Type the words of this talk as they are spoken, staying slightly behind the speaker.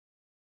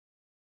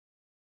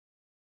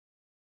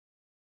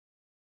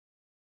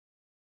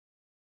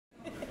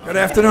Good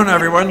afternoon,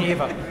 everyone.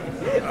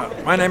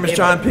 My name is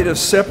John Peter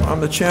Sipp. I'm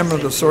the chairman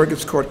of the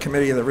Surrogates Court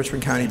Committee of the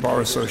Richmond County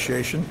Bar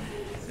Association.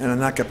 And in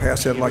that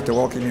capacity, I'd like to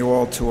welcome you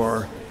all to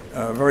our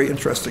very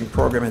interesting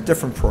program, a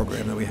different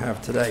program that we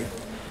have today.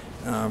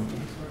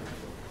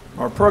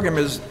 Our program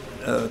is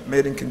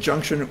made in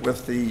conjunction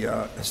with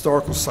the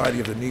Historical Society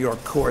of the New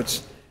York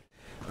Courts.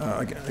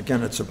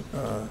 Again, it's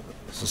a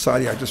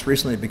society I just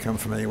recently become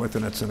familiar with,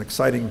 and it's an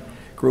exciting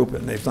group,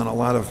 and they've done a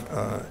lot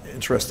of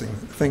interesting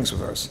things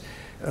with us.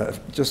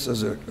 Just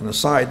as an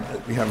aside,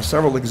 we have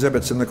several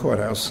exhibits in the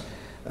courthouse,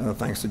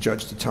 thanks to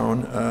Judge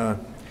Tatone.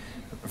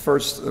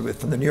 First,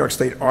 from the New York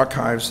State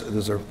Archives,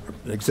 there's an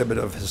exhibit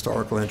of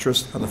historical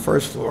interest on the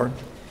first floor.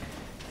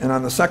 And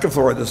on the second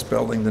floor of this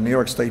building, the New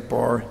York State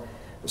Bar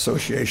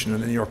Association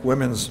and the New York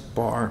Women's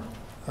Bar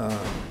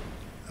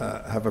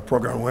have a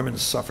program on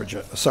women's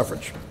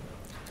suffrage.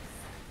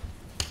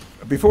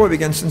 Before we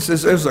begin, since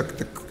this is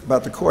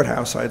about the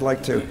courthouse, I'd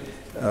like to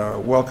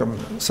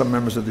welcome some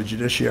members of the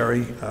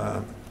judiciary,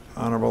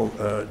 Honorable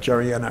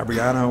Jerry Ann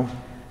Abriano,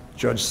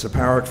 Judge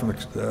Saparik from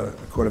the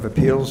Court of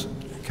Appeals,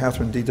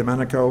 Catherine D.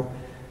 Domenico,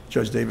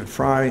 Judge David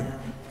Fry,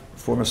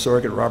 former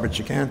surrogate Robert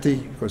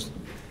Gigante, of course,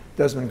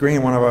 Desmond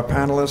Green, one of our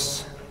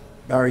panelists,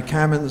 Barry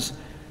Kamens,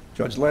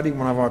 Judge Letty,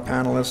 one of our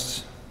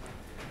panelists,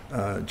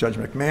 Judge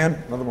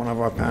McMahon, another one of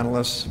our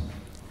panelists,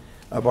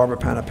 Barbara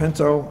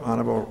Panapinto,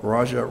 Honorable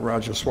Raja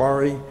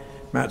Rajaswari,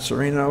 Matt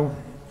Serino,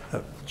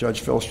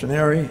 Judge Phil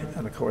Straneri,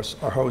 and of course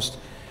our host,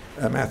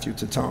 Matthew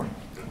Tatone.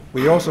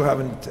 We also have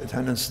in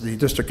attendance the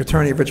District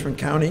Attorney of Richmond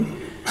County,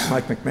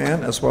 Mike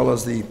McMahon, as well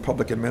as the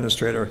Public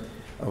Administrator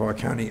of our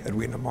county,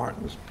 Edwina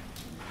Martins.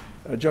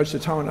 Judge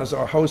Tatone, as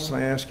our host, can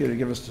I ask you to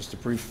give us just a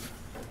brief?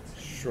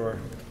 Sure.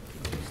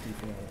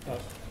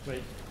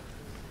 Wait.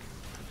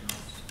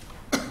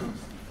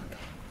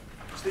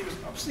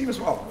 Steve as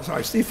well.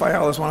 Sorry, Steve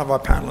Fiala is one of our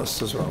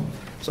panelists as well.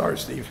 Sorry,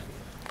 Steve.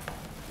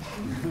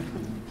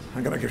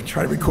 I'm going to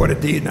try to record a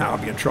deed now. I'll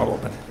be in trouble.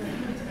 But.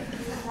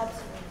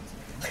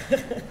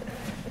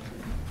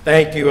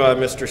 Thank you,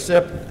 Mr.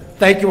 Sipp.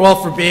 Thank you all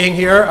for being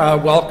here.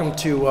 Welcome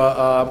to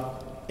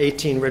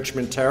 18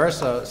 Richmond Terrace,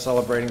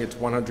 celebrating its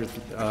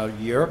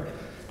 100th year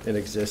in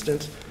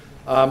existence.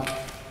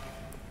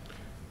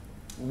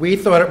 We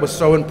thought it was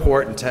so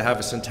important to have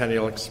a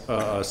centennial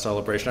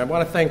celebration. I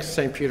want to thank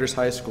St. Peter's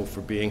High School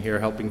for being here,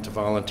 helping to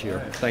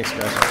volunteer. Thanks,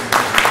 guys.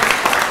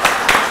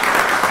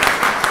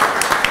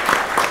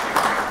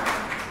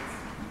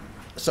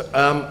 So,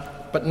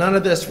 but none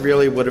of this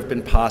really would have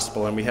been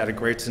possible, and we had a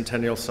great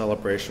centennial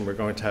celebration. We're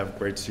going to have a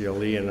great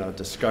CLE and a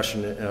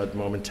discussion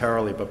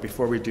momentarily, but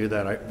before we do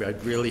that, I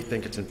really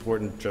think it's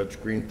important,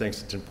 Judge Green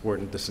thinks it's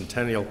important, the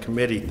Centennial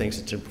Committee thinks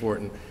it's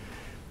important,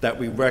 that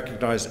we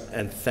recognize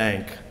and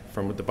thank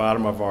from the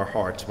bottom of our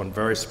hearts one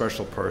very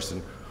special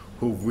person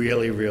who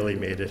really, really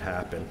made it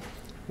happen.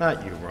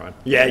 Not you, Ron.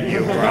 Yeah, you,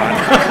 Ron. Come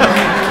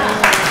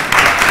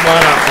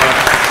on up,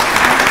 Ron.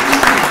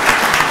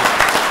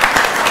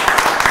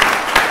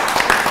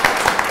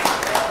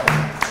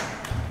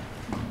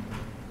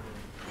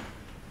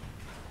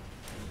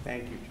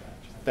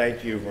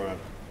 Thank you, Ron.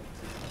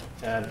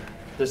 And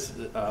this,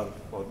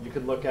 well, you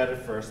can look at it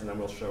first, and then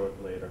we'll show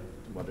it later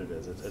what it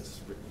is.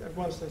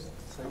 Everyone say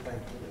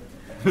thank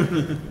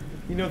you.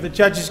 You know, the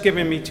judge has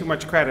given me too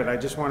much credit. I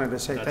just wanted to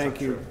say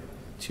thank you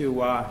true.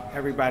 to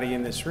everybody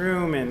in this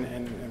room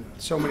and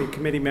so many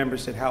committee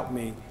members that helped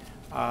me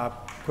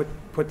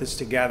put this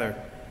together.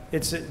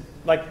 It's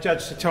like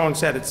Judge Tatone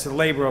said, it's a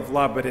labor of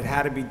love, but it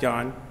had to be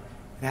done.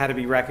 It had to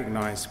be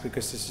recognized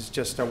because this is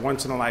just a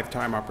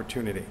once-in-a-lifetime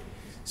opportunity.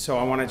 So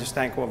I want to just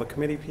thank all the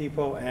committee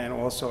people and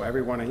also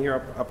everyone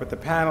here up at the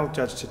panel,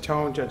 Judge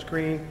Tatone, Judge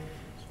Green.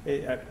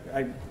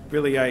 I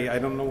really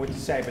don't know what to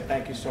say, but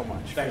thank you so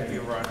much. Thank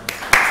you, Ron.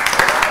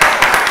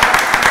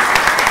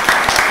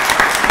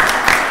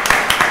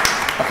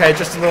 Okay,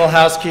 just a little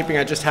housekeeping.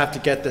 I just have to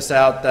get this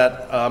out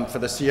that for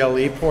the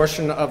CLE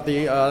portion of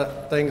the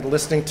thing,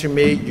 listening to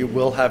me, you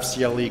will have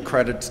CLE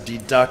credits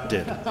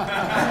deducted.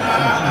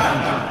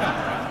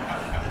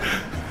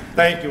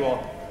 Thank you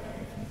all.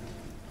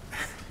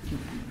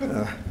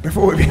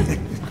 Before we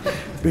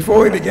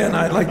begin,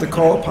 I'd like to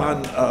call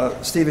upon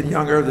Stephen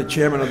Younger, the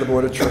chairman of the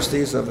Board of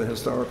Trustees of the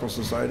Historical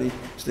Society.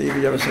 Steve,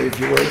 you ever say a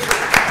few words?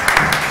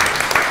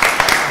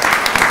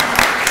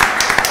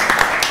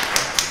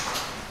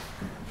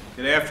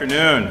 Good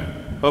afternoon.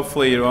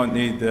 Hopefully you don't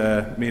need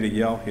me to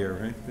yell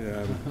here,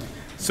 right?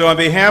 So on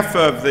behalf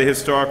of the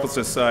Historical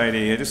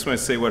Society, I just want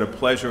to say what a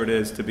pleasure it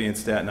is to be in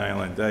Staten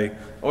Island. I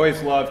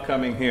always loved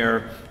coming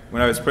here.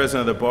 When I was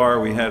president of the bar,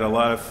 we had a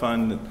lot of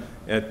fun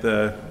at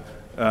the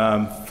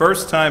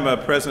first time a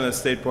president of the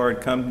State Bar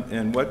had come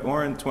in, what,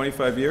 Warren,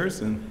 25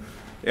 years? And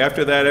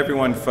after that,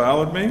 everyone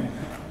followed me.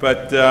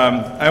 But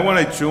I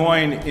want to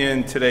join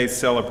in today's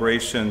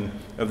celebration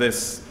of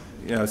this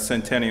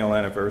centennial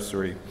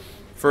anniversary.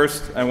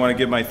 First, I want to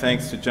give my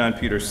thanks to John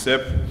Peter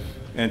Sipp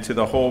and to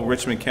the whole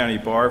Richmond County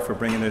Bar for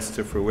bringing this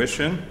to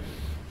fruition.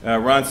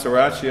 Ron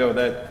Serraccio,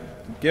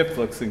 that gift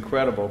looks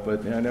incredible,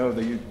 but I know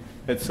that you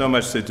had so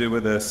much to do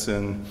with this,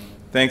 and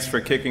thanks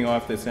for kicking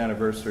off this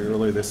anniversary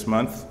earlier this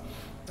month.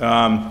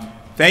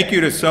 Thank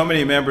you to so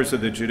many members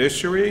of the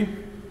judiciary.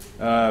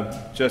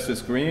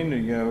 Justice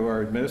Green,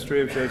 our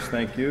administrative judge,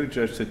 thank you.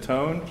 Judge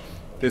Cittone,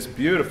 this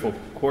beautiful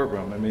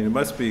courtroom. I mean, it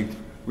must be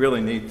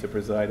really neat to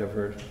preside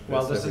over this.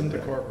 Well, this isn't the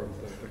courtroom.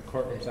 The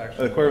courtroom's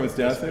actually the courtroom's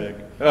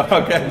downstairs?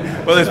 Oh,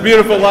 okay. Well, this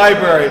beautiful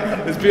library,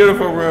 this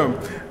beautiful room.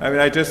 I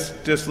mean,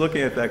 just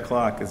looking at that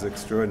clock is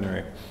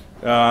extraordinary.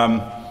 And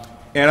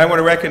I want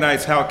to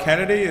recognize Hal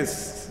Kennedy.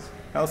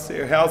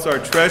 Hal's our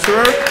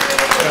treasurer.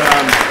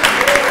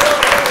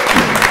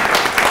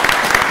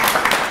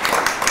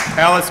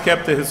 Hal has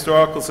kept the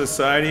Historical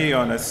Society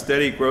on a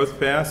steady growth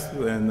path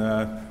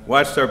and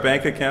watched our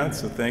bank accounts,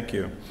 so thank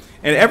you.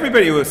 And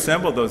everybody who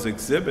assembled those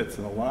exhibits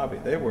in the lobby,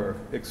 they were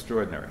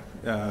extraordinary,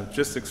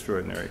 just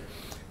extraordinary.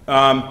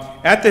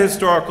 At the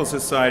Historical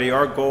Society,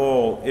 our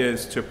goal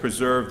is to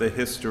preserve the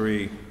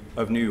history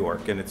of New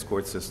York and its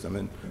court system.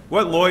 And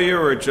what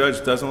lawyer or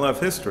judge doesn't love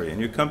history? And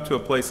you come to a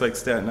place like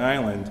Staten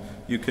Island,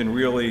 you can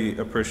really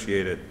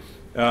appreciate it.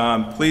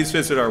 Please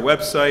visit our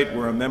website.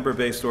 We're a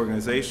member-based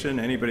organization.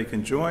 Anybody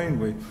can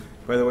join.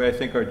 By the way, I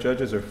think our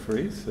judges are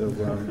free, so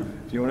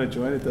if you want to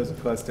join, it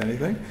doesn't cost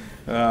anything.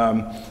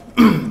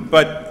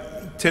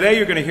 But today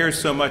you're going to hear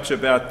so much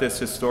about this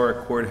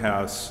historic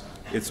courthouse,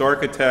 its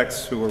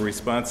architects who are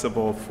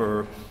responsible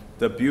for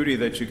the beauty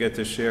that you get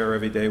to share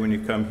every day when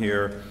you come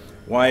here,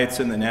 why it's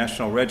in the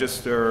National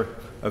Register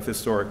of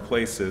Historic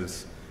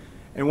Places,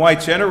 and why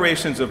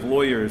generations of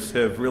lawyers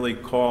have really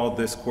called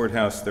this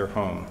courthouse their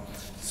home.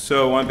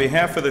 So on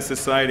behalf of the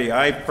Society,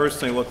 I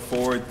personally look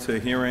forward to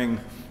hearing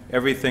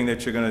everything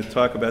that you're going to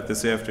talk about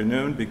this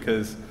afternoon,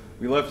 because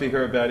we love to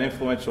hear about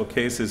influential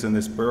cases in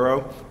this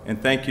borough,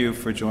 and thank you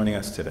for joining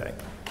us today.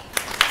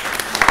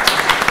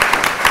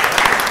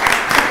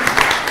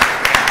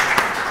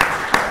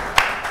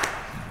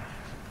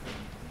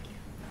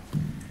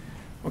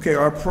 Okay,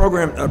 our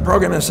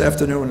program this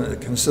afternoon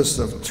consists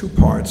of two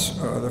parts.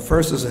 The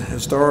first is a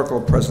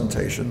historical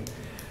presentation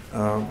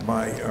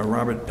by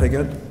Robert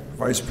Piggott,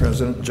 Vice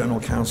President, General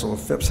Counsel of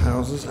Phipps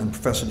Houses, and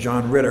Professor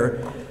John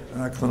Ritter,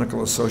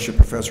 Clinical Associate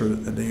Professor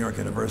at New York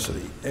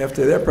University.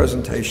 After their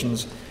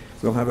presentations,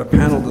 we'll have a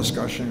panel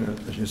discussion,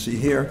 as you see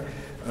here,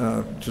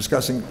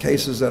 discussing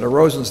cases that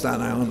arose in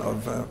Staten Island,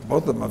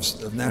 both of them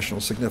of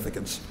national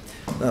significance.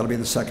 That'll be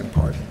the second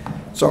part.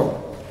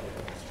 So,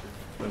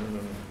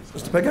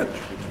 Mr. Piggott?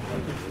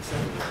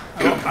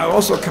 I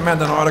also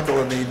commend an article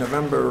in the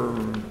November,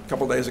 a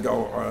couple days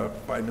ago,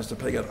 by Mr.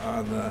 Piggott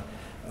on the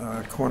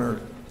corner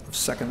of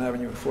 2nd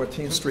Avenue and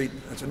 14th Street.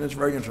 It's a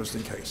very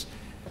interesting case.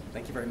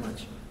 Thank you very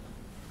much.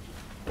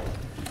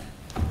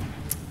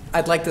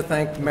 I'd like to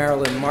thank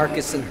Marilyn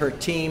Marcus and her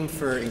team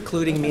for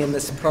including me in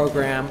this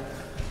program.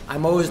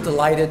 I'm always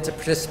delighted to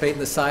participate in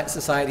the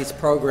Society's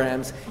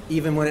programs,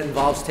 even when it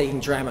involves taking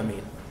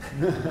Dramamine.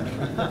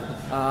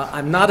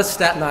 I'm not a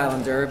Staten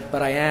Islander,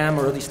 but I am,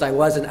 or at least I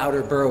was, an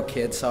outer borough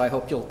kid, so I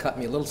hope you'll cut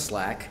me a little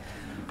slack.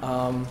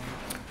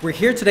 We're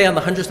here today on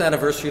the 100th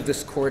anniversary of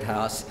this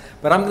courthouse,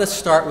 but I'm going to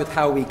start with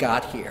how we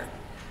got here.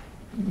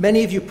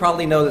 Many of you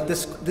probably know that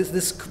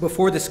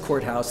before this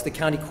courthouse, the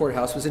county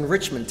courthouse was in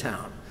Richmond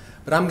Town,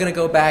 but I'm going to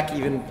go back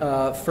even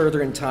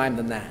further in time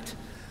than that.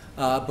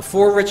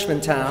 Before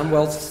Richmond Town,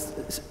 well,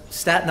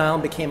 Staten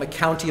Island became a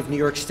county of New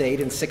York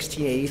State in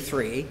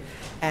 1683,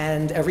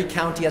 and every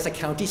county has a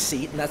county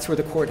seat, and that's where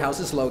the courthouse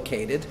is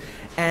located.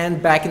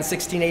 And back in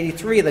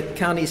 1683, the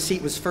county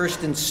seat was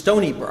first in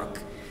Stony Brook,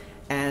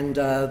 and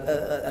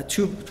a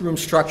two-room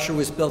structure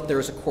was built there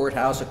as a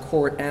courthouse, a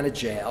court, and a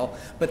jail.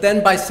 But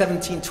then by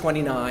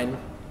 1729,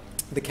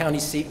 the county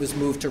seat was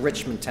moved to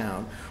Richmond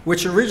Town,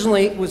 which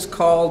originally was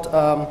called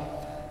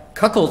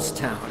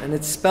Cuckoldstown, and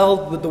it's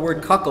spelled with the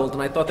word cuckold,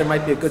 and I thought there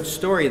might be a good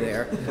story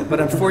there, but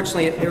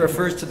unfortunately it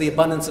refers to the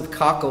abundance of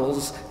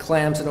cockles,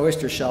 clams, and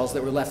oyster shells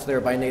that were left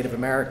there by Native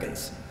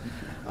Americans.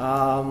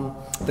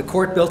 The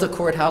court built a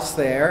courthouse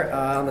there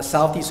on the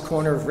southeast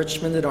corner of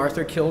Richmond and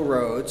Arthur Kill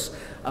Roads.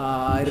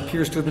 It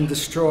appears to have been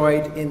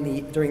destroyed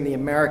during the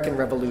American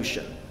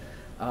Revolution.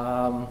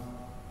 But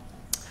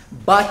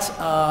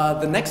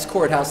the next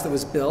courthouse that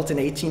was built in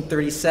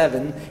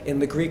 1837 in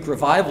the Greek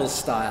Revival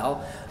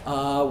style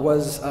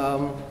was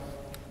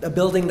a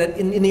building that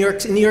in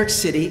New York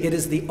City, it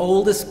is the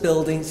oldest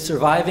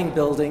surviving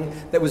building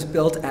that was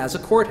built as a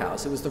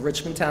courthouse. It was the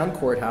Richmond Town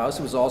Courthouse.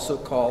 It was also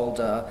called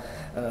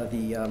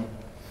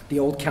the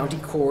Old County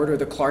Court or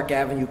the Clark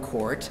Avenue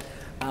Court.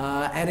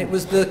 And it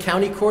was the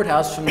county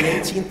courthouse from the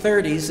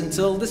 1830s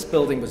until this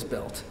building was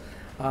built.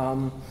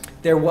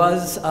 There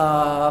was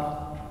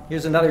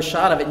here's another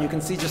shot of it, and you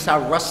can see just how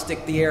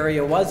rustic the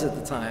area was at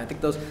the time. I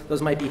think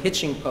those might be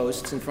hitching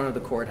posts in front of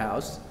the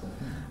courthouse.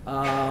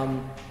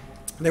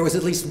 There was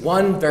at least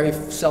one very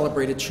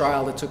celebrated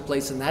trial that took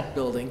place in that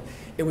building.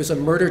 It was a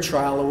murder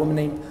trial. A woman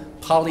named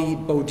Polly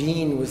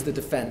Bodine was the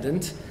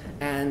defendant,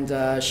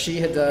 and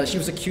she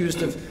was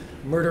accused of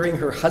murdering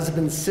her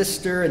husband's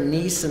sister and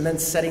niece and then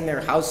setting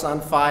their house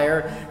on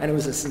fire. And it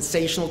was a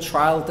sensational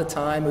trial at the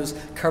time. It was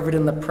covered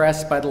in the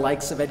press by the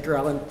likes of Edgar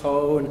Allan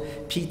Poe and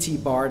P.T.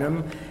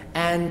 Barnum.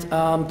 And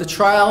the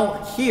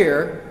trial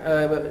here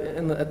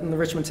in the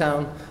Richmond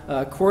Town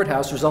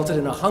Courthouse resulted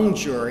in a hung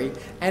jury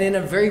and in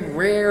a very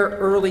rare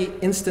early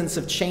instance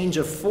of change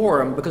of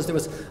forum, because it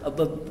was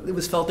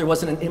felt there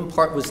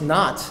was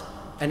not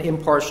an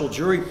impartial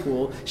jury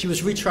pool. She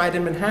was retried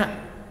in Manhattan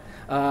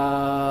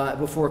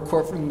before a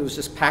courtroom that was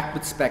just packed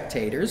with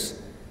spectators.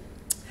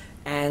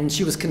 And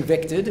she was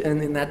convicted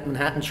in that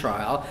Manhattan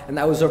trial, and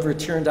that was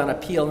overturned on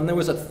appeal. And there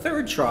was a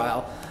third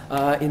trial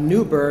in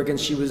Newburgh, and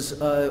she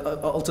was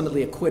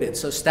ultimately acquitted.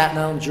 So Staten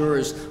Island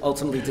jurors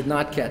ultimately did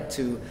not get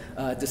to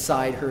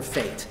decide her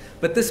fate.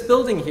 But this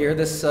building here,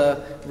 this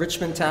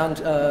Richmond Town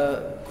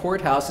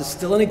Courthouse, is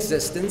still in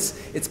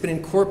existence. It's been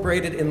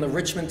incorporated in the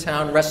Richmond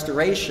Town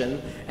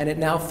Restoration, and it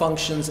now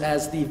functions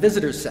as the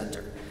visitor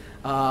center.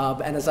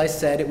 And as I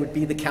said, it would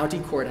be the county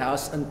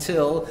courthouse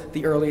until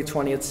the early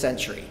 20th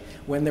century,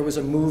 when there was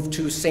a move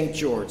to St.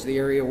 George, the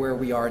area where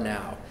we are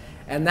now.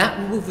 And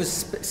that move was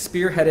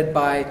spearheaded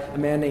by a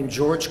man named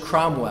George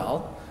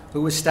Cromwell,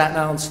 who was Staten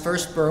Island's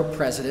first borough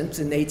president.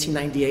 In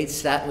 1898,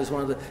 Staten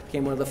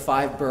became one of the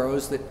 5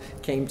 boroughs that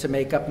came to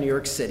make up New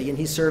York City, and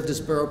he served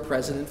as borough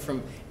president from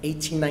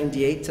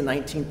 1898 to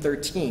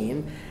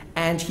 1913.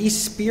 And he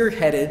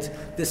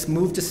spearheaded this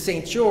move to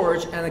St.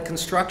 George and the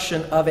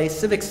construction of a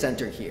civic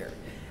center here.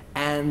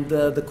 And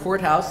the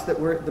courthouse,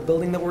 the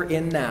building that we're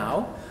in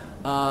now,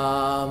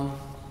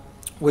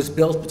 was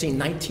built between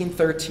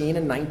 1913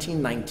 and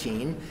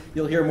 1919.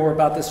 You'll hear more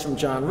about this from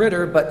John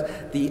Ritter,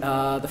 but the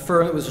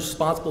firm that was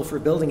responsible for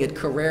building it,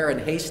 Carrere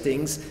and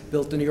Hastings,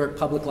 built the New York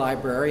Public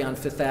Library on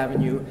 5th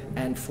Avenue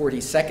and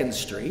 42nd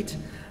Street.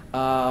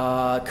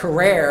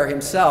 Carrere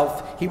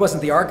himself, he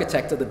wasn't the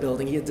architect of the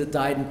building. He had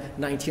died in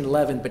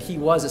 1911, but he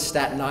was a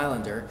Staten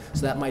Islander,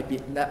 so that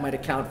might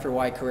account for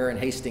why Carrere and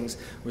Hastings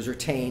was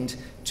retained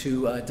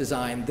to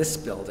design this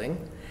building.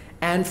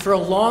 And for a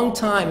long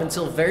time,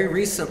 until very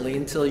recently,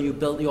 until you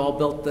all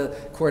built the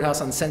courthouse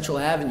on Central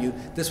Avenue,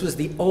 this was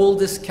the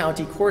oldest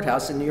county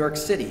courthouse in New York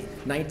City.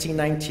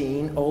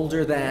 1919,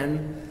 older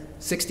than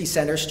 60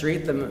 Center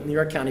Street, the New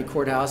York County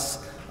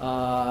Courthouse,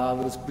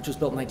 which was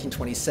built in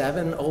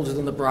 1927, older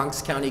than the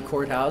Bronx County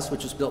Courthouse,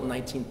 which was built in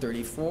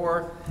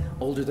 1934,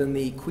 older than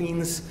the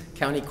Queens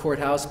County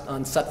Courthouse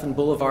on Sutphin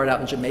Boulevard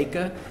out in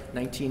Jamaica,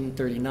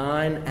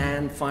 1939,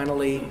 and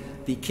finally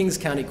the Kings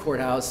County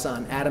Courthouse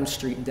on Adams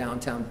Street in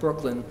downtown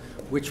Brooklyn,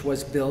 which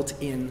was built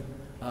in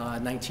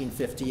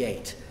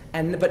 1958.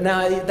 But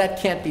now that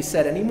can't be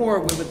said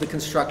anymore with the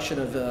construction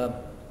of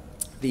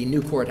the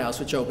new courthouse,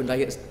 which opened, I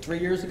guess, 3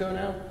 years ago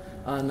now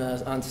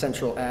on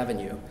Central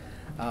Avenue.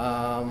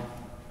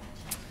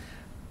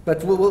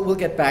 But we'll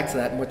get back to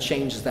that and what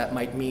changes that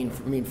might mean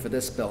for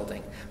this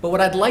building. But what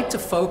I'd like to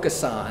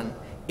focus on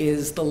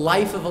is the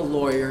life of a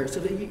lawyer.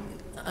 So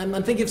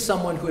I'm thinking of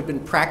someone who had been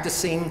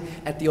practicing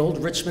at the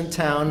old Richmond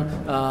Town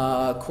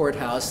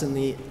Courthouse in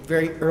the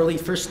very early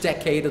first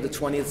decade of the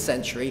 20th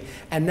century,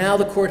 and now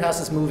the courthouse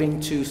is moving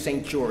to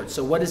St. George.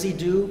 So what does he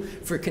do?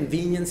 For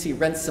convenience, he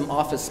rents some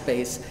office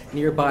space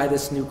nearby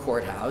this new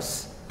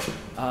courthouse.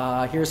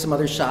 Here's some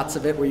other shots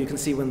of it where you can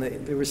see when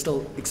there were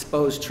still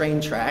exposed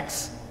train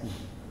tracks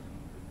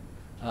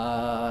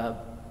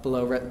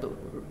below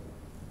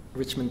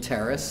Richmond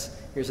Terrace.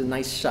 Here's a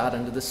nice shot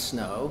under the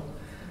snow.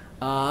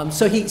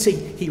 So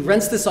he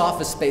rents this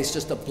office space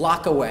just a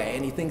block away,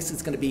 and he thinks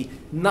it's going to be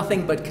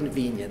nothing but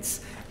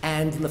convenience.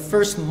 And in the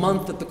first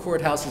month that the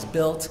courthouse is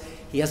built,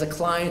 he has a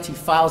client, he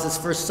files his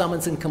first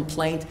summons and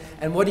complaint,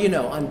 and what do you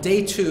know? On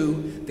day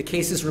 2, the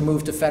case is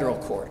removed to federal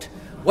court.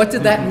 What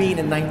did that mean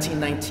in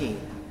 1919?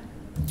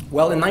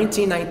 Well, in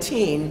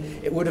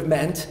 1919, it would have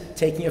meant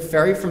taking a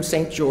ferry from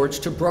St. George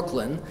to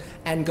Brooklyn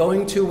and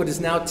going to what is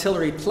now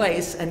Tillery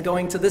Place and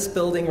going to this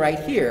building right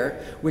here,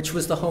 which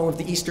was the home of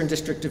the Eastern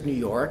District of New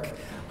York.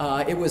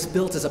 It was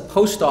built as a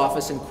post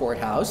office and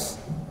courthouse.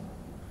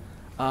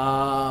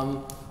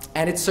 And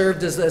it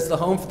served as the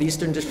home for the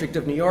Eastern District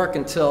of New York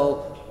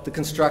until the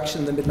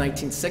construction in the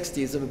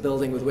mid-1960s of a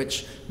building with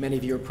which many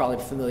of you are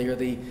probably familiar,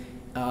 the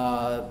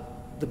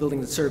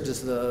building that served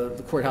as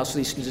the courthouse for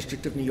the Eastern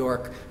District of New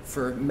York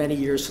for many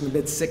years, from the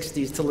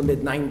mid-60s till the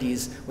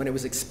mid-90s, when it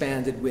was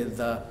expanded with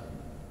the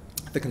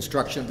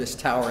construction of this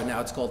tower, and now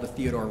it's called the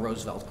Theodore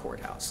Roosevelt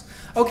Courthouse.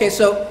 Okay,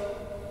 so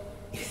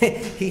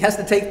he has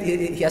to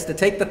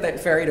take the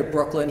ferry to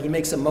Brooklyn. He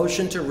makes a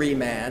motion to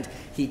remand.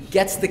 He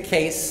gets the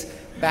case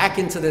back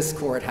into this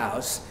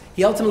courthouse.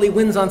 He ultimately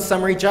wins on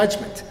summary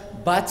judgment,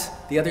 but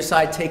the other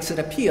side takes an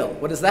appeal.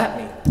 What does that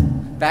mean?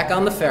 Back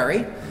on the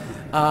ferry.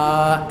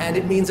 And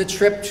it means a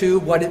trip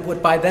to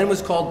what by then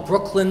was called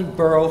Brooklyn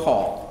Borough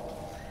Hall.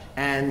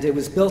 And it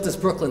was built as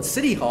Brooklyn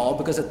City Hall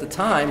because at the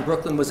time,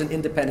 Brooklyn was an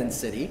independent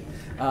city,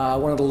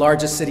 one of the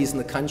largest cities in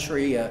the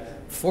country,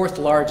 seventh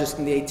largest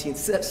in the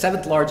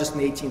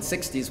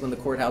 1860s when the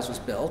courthouse was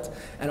built,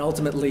 and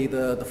ultimately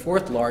the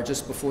 4th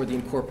largest before the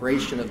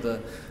incorporation of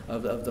the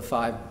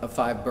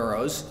five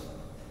boroughs.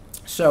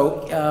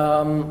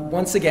 So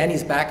once again,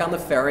 he's back on the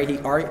ferry. He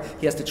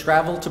has to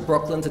travel to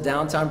Brooklyn, to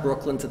downtown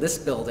Brooklyn, to this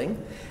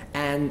building,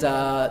 and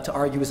to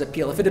argue his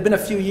appeal. If it had been a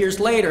few years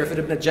later, if it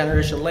had been a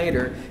generation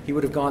later, he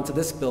would have gone to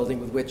this building,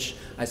 with which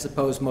I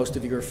suppose most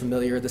of you are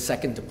familiar, the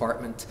Second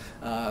Department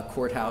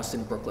Courthouse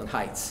in Brooklyn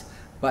Heights.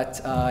 But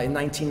in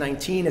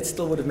 1919, it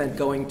still would have meant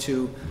going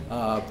to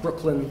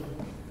Brooklyn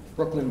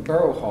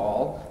Borough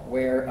Hall,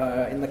 where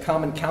in the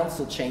Common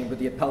Council chamber,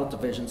 the appellate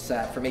division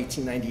sat from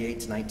 1898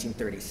 to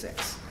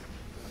 1936.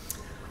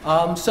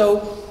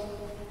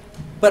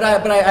 But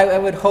I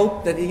would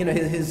hope that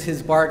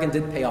his bargain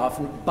did pay off,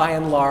 and by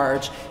and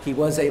large, he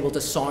was able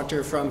to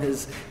saunter from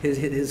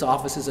his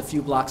offices a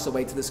few blocks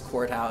away to this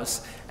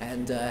courthouse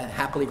and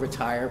happily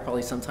retire,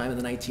 probably sometime in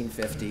the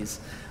 1950s.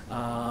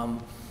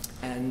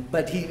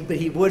 But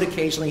he would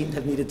occasionally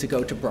have needed to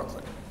go to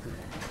Brooklyn.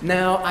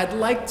 Now, I'd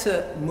like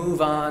to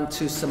move on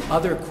to some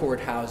other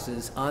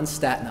courthouses on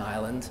Staten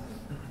Island.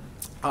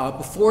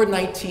 Before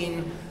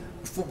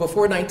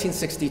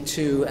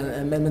 1962 and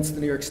amendments to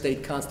the New York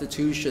State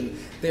Constitution,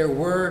 there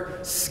were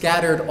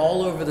scattered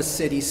all over the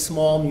city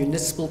small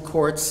municipal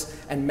courts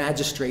and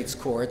magistrates'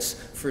 courts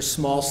for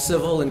small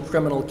civil and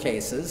criminal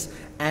cases,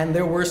 and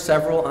there were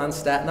several on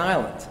Staten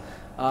Island.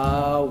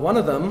 One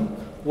of them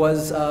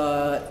was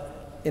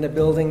in a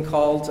building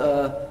called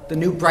the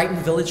New Brighton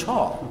Village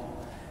Hall.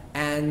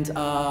 And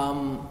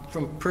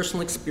from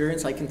personal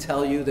experience, I can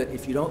tell you that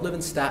if you don't live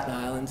in Staten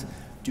Island,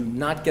 do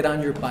not get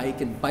on your bike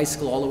and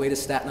bicycle all the way to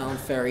Staten Island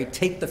Ferry.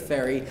 Take the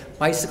ferry,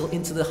 bicycle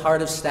into the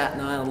heart of Staten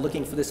Island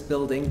looking for this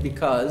building,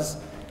 because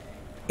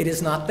it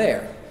is not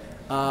there.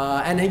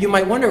 And you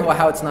might wonder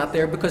how it's not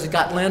there, because it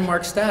got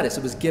landmark status.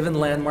 It was given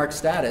landmark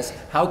status.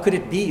 How could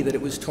it be that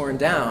it was torn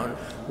down?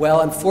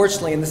 Well,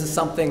 unfortunately, and this is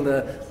something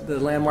the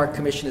Landmark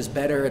Commission is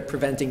better at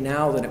preventing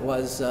now than it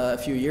was a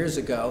few years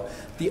ago,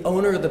 the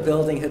owner of the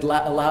building had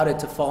allowed it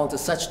to fall into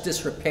such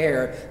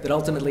disrepair that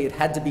ultimately it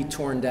had to be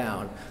torn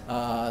down.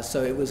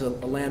 So it was a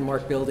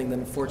landmark building that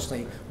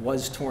unfortunately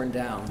was torn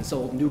down. This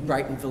old New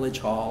Brighton Village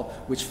Hall,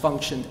 which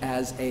functioned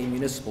as a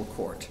municipal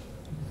court.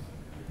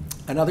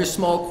 Another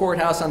small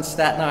courthouse on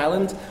Staten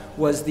Island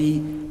was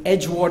the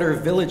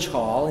Edgewater Village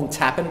Hall in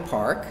Tappan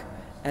Park.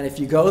 And if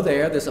you go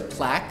there, there's a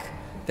plaque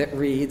that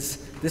reads,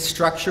 "This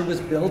structure was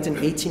built in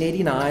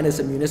 1889 as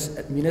a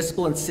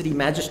municipal and city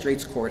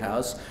magistrates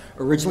courthouse,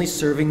 originally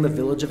serving the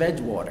village of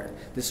Edgewater.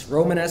 This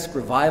Romanesque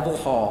revival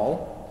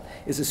hall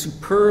is a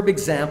superb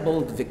example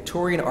of the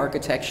Victorian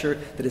architecture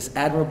that has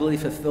admirably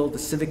fulfilled the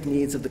civic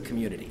needs of the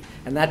community."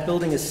 And that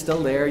building is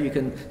still there. You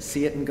can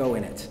see it and go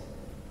in it.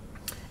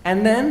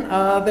 And then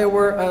there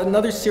were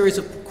another series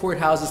of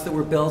courthouses that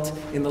were built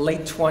in the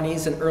late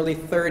 20s and early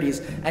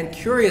 30s. And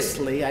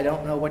curiously, I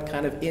don't know what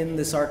kind of inn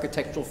this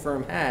architectural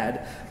firm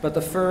had, but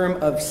the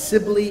firm of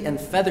Sibley and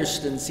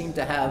Featherston seemed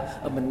to have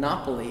a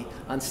monopoly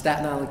on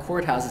Staten Island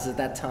courthouses at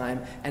that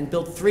time, and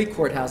built 3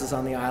 courthouses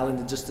on the island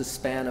in just a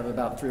span of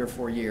about 3 or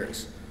 4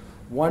 years.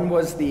 One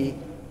was the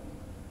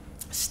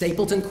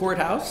Stapleton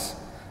Courthouse,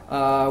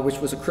 which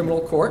was a criminal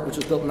court, which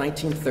was built in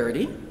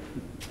 1930.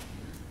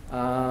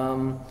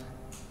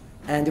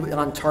 And it was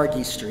on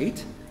Targhee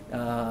Street,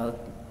 and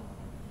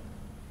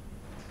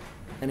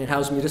it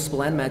housed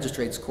municipal and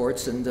magistrates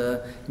courts, and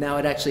now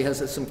it actually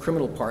has some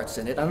criminal parts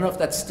in it. I don't know if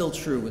that's still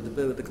true with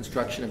the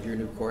construction of your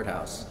new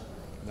courthouse.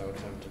 No,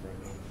 it's empty right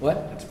now.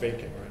 What? It's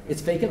vacant right now.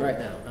 It's vacant right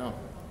now. Oh.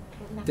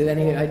 Did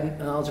any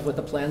knowledge of what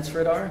the plans for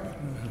it are?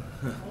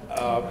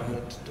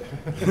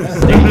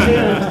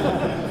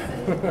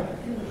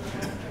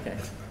 Okay.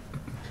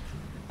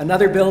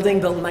 Another building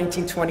built in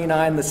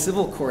 1929, the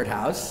Civil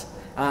Courthouse,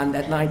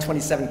 at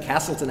 927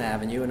 Castleton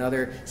Avenue,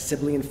 another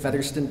Sibley and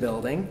Featherston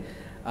building.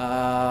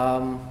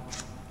 And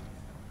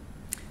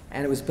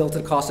it was built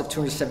at a cost of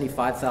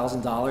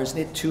 $275,000. And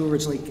it too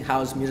originally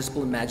housed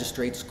municipal and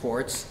magistrates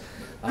courts.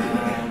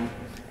 And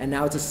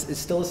now it's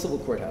still a civil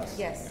courthouse.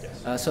 Yes.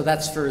 So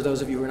that's for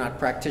those of you who are not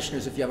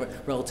practitioners. If you have a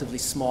relatively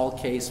small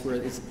case, where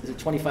is it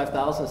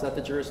 25,000? Is that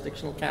the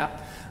jurisdictional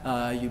cap?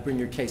 You bring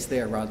your case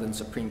there rather than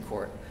Supreme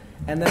Court.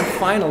 And then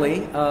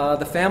finally,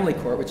 the family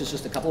court, which is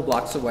just a couple of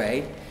blocks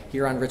away,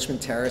 here on Richmond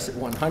Terrace at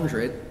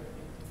 100.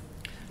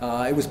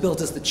 It was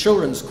built as the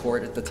children's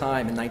court at the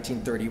time in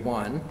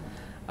 1931.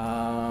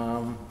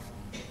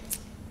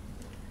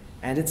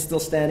 And it's still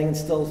standing and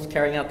still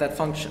carrying out that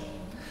function.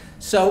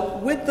 So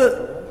with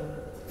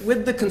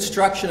the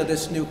construction of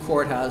this new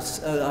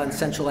courthouse on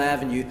Central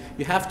Avenue,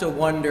 you have to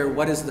wonder,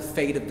 what is the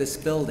fate of this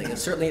building? And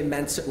certainly it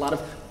meant a lot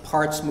of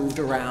parts moved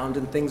around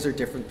and things are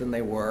different than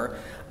they were.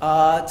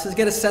 To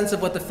get a sense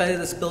of what the fate of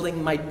this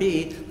building might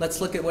be, let's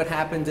look at what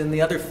happened in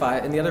the other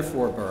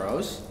 4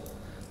 boroughs.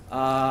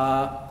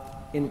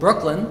 In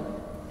Brooklyn,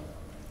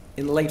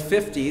 in the late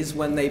 50s,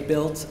 when they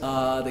built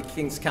the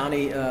Kings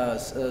County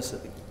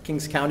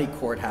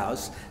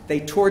Courthouse, they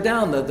tore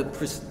down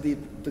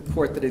the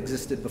court that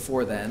existed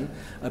before then,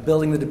 a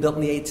building that had built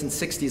in the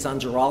 1860s on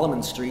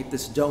Gerolman Street,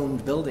 this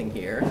domed building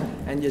here.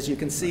 And as you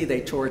can see,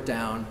 they tore it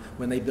down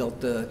when they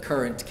built the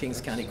current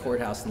Kings County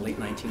Courthouse in the late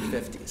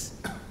 1950s.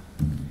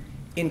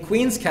 In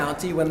Queens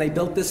County, when they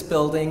built this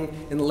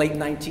building in the late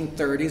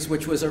 1930s,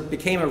 which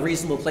became a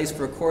reasonable place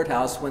for a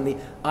courthouse when the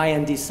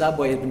IND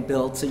subway had been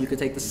built, so you could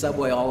take the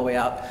subway all the way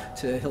out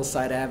to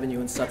Hillside Avenue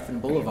and Sutphin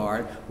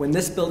Boulevard. When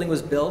this building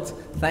was built,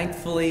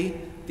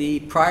 thankfully, the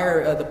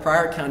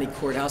prior county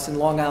courthouse in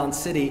Long Island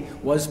City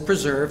was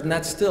preserved, and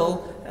that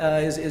still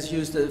is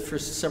used for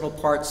several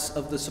parts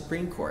of the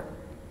Supreme Court.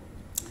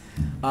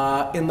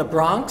 In the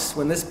Bronx,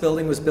 when this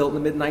building was built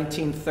in the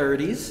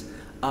mid-1930s,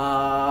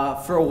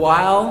 for a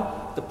while,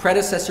 the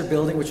predecessor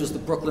building, which was the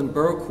Brooklyn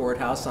Borough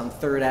Courthouse on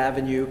 3rd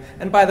Avenue,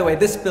 and by the way,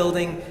 this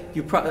building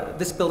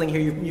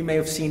here, you may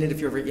have seen it if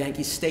you're ever at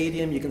Yankee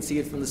Stadium. You can see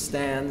it from the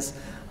stands.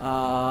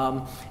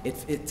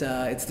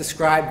 It's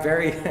described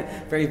very,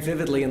 very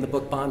vividly in the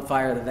book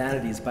Bonfire of the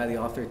Vanities by the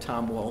author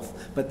Tom Wolfe.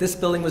 But this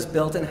building was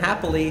built, and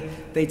happily,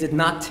 they did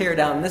not tear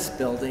down this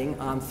building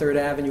on 3rd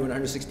Avenue and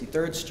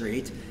 163rd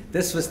Street.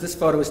 This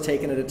photo was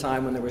taken at a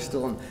time when there was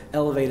still an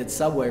elevated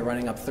subway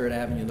running up 3rd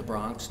Avenue in the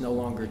Bronx, no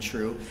longer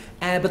true.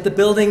 But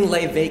the building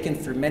lay vacant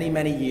for many,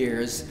 many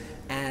years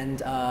and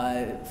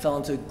fell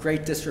into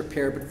great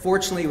disrepair. But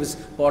fortunately, it was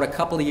bought a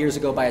couple of years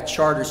ago by a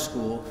charter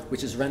school,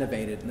 which is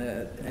renovated.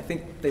 And I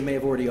think they may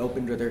have already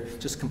opened, or they're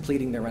just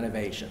completing their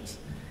renovations.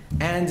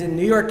 And in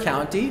New York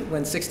County,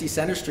 when 60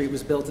 Center Street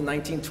was built in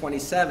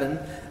 1927,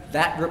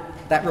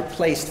 that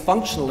replaced,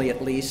 functionally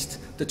at least,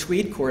 the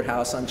Tweed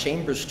Courthouse on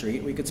Chambers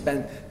Street. We could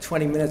spend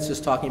 20 minutes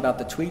just talking about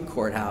the Tweed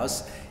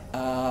Courthouse.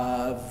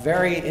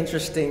 Very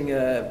interesting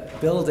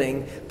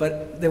building,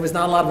 but there was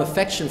not a lot of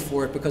affection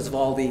for it because of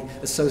all the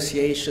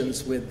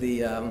associations with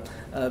the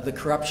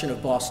corruption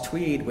of Boss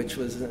Tweed, which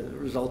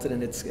resulted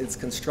in its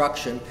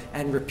construction.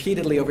 And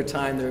repeatedly over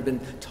time, there have been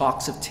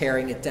talks of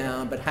tearing it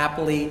down. But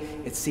happily,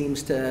 it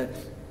seems to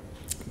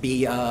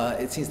be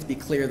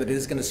clear that it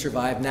is going to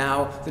survive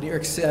now. The New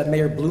York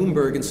Mayor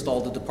Bloomberg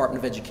installed the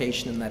Department of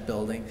Education in that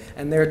building,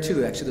 and there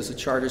too, actually, there's a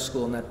charter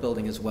school in that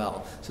building as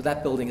well. So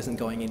that building isn't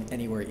going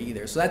anywhere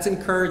either. So that's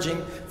encouraging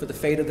for the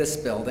fate of this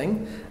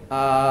building.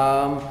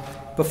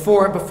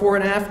 Before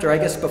and after, I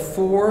guess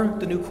before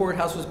the new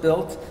courthouse was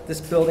built,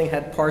 this building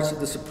had parts of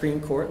the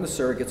Supreme Court and the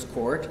Surrogate's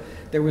Court.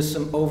 There was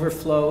some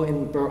overflow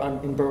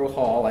in Borough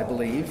Hall, I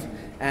believe,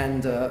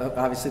 and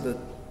obviously the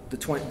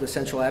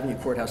Central Avenue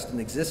Courthouse didn't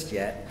exist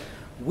yet.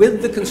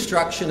 With the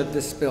construction of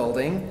this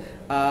building,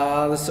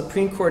 the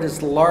Supreme Court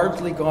is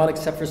largely gone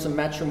except for some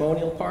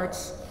matrimonial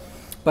parts,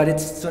 but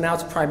so now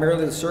it's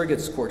primarily the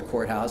Surrogate's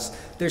Courthouse.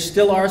 There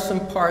still are some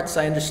parts,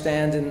 I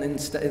understand,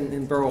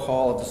 in Borough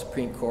Hall of the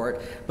Supreme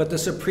Court, but the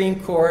Supreme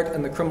Court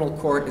and the Criminal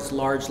Court is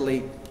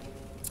largely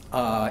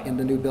in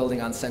the new building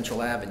on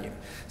Central Avenue.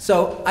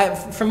 So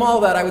from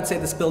all that, I would say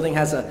this building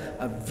has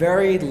a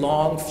very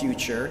long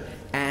future.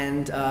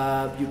 And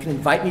you can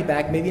invite me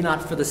back, maybe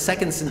not for the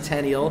second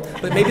centennial,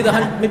 but maybe the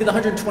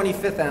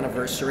 125th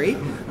anniversary.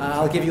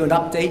 I'll give you an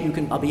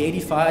update. I'll be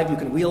 85. You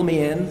can wheel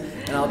me in,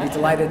 and I'll be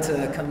delighted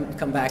to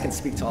come back and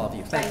speak to all of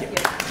you. Thank you.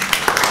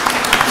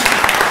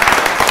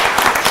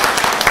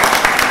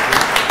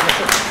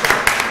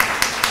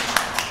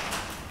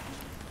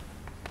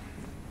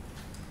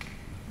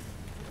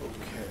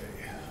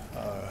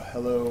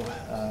 Hello,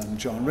 I'm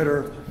John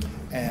Ritter,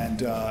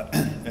 and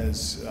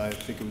as I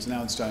think it was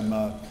announced, I'm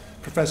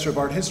Professor of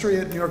Art History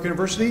at New York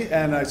University,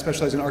 and I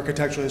specialize in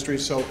architectural history,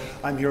 so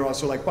I'm here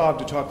also, like Bob,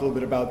 to talk a little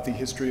bit about the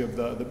history of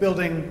the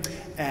building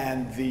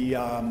and the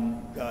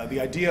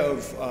idea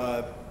of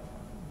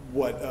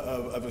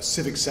a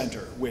civic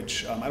center,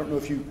 which I don't know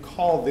if you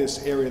call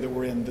this area that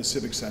we're in the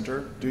Civic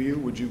Center, do you?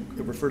 Would you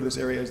refer to this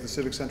area as the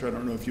Civic Center? I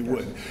don't know if you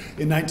would.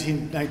 In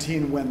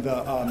 1919, when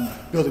the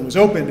building was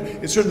opened,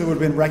 it certainly would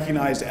have been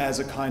recognized as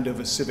a kind of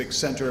a civic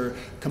center,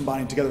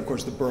 combining together, of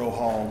course, the Borough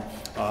Hall,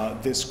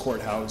 this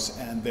courthouse,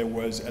 and there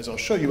was, as I'll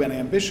show you, an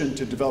ambition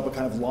to develop a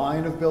kind of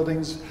line of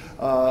buildings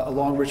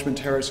along Richmond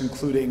Terrace,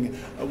 including,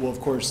 well, of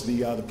course,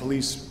 the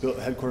police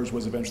headquarters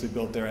was eventually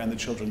built there, and the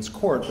Children's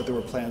Court, but there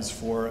were plans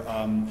for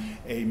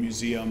a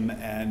museum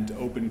and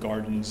open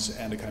gardens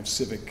and a kind of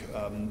civic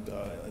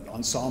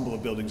ensemble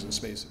of buildings and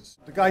spaces.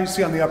 The guy you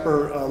see on the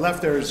upper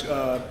left there is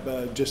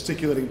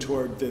gesticulating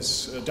toward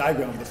this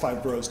diagram of the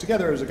 5 boroughs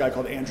together. There's a guy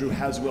called Andrew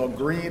Haswell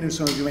Green, who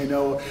some of you may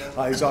know.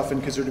 He's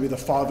often considered to be the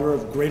father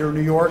of Greater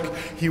New York.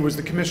 He was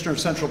the commissioner of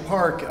Central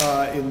Park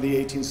in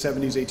the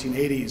 1870s,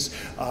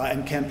 1880s,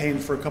 and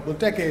campaigned for a couple of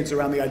decades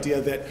around the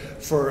idea that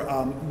for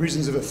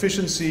reasons of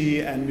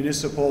efficiency and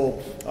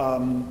municipal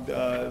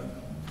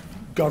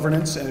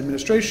governance and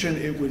administration,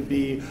 it would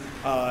be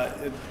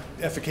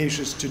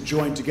efficacious to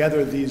join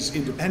together these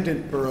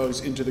independent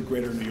boroughs into the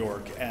Greater New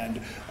York. And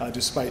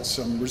despite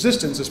some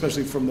resistance,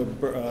 especially from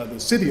the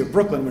city of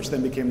Brooklyn, which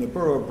then became the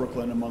borough of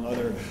Brooklyn, among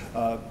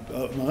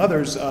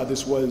others,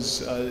 this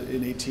was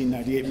in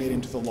 1898 made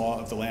into the law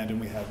of the land, and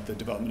we had the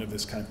development of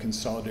this kind of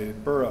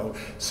consolidated borough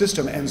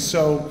system. And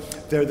so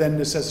there then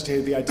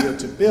necessitated the idea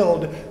to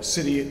build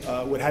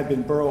what had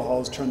been borough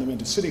halls, turn them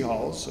into city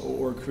halls,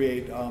 or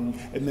create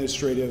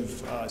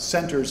administrative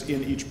centers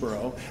in each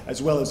borough,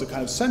 as well as a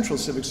kind of central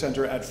civic center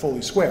center at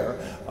Foley Square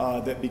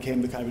that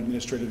became the kind of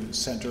administrative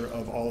center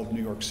of all of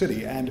New York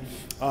City. And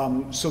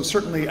so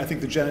certainly I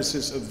think the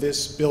genesis of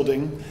this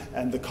building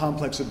and the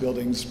complex of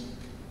buildings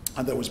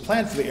that was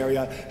planned for the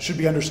area should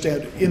be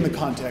understood in the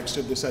context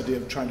of this idea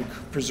of trying to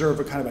preserve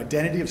a kind of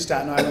identity of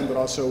Staten Island, but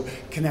also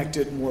connect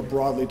it more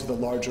broadly to the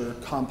larger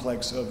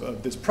complex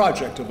of this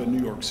project of a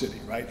New York City,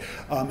 right?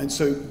 And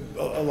so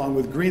along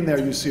with green there,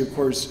 you see, of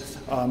course,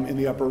 in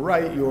the upper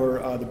right,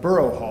 the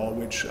Borough Hall,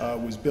 which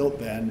was built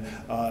then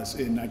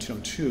in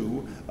 1902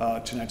 to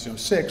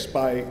 1906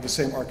 by the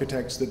same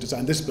architects that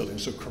designed this building,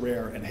 so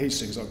Carrere and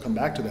Hastings. I'll come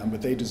back to them,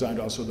 but they designed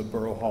also the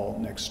Borough Hall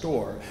next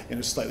door in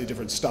a slightly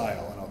different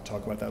style, and I'll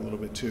talk about that a little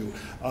bit too.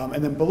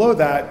 And then below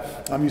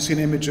that, you see an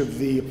image of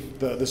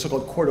the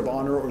so-called Court of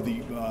Honor, or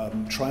the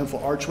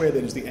triumphal archway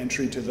that is the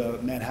entry to the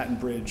Manhattan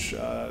Bridge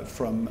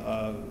from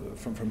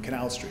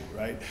Canal Street,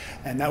 right?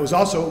 And that was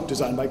also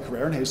designed by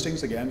Carrere and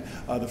Hastings, again,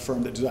 the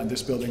firm that designed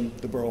this building,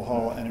 the Borough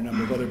Hall, and a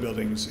number of other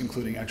buildings,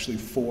 including actually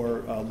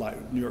 4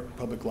 New York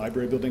Public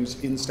Library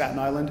buildings in Staten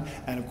Island,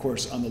 and of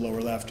course on the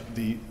lower left,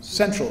 the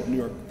central New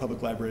York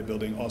Public Library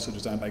building, also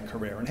designed by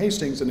Carrere and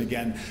Hastings. And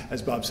again,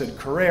 as Bob said,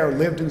 Carrere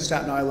lived in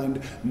Staten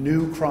Island,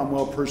 knew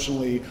Cromwell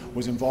personally,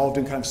 was involved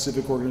in kind of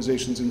civic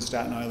organizations in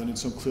Staten Island, and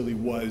so clearly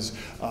was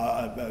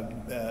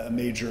a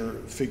major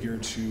figure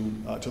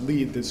to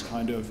lead this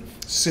kind of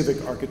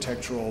civic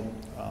architectural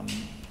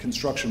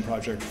construction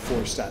project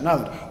for Staten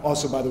Island.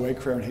 Also, by the way,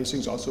 Carrere and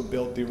Hastings also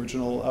built the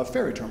original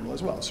ferry terminal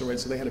as well. So, right,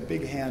 so they had a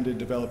big hand in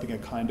developing a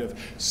kind of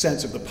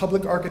sense of the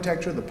public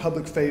architecture, the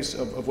public face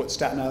of what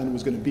Staten Island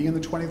was going to be in the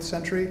 20th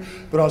century,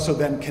 but also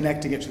then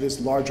connecting it to this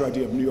larger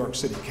idea of New York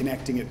City,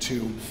 connecting it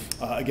to,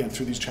 again,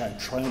 through these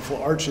triumphal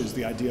arches,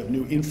 the idea of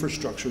new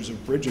infrastructures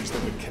of bridges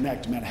that would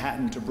connect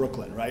Manhattan to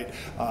Brooklyn, right?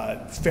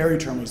 Ferry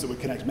terminals that would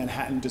connect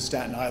Manhattan to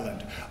Staten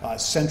Island,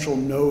 central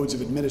nodes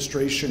of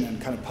administration and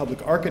kind of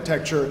public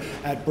architecture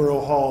at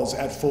Borough Halls,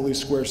 at Foley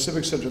Square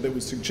Civic Center, that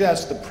would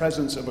suggest the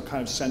presence of a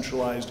kind of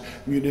centralized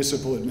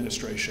municipal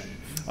administration.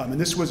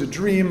 And this was a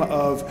dream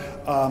of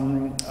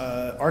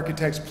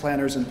architects,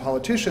 planners, and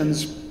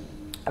politicians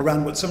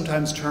around what's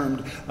sometimes termed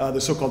the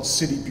so-called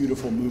City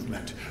Beautiful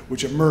movement,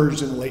 which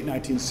emerged in the late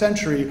 19th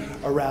century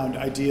around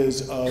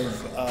ideas of,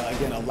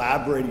 again,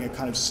 elaborating a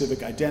kind of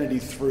civic identity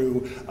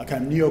through a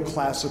kind of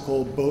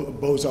neoclassical,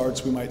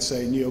 Beaux-Arts, we might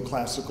say,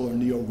 neoclassical or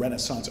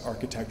neo-Renaissance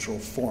architectural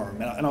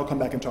form. And I'll come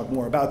back and talk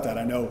more about that.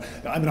 I know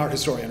I'm an art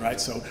historian, right?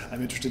 So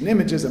I'm interested in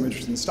images, I'm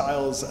interested in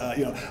styles.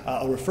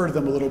 I'll refer to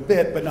them a little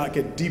bit, but not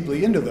get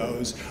deeply into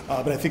those.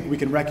 But I think we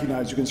can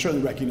recognize, you can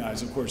certainly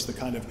recognize, of course, the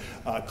kind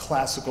of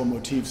classical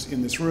motifs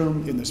in this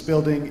room, in this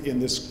building, in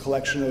this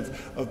collection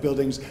of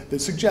buildings that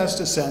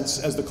suggest a sense,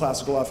 as the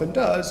classical often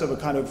does, of a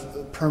kind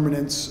of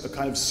permanence, a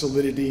kind of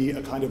solidity,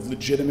 a kind of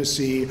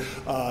legitimacy,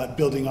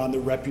 building on the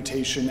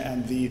reputation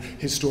and the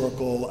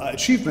historical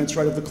achievements,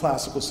 right, of the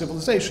classical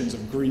civilizations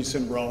of Greece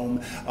and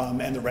Rome,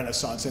 and the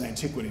Renaissance and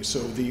antiquity. So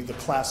the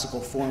classical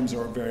forms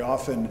are very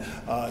often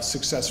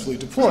successfully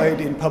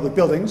deployed in public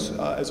buildings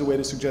as a way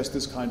to suggest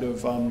this kind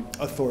of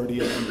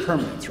authority and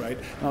permanence, right?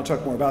 And I'll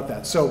talk more about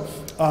that. So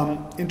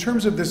in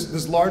terms of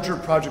this larger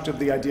project of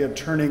the idea of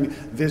turning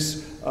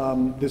this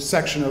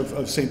section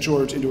of St.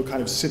 George into a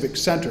kind of civic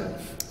center,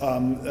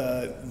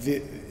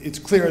 it's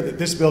clear that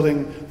this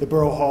building, the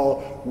Borough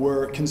Hall,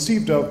 were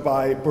conceived of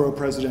by Borough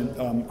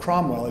President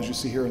Cromwell, as you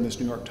see here in this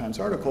New York Times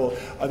article.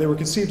 They were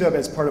conceived of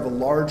as part of a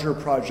larger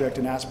project,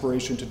 an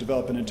aspiration to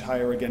develop an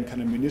entire, again,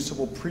 kind of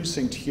municipal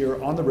precinct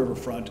here on the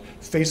riverfront,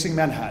 facing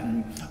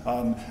Manhattan,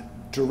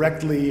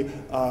 directly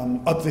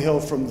up the hill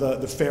from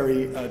the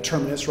ferry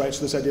terminus, right?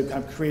 So this idea of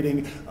kind of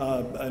creating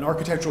an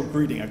architectural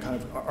greeting, a kind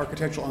of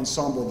architectural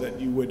ensemble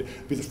that you would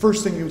be the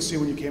first thing you would see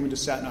when you came into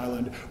Staten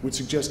Island, would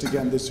suggest,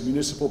 again, this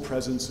municipal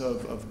presence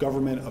of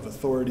government, of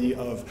authority,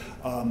 of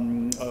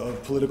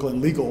political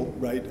and legal,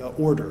 right,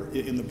 order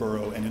in the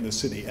borough and in the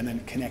city, and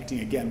then connecting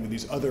again with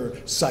these other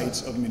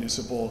sites of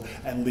municipal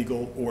and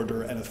legal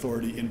order and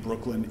authority in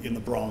Brooklyn, in the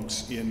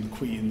Bronx, in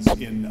Queens,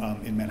 in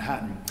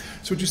Manhattan.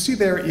 So what you see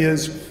there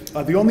is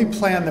the only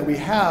plan that we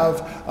have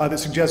that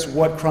suggests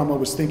what Cromwell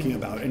was thinking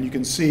about. And you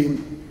can see,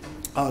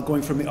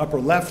 going from the upper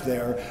left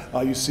there,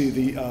 you see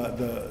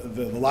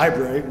the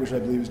library, which I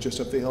believe is just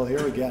up the hill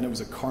here. Again, it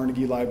was a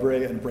Carnegie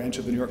Library and branch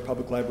of the New York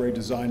Public Library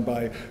designed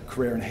by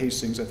Carrere and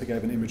Hastings. I think I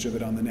have an image of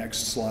it on the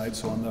next slide.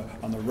 So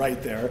on the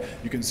right there,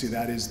 you can see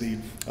that is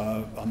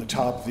on the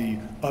top, the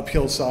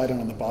uphill side,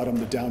 and on the bottom,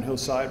 the downhill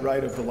side,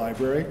 right, of the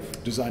library,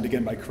 designed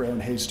again by Carrere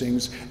and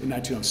Hastings. In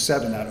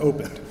 1907, that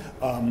opened.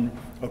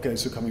 Okay,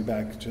 so coming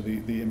back to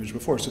the image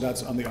before, so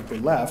that's on the upper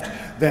left.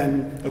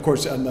 Then, of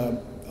course, on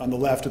the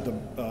left,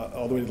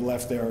 all the way to the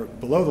left there,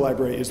 below the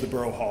library is the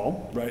Borough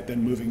Hall, right?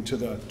 Then moving to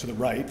the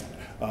right,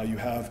 you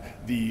have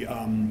the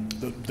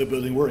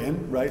building we're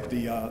in, right?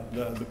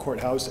 The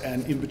courthouse,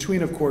 and in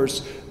between, of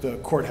course, the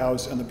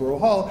courthouse and the Borough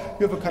Hall,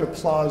 you have a kind of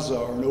plaza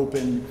or an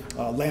open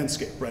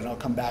landscape, right? And I'll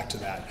come back to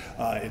that.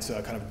 It's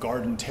a kind of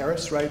garden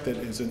terrace, right? That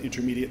is an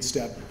intermediate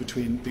step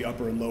between the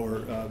upper and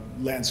lower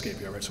landscape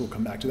here, right? So we'll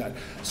come back to that.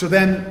 So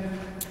then,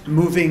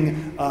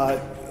 moving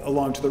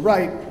along to the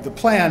right, the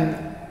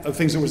plan of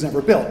things that was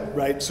never built,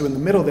 right? So in the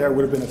middle there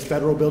would have been a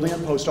federal building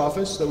and post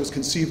office that was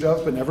conceived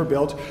of but never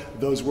built.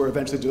 Those were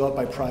eventually developed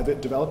by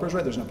private developers,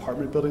 right? There's an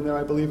apartment building there,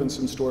 I believe, and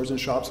some stores and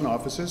shops and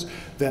offices.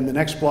 Then the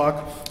next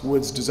block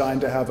was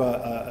designed to have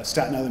a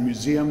Staten Island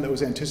museum that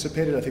was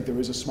anticipated. I think there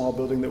was a small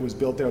building that was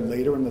built there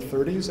later in the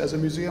 30s as a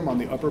museum on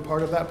the upper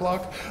part of that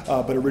block,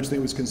 but originally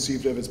it was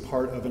conceived of as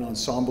part of an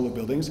ensemble of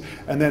buildings.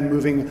 And then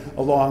moving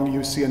along,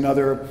 you see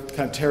another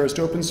kind of terraced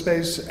open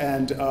space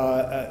and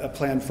a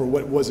plan for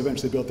what was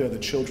eventually built there,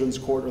 the Children's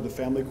Court or the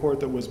Family Court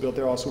that was built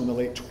there also in the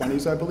late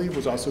 20s, I believe,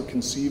 was also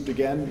conceived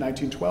again in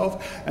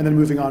 1912. And then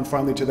moving on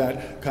finally to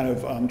that kind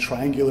of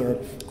triangular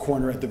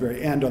corner at the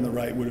very end on the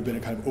right would have been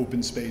a kind of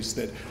open space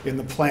that in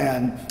the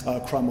plan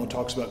Cromwell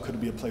talks about could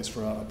be a place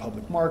for a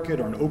public market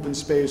or an open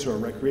space or a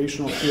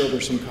recreational field or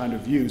some kind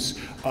of use.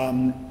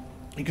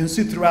 You can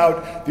see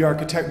throughout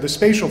the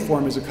spatial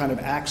form is a kind of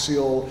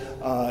axial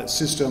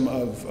system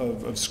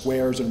of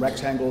squares and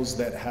rectangles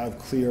that have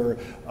clear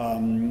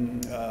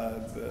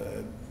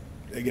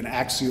again,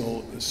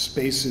 axial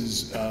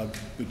spaces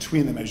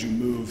between them as you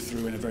move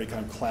through in a very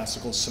kind of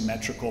classical,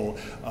 symmetrical,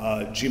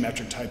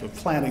 geometric type of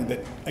planning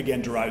that,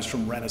 again, derives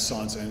from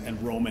Renaissance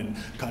and Roman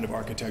kind of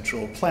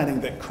architectural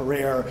planning that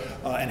Carrère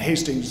and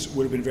Hastings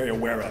would have been very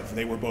aware of.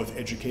 They were both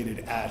educated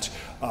at,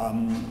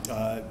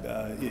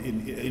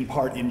 in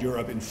part in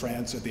Europe, in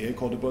France, at the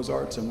École des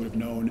Beaux-Arts, and would have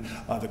known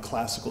the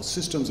classical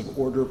systems of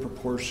order,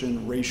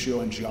 proportion, ratio,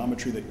 and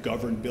geometry that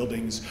govern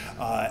buildings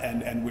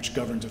and which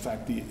governs, in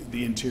fact,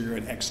 the interior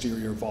and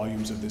exterior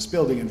volumes of this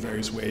building in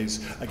various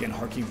ways, again,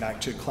 harking back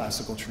to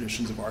classical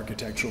traditions of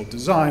architectural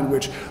design,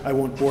 which I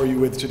won't bore you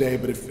with today,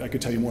 but if I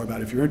could tell you more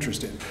about if you're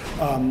interested.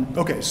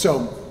 Okay,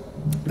 so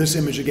this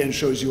image again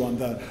shows you on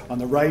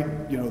the right,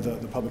 you know,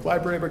 the public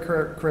library by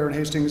Carrère and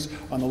Hastings.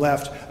 On the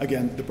left,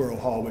 again, the Borough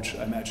Hall, which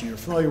I imagine you're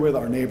familiar with,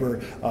 our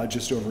neighbor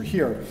just over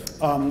here.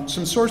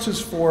 Some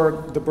sources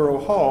for the Borough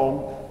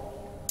Hall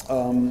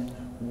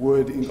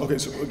okay,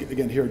 so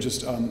again here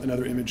just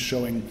another image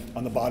showing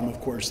on the bottom, of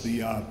course,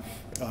 the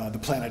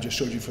plan I just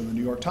showed you from the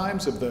New York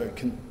Times of the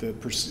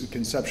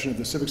conception of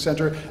the Civic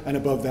Center, and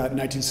above that, in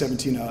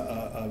 1917,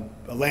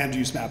 a land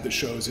use map that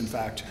shows, in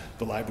fact,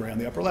 the library on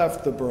the upper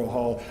left, the Borough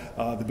Hall,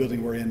 the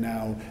building we're in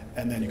now,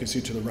 and then you can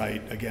see to the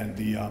right, again,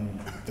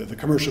 the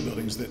commercial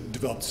buildings that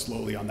developed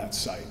slowly on that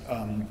site.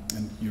 And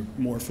you're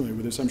more familiar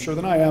with this, I'm sure,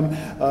 than I am,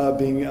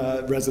 being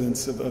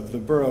residents of the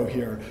borough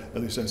here,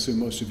 at least I assume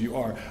most of you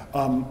are.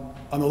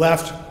 On the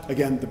left,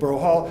 again, the Borough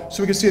Hall.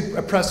 So we can see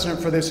a precedent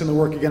for this in the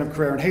work, again, of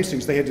Carrère and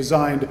Hastings. They had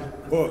designed,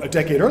 a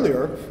decade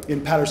earlier, in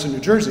Paterson, New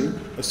Jersey,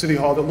 a city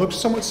hall that looks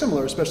somewhat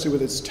similar, especially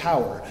with its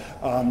tower,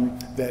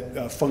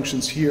 that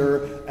functions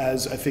here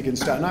as, I think in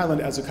Staten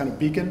Island, as a kind of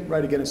beacon,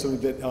 right? Again, it's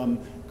something that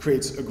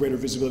creates a greater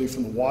visibility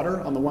from the water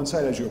on the one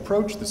side as you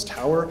approach, this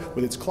tower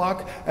with its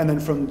clock, and then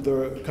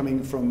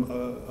coming from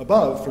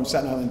above, from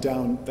Staten Island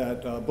down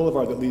that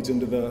boulevard that leads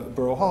into the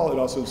Borough Hall, it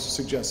also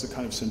suggests a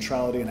kind of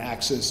centrality and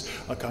axis,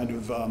 a kind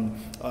of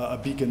a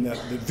beacon that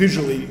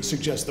visually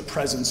suggests the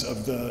presence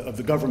of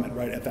the government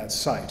right at that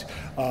site.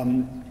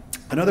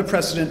 Another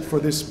precedent for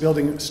this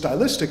building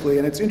stylistically,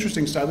 and it's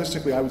interesting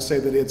stylistically, I would say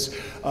that it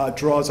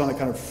draws on a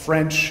kind of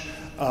French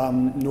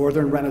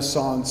Northern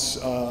Renaissance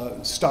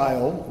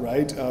style,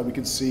 right? We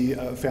could see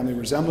a family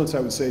resemblance, I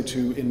would say,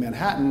 to, in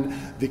Manhattan,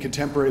 the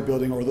contemporary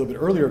building, or a little bit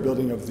earlier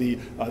building of the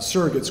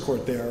Surrogate's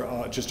Court there,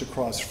 just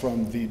across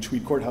from the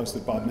Tweed Courthouse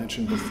that Bob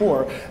mentioned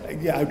before.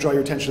 Yeah, I would draw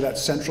your attention to that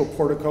central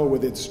portico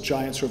with its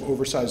giant sort of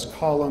oversized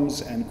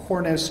columns and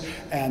cornice,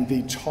 and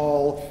the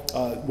tall,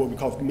 what we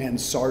call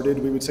mansarded,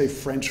 we would say,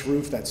 French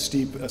roof, that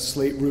steep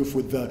slate roof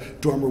with the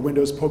dormer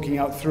windows poking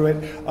out through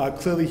it.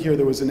 Clearly here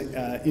there was an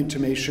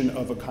intimation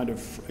of a kind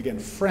of, again,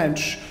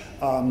 French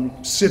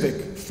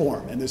civic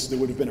form, and there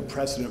would have been a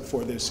precedent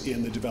for this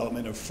in the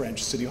development of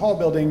French city hall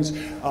buildings,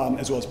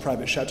 as well as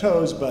private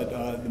chateaus, but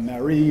the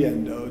Mairie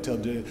and Hotel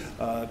de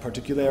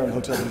Particulier and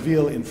Hotel de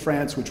Ville in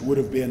France, which would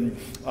have been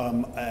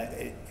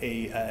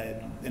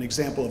an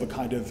example of a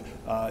kind of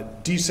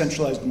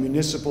decentralized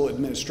municipal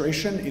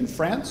administration in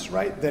France,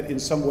 right? That in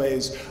some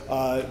ways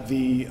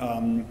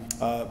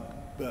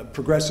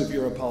progressive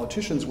era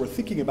politicians were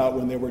thinking about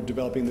when they were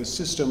developing this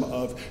system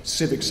of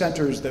civic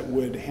centers that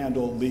would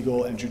handle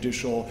legal and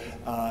judicial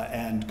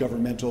and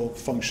governmental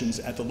functions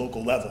at the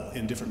local level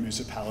in different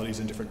municipalities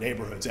and different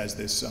neighborhoods, as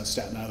this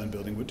Staten Island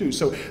building would do.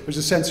 So there's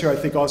a sense here, I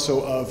think,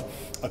 also of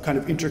a kind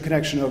of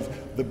interconnection of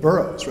the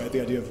boroughs, right?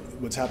 The idea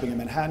of what's happening in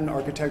Manhattan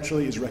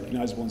architecturally is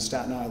recognizable in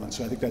Staten Island.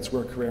 So I think that's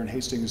where Carrère and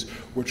Hastings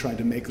were trying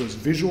to make those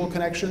visual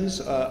connections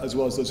as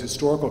well as those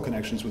historical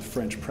connections with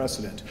French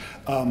precedent.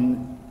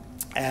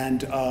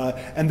 And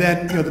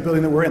then, you know, the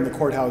building that we're in, the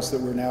courthouse that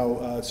we're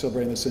now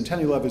celebrating the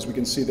centennial of, as we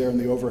can see there in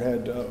the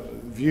overhead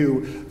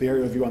view, the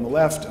aerial view on the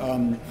left,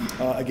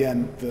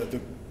 again,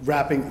 the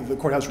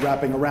courthouse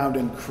wrapping around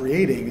and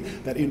creating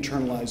that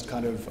internalized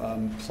kind of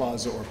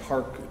plaza or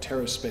park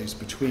terrace space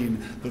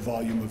between the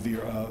volume of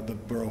the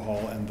Borough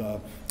Hall and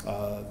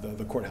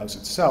the courthouse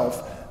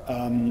itself.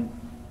 And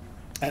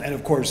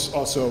of course,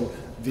 also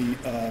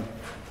the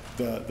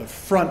the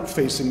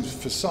front-facing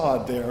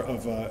facade there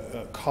of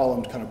a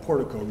columned kind of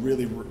portico,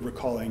 really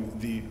recalling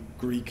the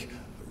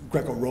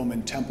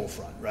Greco-Roman temple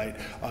front, right?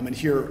 And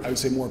here, I would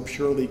say more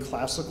purely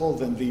classical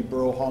than the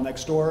Borough Hall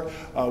next door,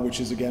 which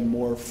is, again,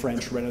 more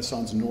French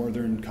Renaissance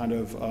Northern kind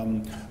of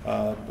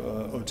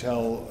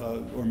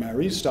hotel or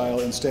mairie style.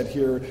 Instead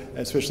here,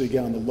 especially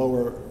again on the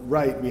lower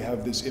right, we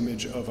have this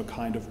image of a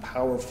kind of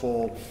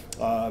powerful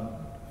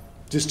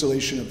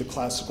distillation of the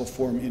classical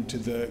form into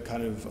the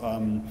kind of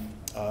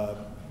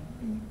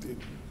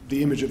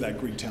the image of that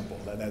Greek temple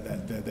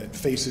that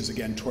faces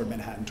again toward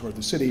Manhattan, toward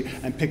the city,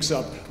 and picks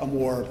up a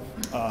more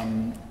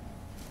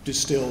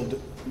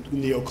distilled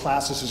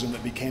neoclassicism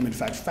that became in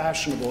fact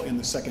fashionable in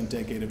the second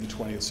decade of the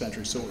 20th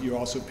century. So what you're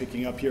also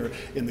picking up here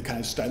in the kind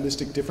of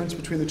stylistic difference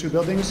between the two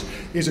buildings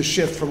is a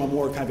shift from a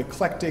more kind of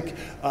eclectic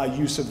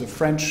use of the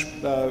French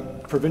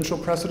provincial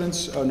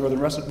precedents, Northern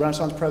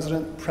Renaissance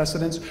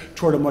precedents,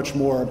 toward a much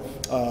more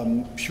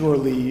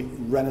purely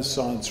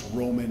Renaissance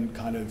Roman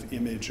kind of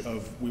image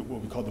of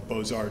what we call the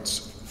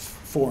Beaux-Arts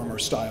form or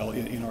style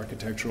in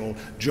architectural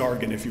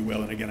jargon, if you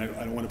will. And again, I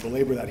don't want to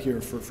belabor that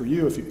here for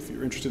you. If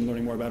you're interested in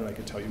learning more about it, I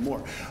can tell you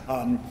more.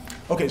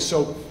 Okay,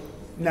 so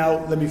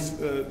now let me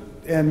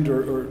end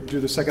or do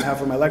the second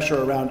half of my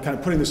lecture around kind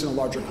of putting this in a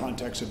larger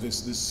context of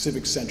this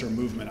civic center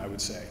movement, I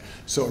would say.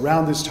 So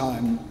around this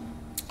time,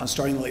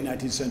 starting in the late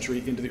 19th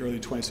century into the early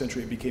 20th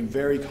century, it became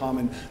very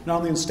common, not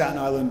only in Staten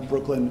Island,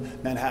 Brooklyn,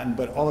 Manhattan,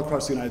 but all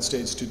across the United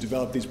States to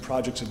develop these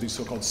projects of these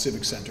so-called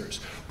civic centers,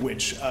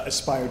 which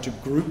aspired to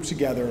group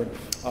together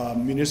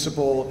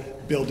municipal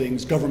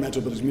buildings,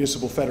 governmental buildings,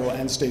 municipal, federal,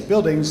 and state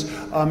buildings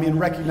in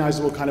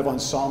recognizable kind of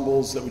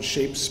ensembles that would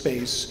shape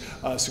space,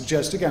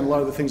 suggest, again, a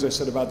lot of the things I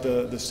said about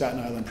the Staten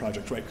Island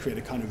project, right? Create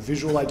a kind of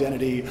visual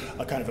identity,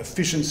 a kind of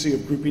efficiency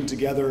of grouping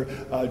together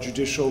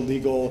judicial,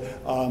 legal,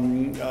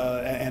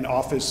 and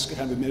office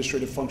kind of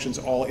administrative functions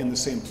all in the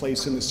same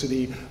place in the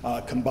city,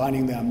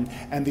 combining them.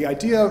 And the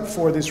idea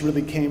for this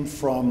really came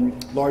from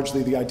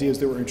largely the ideas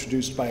that were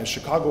introduced by a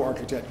Chicago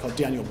architect called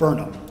Daniel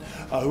Burnham,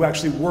 who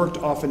actually worked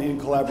often in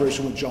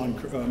collaboration with John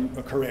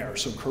Carrere.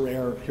 So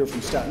Carrere, here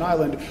from Staten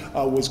Island,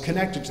 was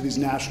connected to these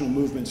national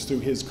movements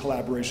through his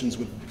collaborations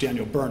with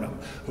Daniel Burnham,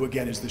 who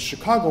again is the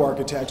Chicago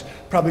architect,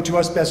 probably to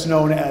us best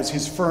known as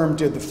his firm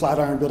did the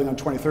Flatiron Building on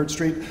 23rd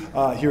Street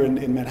here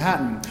in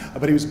Manhattan.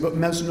 But he was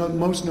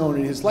most known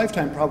in his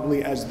lifetime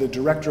probably as the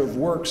director of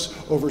works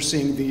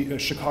overseeing the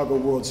Chicago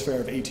World's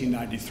Fair of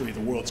 1893, the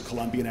World's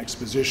Columbian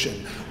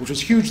Exposition, which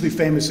was hugely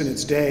famous in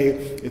its day.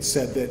 It's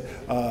said that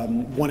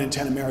 1 in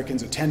 10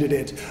 Americans attended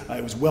it.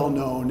 It was well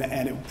known,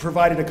 and it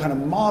provided a kind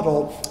of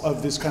model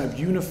of this kind of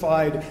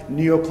unified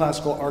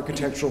neoclassical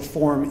architectural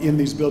form in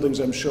these buildings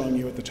I'm showing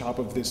you at the top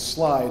of this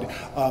slide.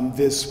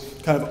 This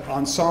kind of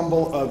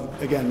ensemble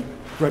of, again,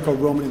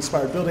 Greco-Roman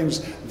inspired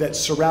buildings that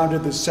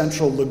surrounded the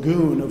central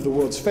lagoon of the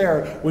World's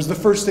Fair was the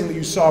first thing that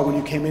you saw when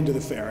you came into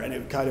the fair, and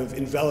it kind of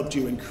enveloped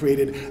you and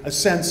created a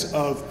sense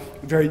of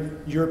very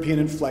European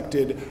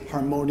inflected,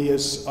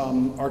 harmonious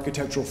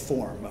architectural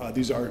form.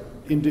 These are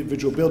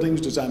individual buildings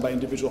designed by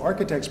individual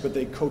architects, but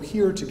they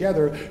cohere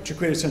together to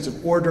create a sense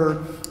of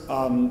order,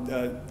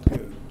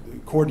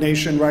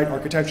 coordination, right,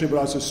 architecturally, but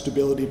also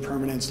stability,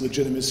 permanence,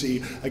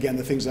 legitimacy, again,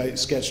 the things I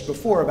sketched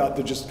before about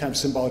the just kind of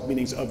symbolic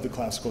meanings of the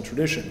classical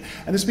tradition.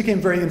 And this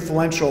became very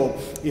influential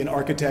in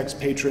architects,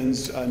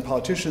 patrons, and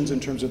politicians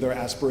in terms of their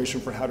aspiration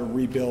for how to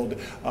rebuild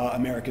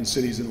American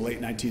cities in the late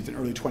 19th and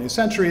early 20th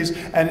centuries.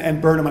 And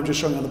Burnham, I'm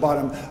just showing on the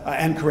bottom,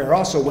 and Carrere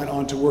also went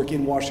on to work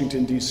in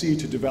Washington, D.C.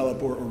 to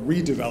develop or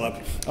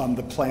redevelop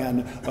the plan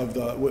of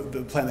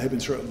the plan that had been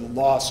sort of the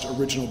lost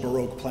original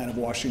Baroque plan of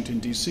Washington,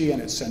 D.C.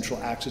 and its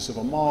central axis of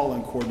a mall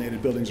and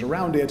coordinated buildings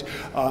around it.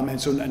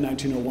 And so in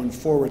 1901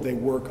 forward, they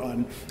work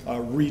on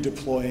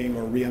redeploying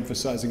or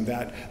re-emphasizing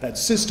that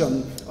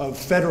system of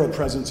federal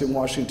presence in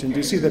Washington,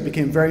 D.C. that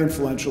became very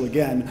influential,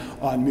 again,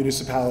 on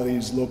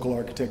municipalities, local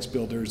architects,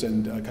 builders,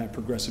 and kind of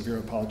progressive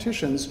era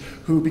politicians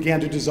who began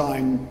to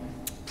design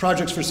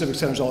projects for civic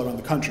centers all around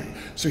the country.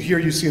 So here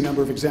you see a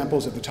number of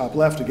examples at the top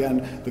left,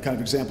 again, the kind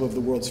of example of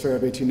the World's Fair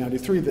of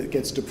 1893 that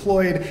gets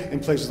deployed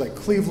in places like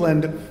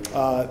Cleveland,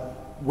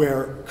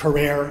 where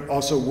Carrere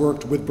also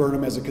worked with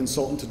Burnham as a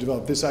consultant to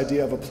develop this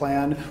idea of a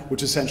plan,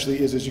 which essentially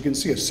is, as you can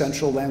see, a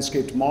central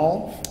landscaped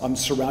mall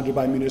surrounded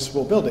by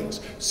municipal buildings.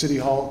 City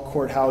Hall,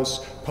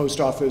 courthouse, post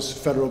office,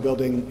 federal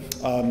building,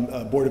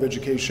 Board of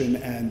Education,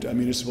 and a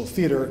municipal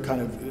theater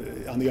kind of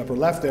on the upper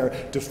left there,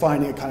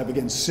 defining a kind of,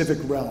 again, civic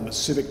realm, a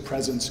civic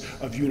presence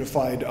of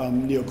unified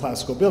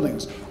neoclassical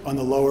buildings. On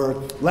the lower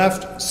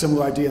left,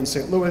 similar idea in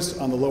St. Louis.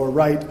 On the lower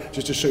right,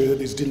 just to show you that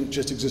these didn't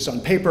just exist on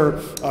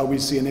paper, we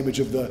see an image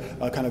of the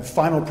kind of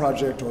final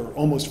project or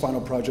almost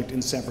final project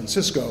in San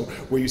Francisco,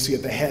 where you see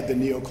at the head the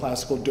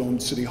neoclassical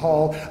domed City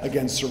Hall,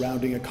 again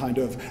surrounding a kind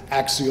of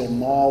axial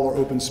mall or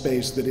open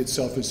space that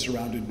itself is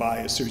surrounded by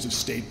a series of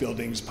state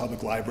buildings,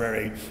 public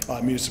library,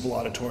 municipal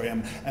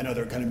auditorium, and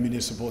other kind of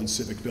municipal and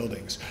civic buildings.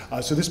 buildings.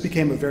 So this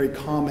became a very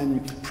common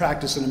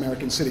practice in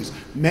American cities.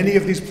 Many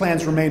of these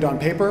plans remained on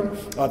paper.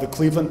 The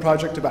Cleveland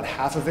project, about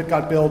half of it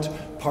got built.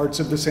 Parts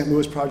of the St.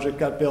 Louis project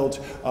got built.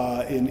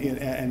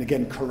 And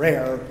again,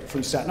 Carrere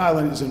from Staten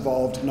Island is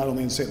involved not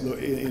only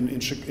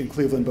in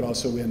Cleveland, but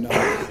also in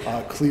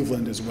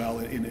Cleveland as well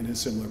in a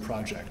similar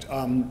project.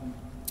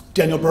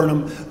 Daniel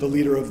Burnham, the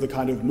leader of the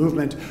kind of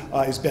movement,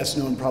 is best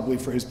known probably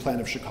for his plan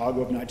of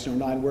Chicago of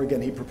 1909, where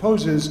again he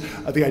proposes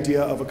the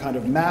idea of a kind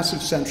of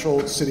massive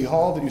central city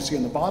hall that you see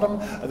on the bottom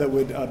that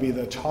would be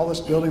the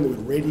tallest building that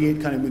would radiate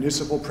kind of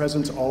municipal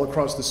presence all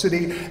across the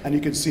city. And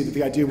you can see that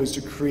the idea was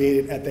to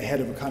create it at the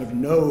head of a kind of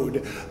node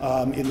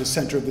in the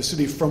center of the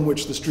city from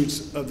which the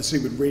streets of the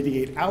city would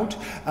radiate out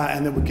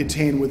and that would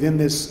contain within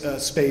this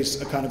space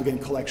a kind of, again,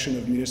 collection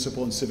of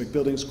municipal and civic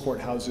buildings,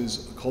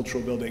 courthouses,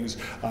 cultural buildings,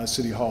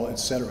 city hall,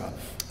 etc.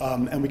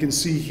 And we can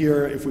see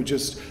here, if we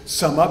just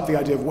sum up the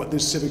idea of what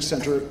this civic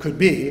center could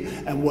be,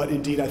 and what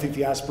indeed I think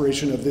the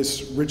aspiration of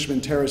this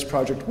Richmond Terrace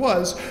project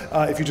was,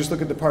 if you just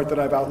look at the part that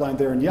I've outlined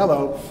there in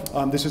yellow,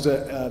 this is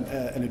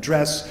an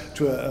address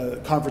to a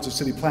conference of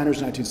city planners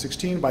in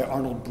 1916 by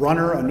Arnold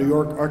Brunner, a New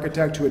York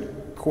architect who had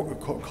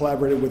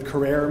collaborated with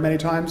Carrere many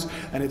times,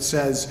 and it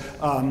says,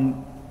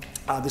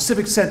 the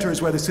civic center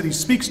is where the city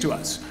speaks to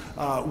us,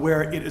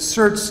 where it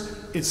asserts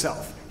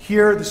itself.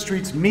 Here, the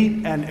streets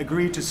meet and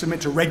agree to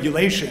submit to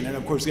regulation, and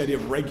of course the idea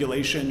of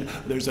regulation,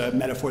 there's a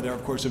metaphor there,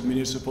 of course, of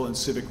municipal and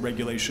civic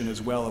regulation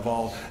as well of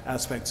all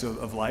aspects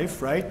of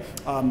life, right?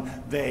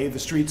 The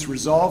streets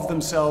resolve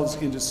themselves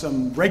into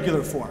some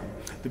regular form.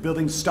 The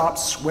buildings stop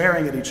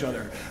swearing at each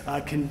other.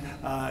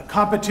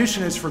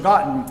 Competition is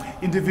forgotten.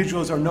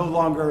 Individuals are no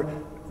longer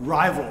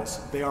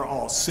rivals, they are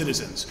all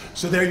citizens.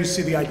 So there you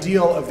see the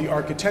ideal of the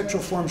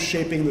architectural form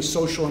shaping the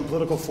social and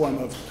political form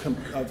of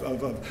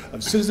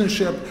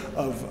citizenship,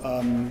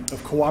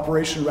 of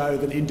cooperation rather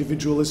than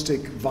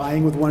individualistic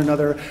vying with one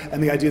another,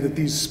 and the idea that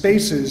these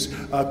spaces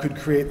could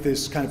create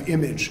this kind of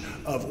image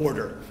of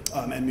order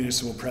and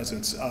municipal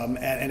presence.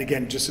 And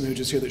again, just some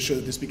images here that show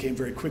that this became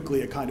very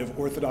quickly a kind of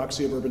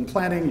orthodoxy of urban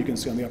planning. You can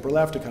see on the upper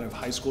left a kind of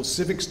high school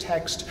civics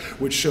text,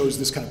 which shows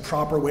this kind of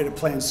proper way to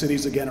plan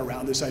cities, again,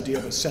 around this idea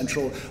of a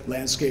central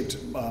landscaped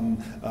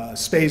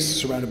space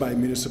surrounded by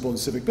municipal and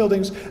civic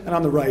buildings. And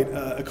on the right,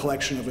 a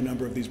collection of a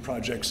number of these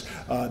projects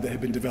that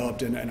have been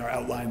developed and are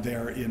outlined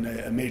there in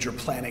a major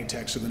planning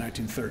text of the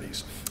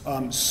 1930s.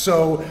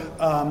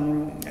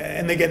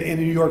 And again, in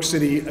New York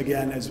City,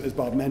 again, as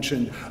Bob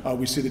mentioned,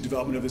 we see the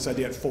development of this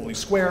idea at Foley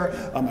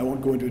Square. I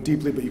won't go into it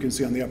deeply, but you can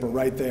see on the upper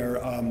right there,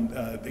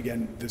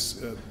 again,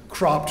 this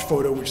cropped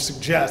photo which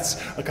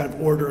suggests a kind of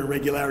order and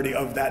regularity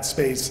of that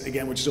space,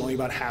 again, which is only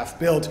about half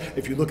built.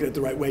 If you look at it the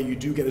right way, you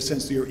do get a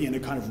sense that you're in a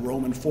kind of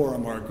Roman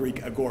forum or a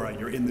Greek agora.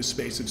 You're in the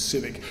space of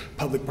civic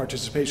public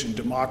participation,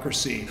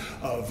 democracy,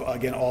 of,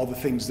 again, all the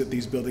things that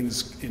these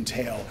buildings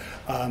entail.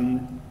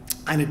 And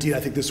indeed, I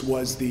think this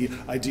was the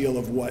ideal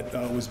of what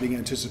was being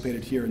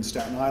anticipated here in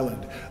Staten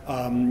Island.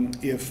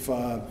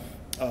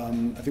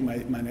 I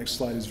think my next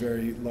slide is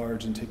very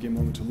large and taking a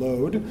moment to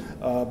load,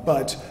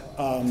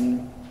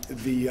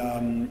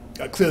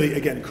 clearly,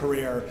 again,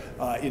 Carrere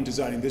in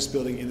designing this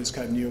building in this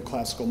kind of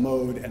neoclassical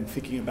mode and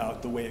thinking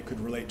about the way it could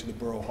relate to the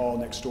Borough Hall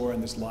next door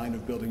and this line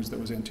of buildings that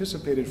was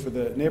anticipated for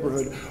the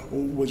neighborhood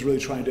was really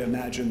trying to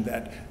imagine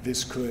that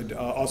this could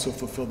also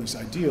fulfill this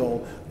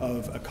ideal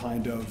of a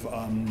kind of,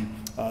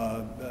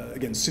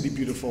 again, city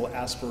beautiful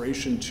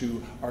aspiration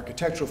to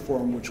architectural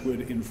form, which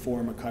would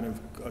inform a kind of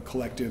a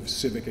collective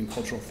civic and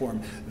cultural form.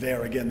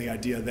 There, again, the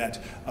idea that,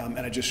 and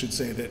I just should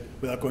say that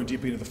without going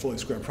deeply into the Foley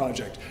Square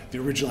project, the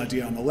original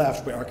idea on the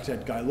left by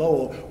architect Guy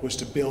Lowell was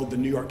to build the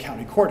New York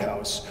County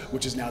Courthouse,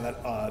 which is now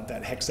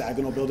that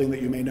hexagonal building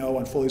that you may know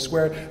on Foley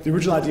Square. The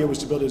original idea was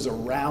to build it as a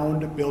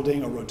round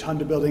building, a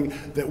rotunda building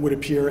that would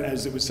appear,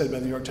 as it was said by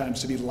the New York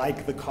Times, to be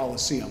like the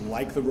Colosseum,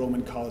 like the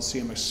Roman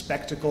Colosseum, a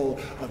spectacle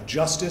of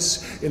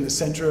justice in the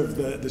center of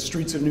the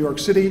streets of New York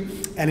City.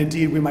 And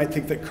indeed, we might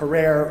think that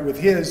Carrere, with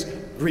his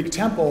Greek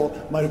temple,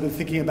 might have been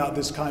thinking about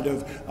this kind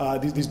of,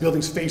 these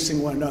buildings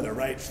facing one another,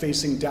 right?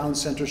 Facing down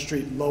Center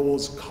Street,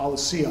 Lowell's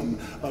Colosseum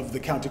of the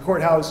county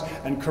courthouse,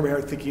 and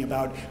Carrere thinking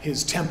about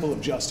his Temple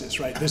of Justice,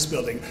 right? This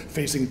building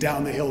facing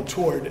down the hill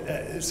toward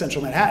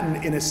central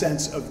Manhattan in a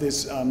sense of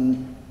this,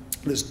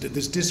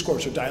 this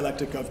discourse or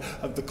dialectic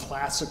of the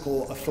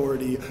classical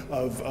authority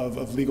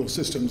of legal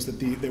systems that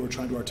they were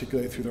trying to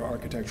articulate through their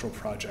architectural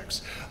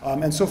projects.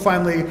 And so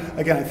finally,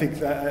 again, I think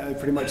that I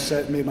pretty much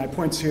made my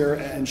points here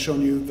and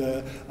shown you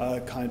the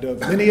kind of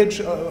lineage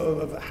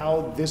of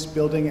how this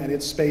building and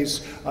its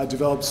space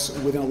develops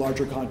within a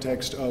larger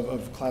context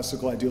of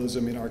classical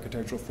idealism in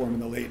architectural form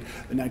in the late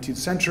 19th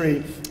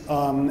century.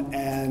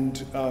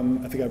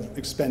 I think I've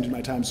expended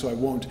my time, so I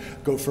won't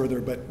go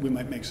further, but we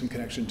might make some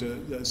connection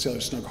to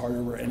Sailor Snug Harbor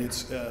and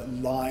its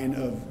line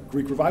of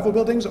Greek Revival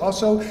buildings,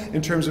 also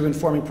in terms of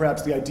informing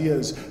perhaps the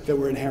ideas that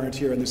were inherent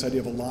here in this idea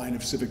of a line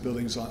of civic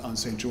buildings on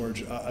St.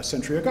 George a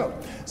century ago.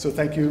 So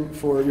thank you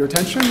for your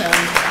attention.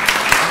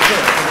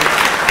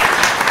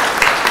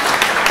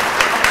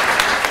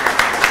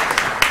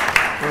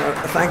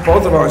 thank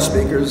both of our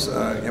speakers.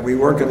 And we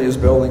work in these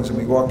buildings and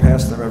we walk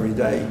past them every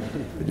day.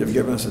 But you've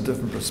given us a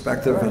different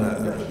perspective and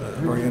a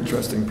very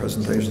interesting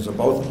presentations of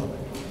both of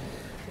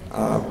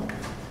them.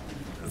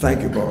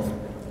 Thank you both.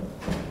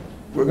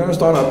 We're going to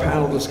start our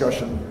panel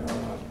discussion.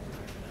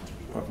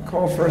 I'll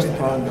call first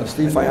upon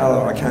Steve Fiala,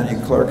 our county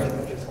clerk,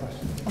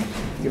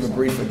 to give a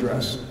brief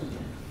address.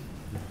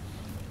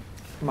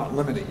 I'm not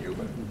limiting you,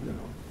 but you know.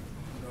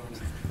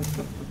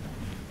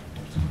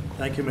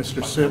 Thank you,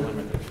 Mr. Sipp.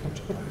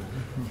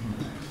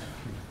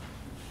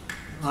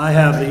 I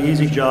have the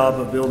easy job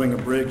of building a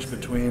bridge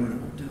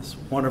between this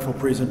wonderful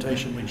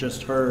presentation we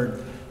just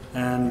heard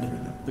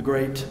and the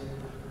great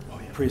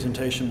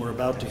presentation we're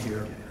about to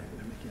hear.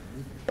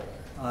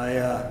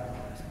 I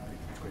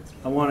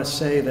want to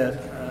say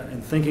that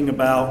in thinking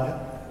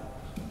about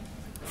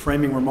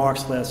framing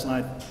remarks last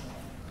night,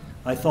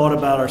 I thought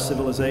about our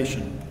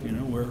civilization. You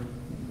know,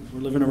 we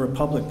live in a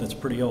republic that's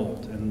pretty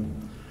old,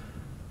 and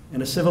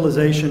in a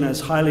civilization as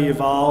highly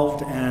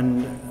evolved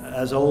and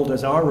as old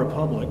as our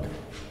republic,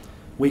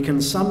 we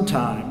can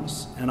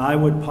sometimes, and I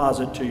would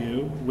posit to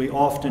you, we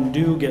often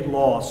do get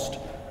lost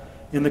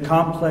in the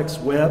complex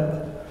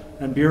web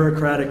and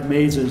bureaucratic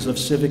mazes of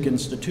civic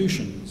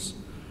institutions,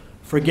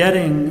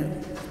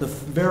 forgetting the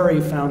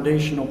very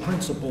foundational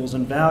principles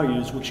and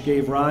values which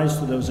gave rise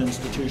to those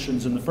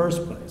institutions in the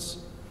first place.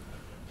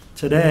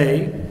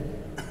 Today,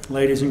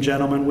 ladies and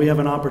gentlemen, we have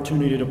an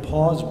opportunity to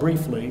pause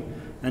briefly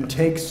and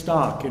take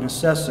stock in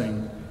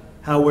assessing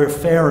how we're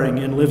faring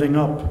in living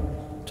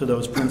up to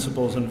those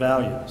principles and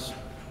values.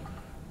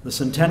 The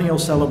centennial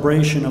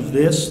celebration of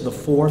this, the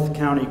 4th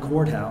County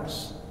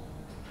Courthouse,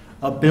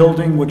 a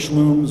building which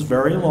looms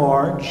very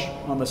large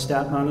on the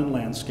Staten Island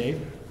landscape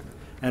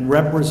and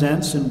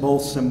represents in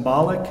both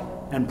symbolic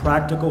and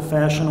practical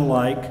fashion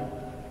alike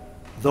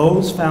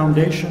those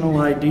foundational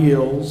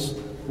ideals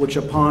which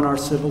upon our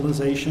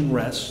civilization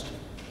rest,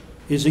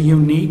 is a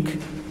unique,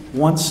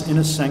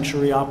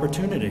 once-in-a-century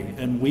opportunity,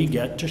 and we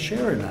get to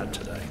share in that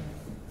today.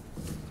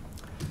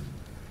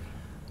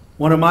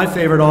 One of my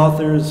favorite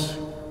authors,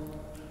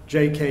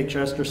 J.K.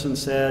 Chesterton,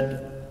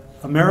 said,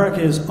 America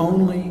is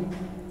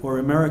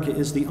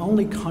the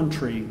only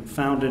country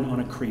founded on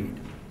a creed.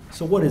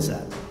 So what is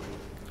that?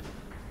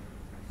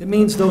 It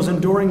means those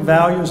enduring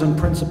values and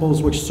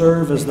principles which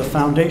serve as the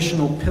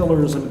foundational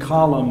pillars and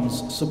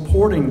columns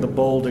supporting the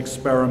bold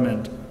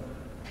experiment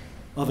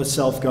of a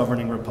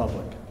self-governing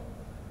republic.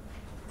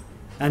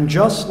 And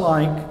just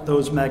like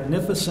those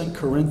magnificent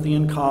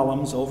Corinthian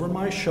columns over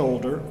my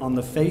shoulder on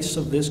the face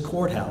of this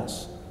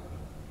courthouse,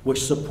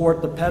 which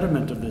support the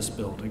pediment of this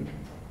building,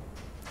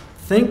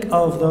 think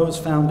of those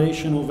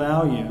foundational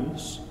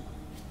values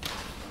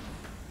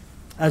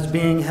as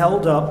being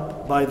held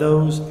up by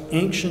those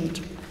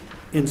ancient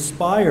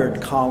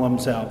inspired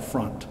columns out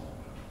front,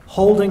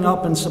 holding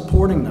up and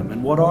supporting them.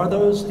 And what are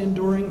those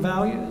enduring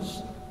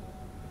values?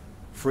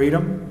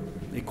 Freedom,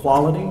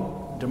 equality,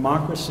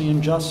 democracy,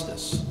 and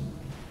justice.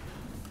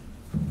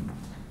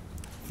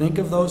 Think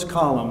of those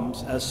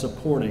columns as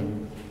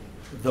supporting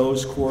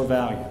those core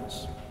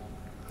values.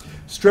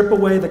 Strip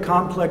away the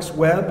complex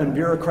web and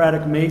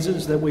bureaucratic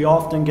mazes that we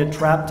often get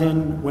trapped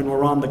in when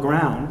we're on the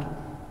ground,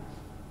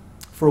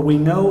 for we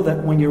know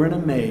that when you're in a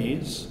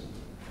maze,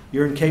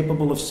 you're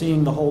incapable of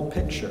seeing the whole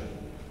picture.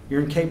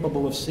 You're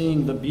incapable of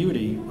seeing the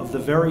beauty of the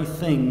very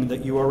thing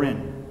that you are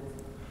in.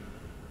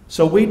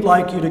 So we'd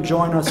like you to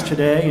join us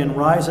today in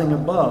rising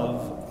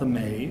above the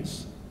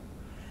maze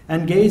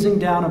and gazing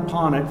down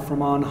upon it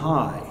from on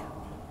high.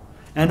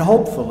 And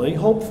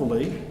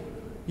hopefully,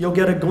 you'll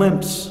get a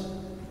glimpse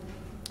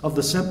of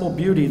the simple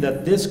beauty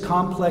that this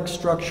complex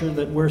structure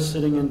that we're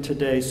sitting in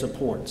today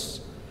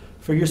supports.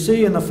 For you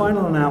see, in the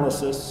final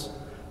analysis,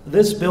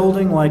 this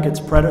building, like its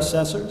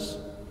predecessors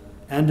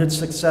and its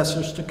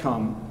successors to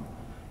come,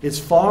 is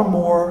far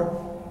more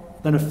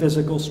than a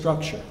physical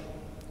structure.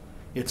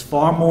 It's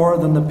far more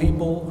than the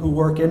people who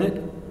work in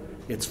it.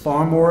 It's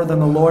far more than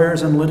the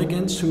lawyers and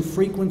litigants who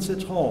frequent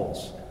its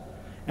halls.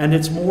 And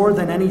it's more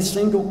than any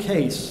single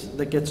case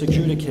that gets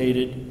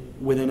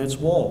adjudicated within its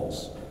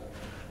walls.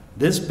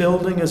 This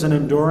building is an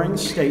enduring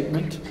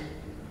statement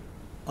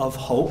of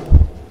hope,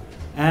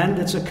 and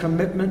it's a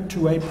commitment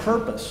to a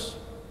purpose.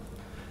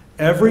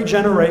 Every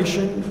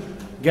generation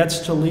gets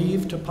to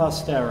leave to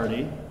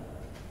posterity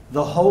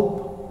the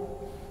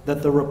hope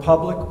that the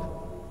republic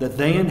that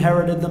they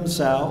inherited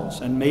themselves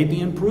and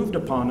maybe improved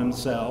upon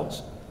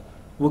themselves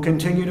will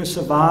continue to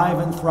survive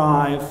and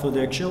thrive for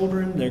their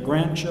children, their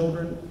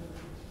grandchildren,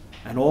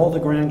 and all the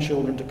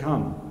grandchildren to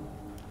come.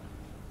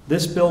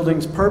 This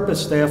building's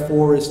purpose,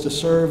 therefore, is to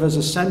serve as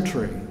a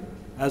sentry,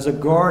 as a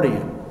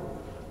guardian,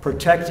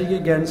 protecting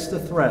against the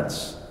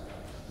threats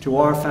to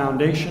our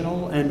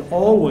foundational and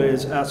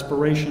always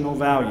aspirational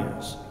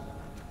values,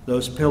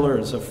 those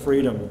pillars of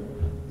freedom,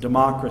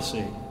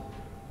 democracy,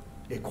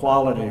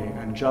 equality,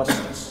 and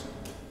justice.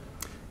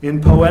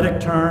 In poetic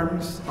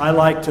terms, I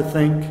like to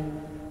think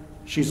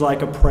she's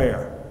like a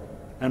prayer,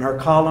 and her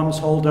columns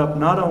hold up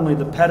not only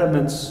the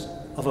pediments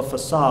of a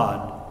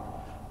facade,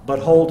 but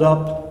hold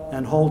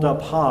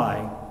up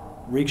high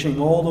reaching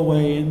all the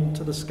way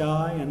into the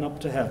sky and up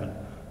to heaven,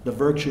 the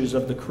virtues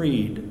of the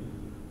creed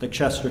that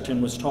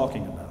Chesterton was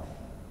talking about.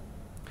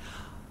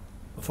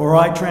 Before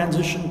I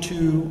transition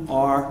to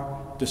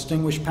our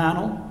distinguished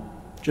panel,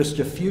 just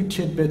a few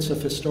tidbits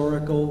of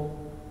historical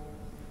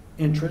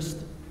interest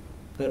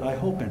that I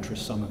hope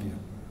interest some of you.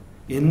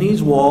 In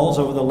these walls,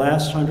 over the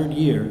last 100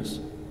 years,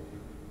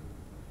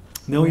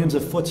 millions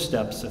of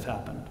footsteps have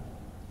happened.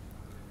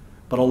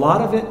 But a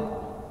lot of it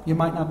you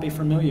might not be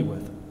familiar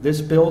with. This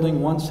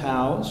building once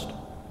housed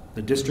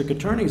the district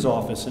attorney's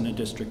office in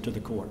addition to the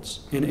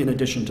courts,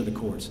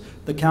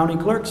 the county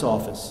clerk's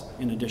office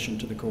in addition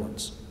to the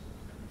courts.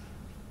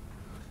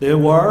 There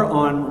were,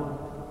 on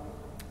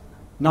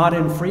not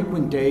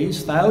infrequent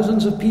days,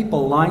 thousands of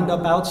people lined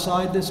up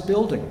outside this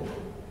building.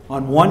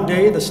 On one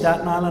day, the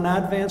Staten Island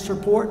Advance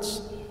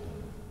reports,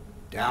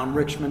 down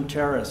Richmond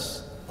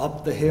Terrace,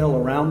 up the hill,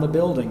 around the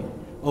building,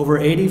 over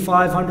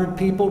 8,500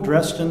 people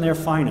dressed in their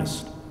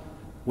finest,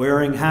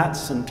 wearing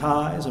hats and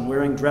ties and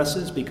wearing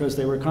dresses because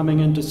they were coming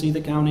in to see the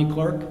county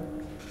clerk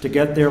to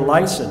get their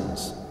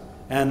license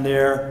and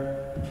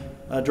their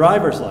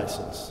driver's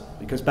license,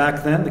 because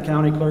back then the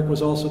county clerk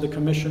was also the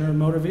commissioner of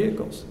motor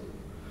vehicles.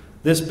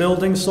 This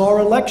building saw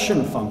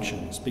election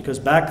functions, because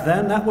back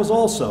then that was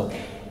also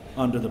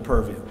under the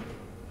purview.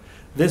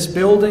 This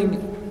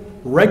building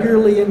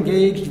regularly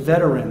engaged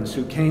veterans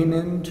who came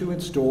into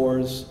its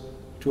doors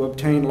to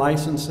obtain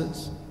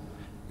licenses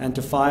and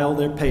to file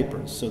their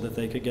papers so that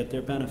they could get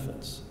their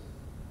benefits.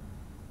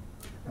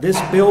 This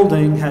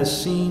building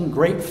has seen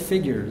great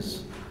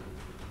figures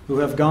who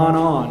have gone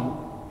on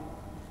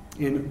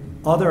in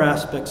other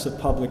aspects of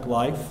public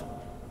life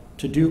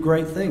to do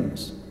great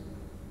things.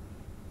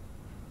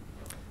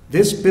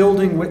 This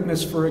building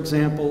witnessed, for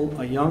example,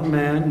 a young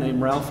man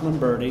named Ralph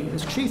Lamberti.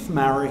 Is Chief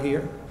Mara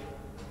here?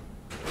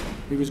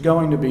 He was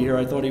going to be here.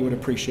 I thought he would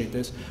appreciate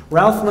this.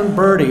 Ralph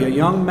Lamberti, a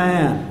young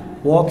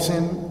man, walks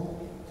in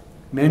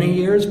many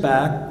years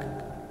back,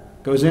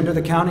 goes into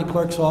the county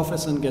clerk's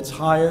office and gets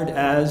hired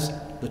as,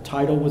 the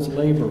title was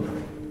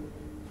laborer.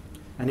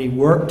 And he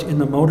worked in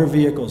the motor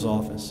vehicles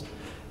office.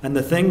 And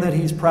the thing that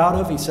he's proud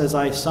of, he says,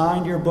 I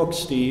signed your book,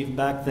 Steve,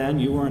 back then.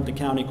 You weren't the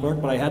county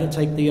clerk, but I had to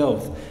take the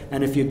oath.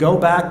 And if you go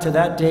back to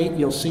that date,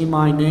 you'll see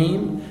my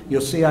name.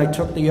 You'll see I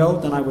took the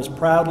oath, and I was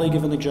proudly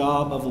given the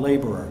job of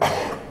laborer.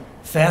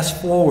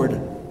 Fast forward,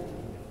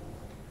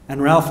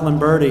 and Ralph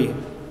Lamberti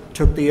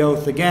took the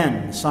oath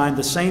again, signed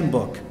the same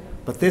book.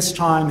 But this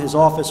time his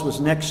office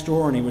was next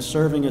door, and he was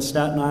serving as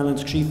Staten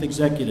Island's chief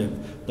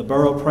executive, the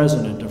borough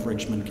president of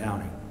Richmond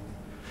County.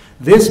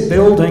 This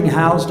building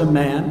housed a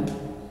man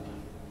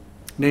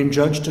named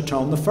Judge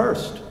Tatone I,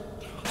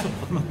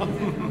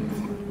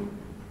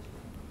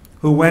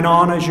 who went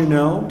on, as you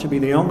know, to be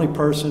the only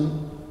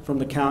person from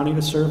the county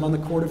to serve on the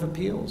Court of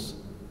Appeals,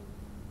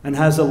 and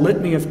has a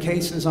litany of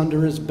cases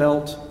under his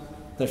belt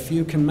that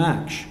few can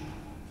match.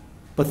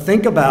 But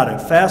think about it.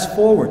 Fast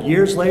forward.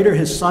 Years later,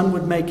 his son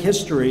would make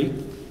history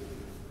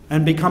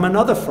and become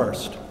another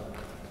first.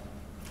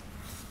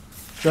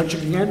 Judge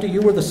Giganti,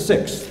 you were the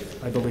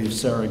 6th, I believe,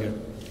 surrogate.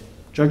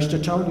 Judge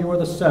Tatone, you were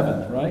the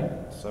 7th, right?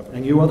 7th.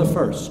 And you are the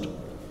 1st.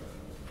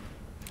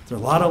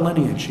 There's a lot of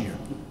lineage here.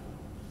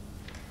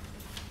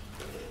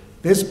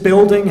 This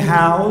building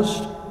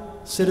housed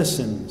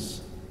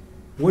citizens,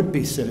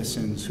 would-be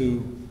citizens,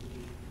 who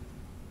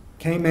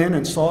came in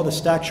and saw the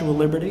Statue of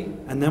Liberty,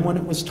 and then when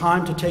it was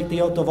time to take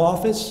the oath of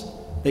office,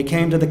 they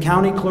came to the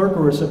county clerk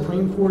or a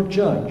Supreme Court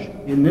judge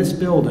in this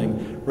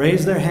building,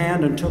 raised their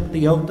hand, and took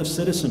the oath of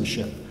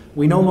citizenship.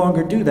 We no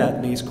longer do that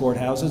in these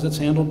courthouses. It's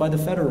handled by the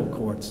federal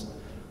courts.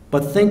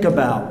 But think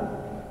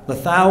about the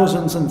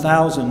thousands and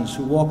thousands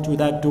who walked through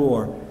that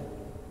door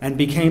and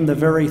became the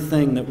very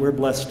thing that we're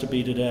blessed to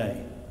be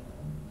today.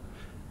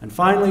 And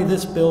finally,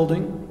 this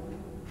building,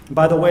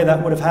 by the way,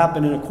 that would have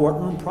happened in a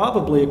courtroom,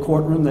 probably a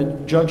courtroom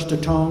that Judge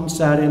Tatone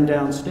sat in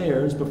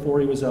downstairs before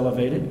he was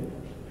elevated.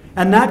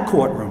 And that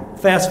courtroom,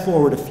 fast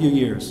forward a few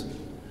years,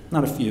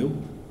 not a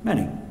few,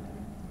 many.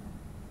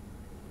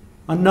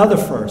 Another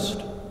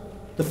first,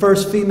 the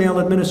first female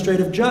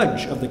administrative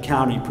judge of the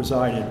county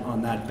presided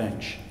on that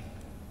bench.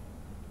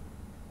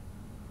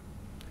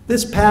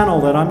 This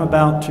panel that I'm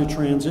about to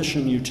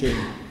transition you to,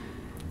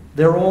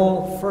 they're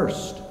all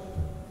first.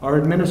 Our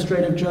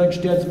administrative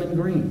judge, Desmond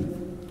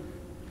Green,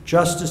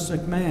 Justice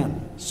McMahon,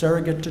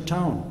 Surrogate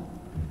Tatone,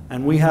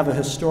 and we have a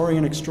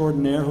historian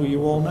extraordinaire who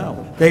you all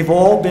know. They've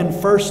all been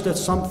first at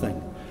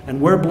something,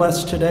 and we're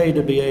blessed today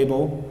to be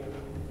able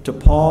to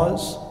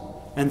pause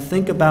and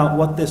think about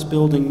what this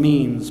building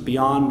means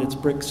beyond its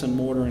bricks and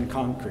mortar and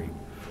concrete.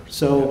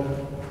 So,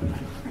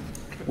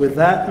 with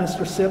that,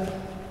 Mr. Sipp,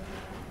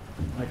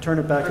 I turn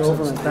it back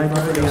over and thank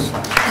you for the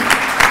invite.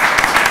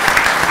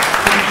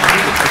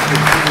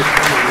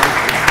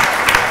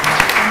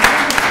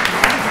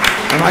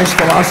 A nice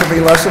philosophy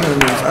lesson,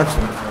 and it's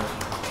excellent.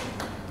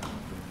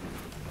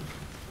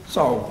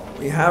 So,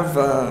 we have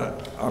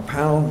our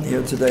panel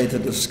here today to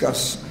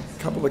discuss a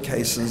couple of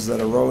cases that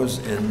arose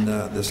in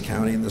this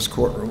county, in this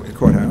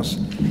courthouse.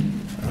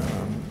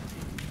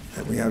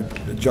 We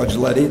have Judge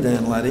Letty,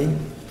 Dan Letty,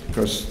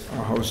 because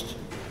our host,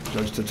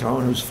 Judge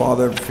Tatone, whose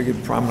father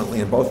figured prominently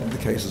in both of the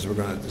cases we're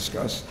going to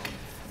discuss,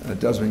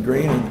 Desmond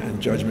Green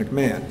and Judge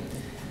McMahon.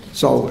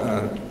 So,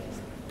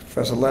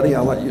 Professor Letty,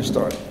 I'll let you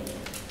start.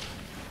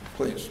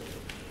 Please.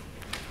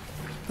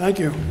 Thank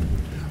you.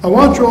 I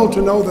want you all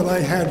to know that I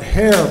had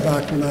hair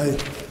back when I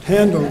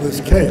handled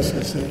this case,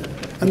 you see.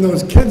 And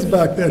those kids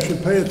back there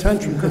should pay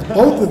attention, because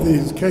both of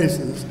these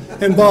cases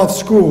involve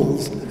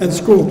schools and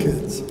school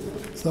kids.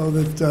 So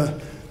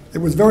that it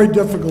was very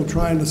difficult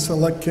trying to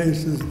select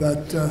cases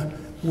that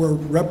were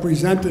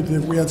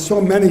representative. We had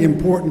so many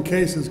important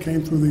cases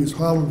came through these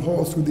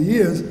halls through the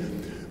years,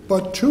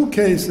 but two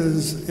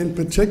cases in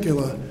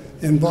particular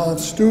involve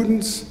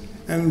students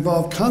and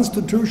involve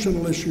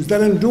constitutional issues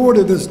that endure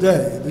to this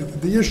day.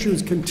 The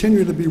issues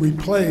continue to be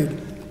replayed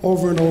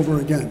over and over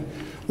again.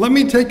 Let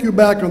me take you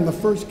back on the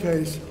first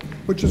case,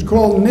 which is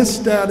called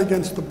Nistad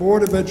against the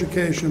Board of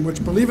Education,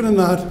 which, believe it or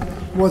not,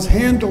 was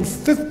handled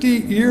 50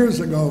 years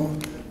ago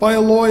by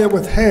a lawyer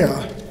with hair.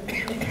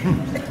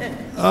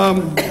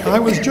 I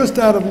was just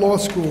out of law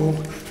school,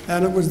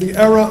 and it was the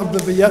era of the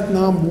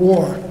Vietnam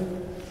War.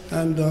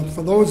 And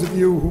for those of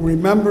you who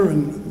remember,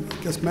 and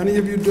I guess many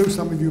of you do,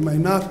 some of you may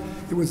not,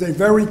 it was a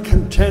very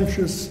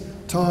contentious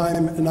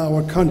time in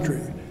our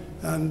country.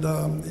 And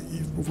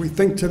if we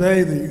think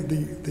today,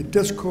 the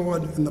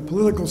discord in the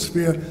political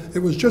sphere, it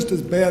was just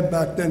as bad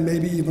back then,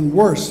 maybe even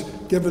worse,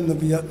 given the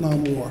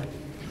Vietnam War.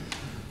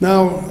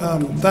 Now,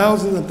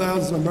 thousands and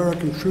thousands of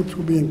American troops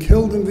were being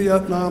killed in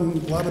Vietnam.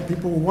 A lot of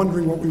people were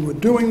wondering what we were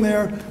doing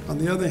there. On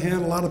the other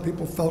hand, a lot of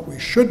people felt we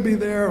should be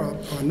there.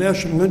 Our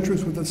national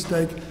interest was at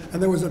stake.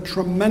 And there was a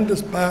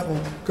tremendous battle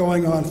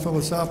going on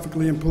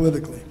philosophically and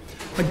politically.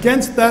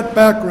 Against that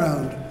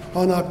background,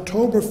 on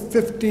October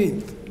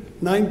 15th,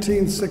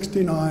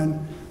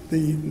 1969,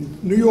 the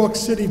New York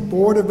City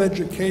Board of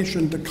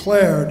Education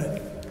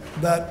declared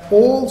that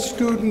all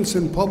students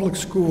in public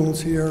schools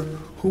here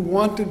who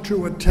wanted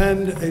to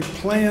attend a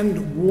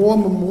planned war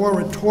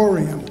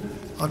moratorium,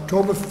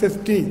 October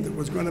 15th, it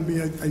was going to be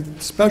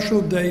a special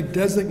day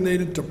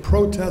designated to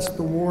protest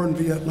the war in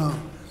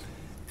Vietnam.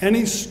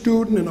 Any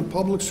student in a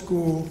public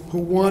school who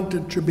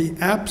wanted to be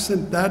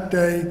absent that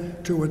day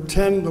to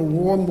attend the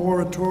war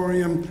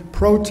moratorium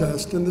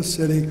protest in the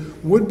city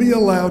would be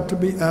allowed to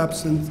be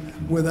absent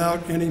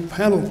without any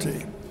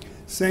penalty.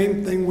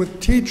 Same thing with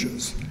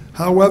teachers.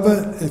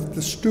 However, if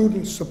the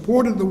student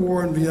supported the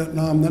war in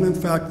Vietnam, then in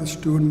fact the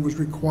student was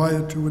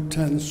required to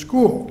attend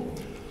school.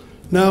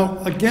 Now,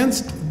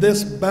 against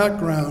this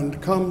background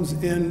comes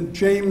in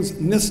James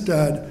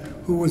Nistad,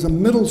 who was a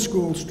middle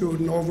school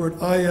student over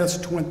at IS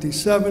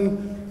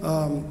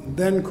 27,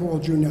 then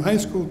called Junior High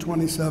School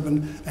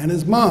 27, and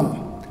his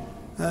mom.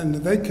 And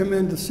they come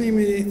in to see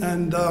me,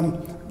 and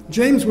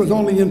James was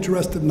only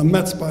interested in the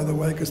Mets, by the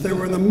way, because they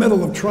were in the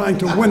middle of trying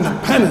to win the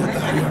pennant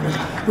that year.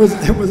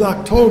 It was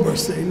October,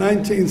 see,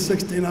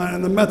 1969,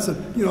 and the Mets are,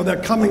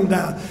 they're coming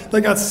down. They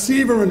got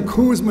Seaver and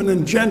Koosman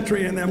and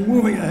Gentry, and they're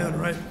moving ahead,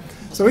 right?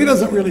 So he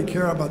doesn't really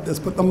care about this,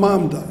 but the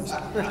mom does.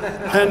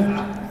 And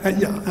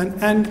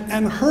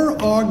her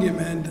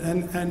argument,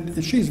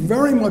 and she's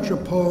very much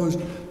opposed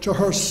to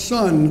her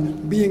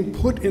son being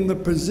put in the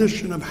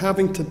position of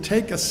having to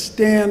take a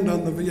stand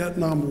on the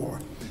Vietnam War.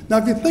 Now,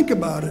 if you think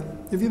about it,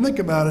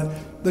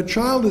 the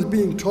child is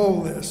being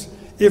told this.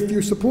 If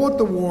you support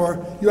the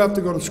war, you have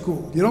to go to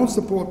school. You don't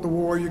support the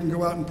war, you can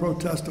go out and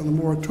protest on the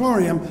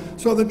moratorium.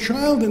 So the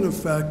child, in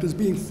effect, is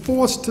being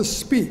forced to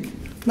speak.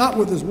 Not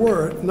with his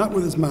word, not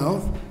with his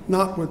mouth,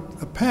 not with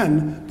a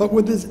pen, but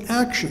with his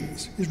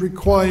actions. He's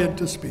required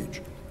to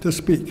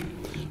speak.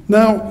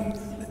 Now,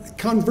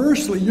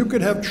 conversely, you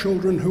could have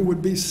children who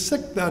would be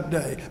sick that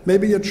day.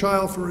 Maybe a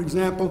child, for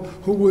example,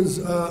 who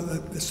was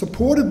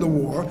supported the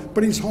war,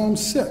 but he's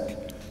homesick.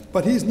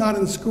 But he's not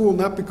in school,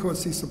 not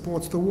because he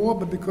supports the war,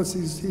 but because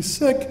he's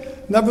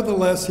sick.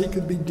 Nevertheless, he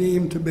could be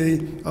deemed to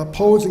be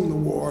opposing the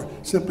war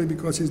simply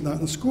because he's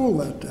not in school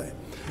that day.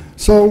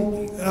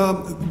 So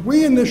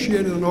we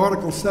initiated an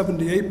Article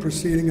 78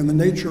 proceeding in the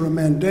nature of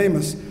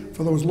mandamus.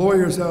 For those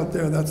lawyers out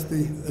there, that's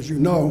as you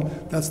know,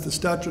 that's the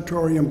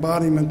statutory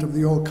embodiment of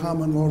the old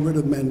common law writ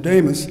of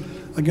mandamus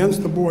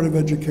against the Board of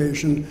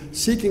Education,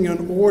 seeking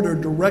an order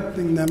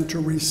directing them to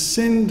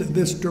rescind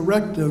this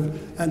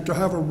directive and to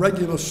have a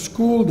regular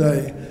school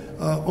day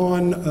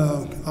on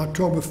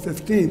October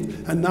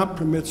 15th and not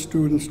permit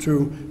students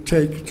to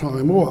take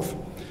time off.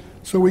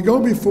 So we go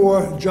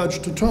before Judge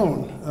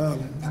Tatone,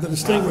 the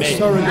distinguished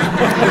surrogate.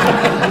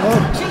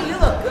 Gee, you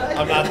look good.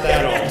 I'm not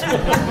that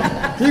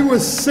old. He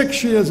was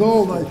 6 years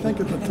old, I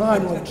think, at the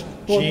time,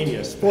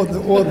 Genius. or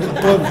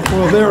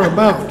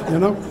thereabout,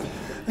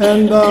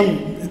 And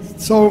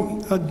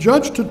so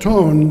Judge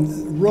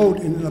Tatone wrote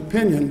in an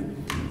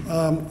opinion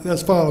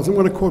as follows. I'm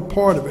going to quote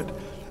part of it.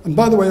 And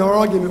by the way, our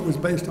argument was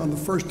based on the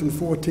First and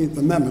 14th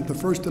Amendment. The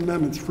First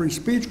Amendment's free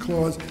speech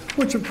clause,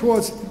 which of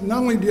course, not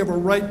only do you have a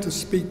right to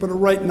speak, but a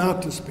right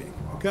not to speak,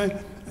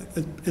 okay?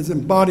 It is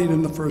embodied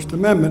in the First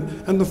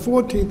Amendment. And the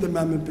 14th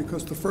Amendment,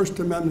 because the First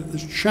Amendment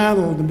is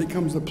channeled and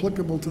becomes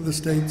applicable to the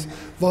states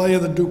via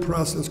the Due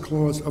Process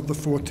Clause of the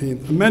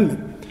 14th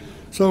Amendment.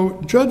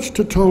 So Judge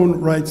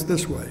Tatone writes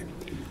this way: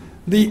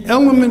 the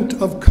element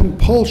of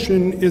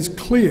compulsion is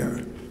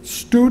clear.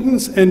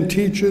 Students and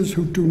teachers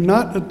who do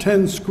not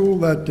attend school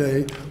that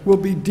day will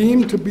be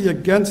deemed to be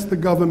against the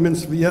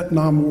government's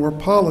Vietnam War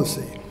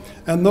policy,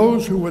 and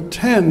those who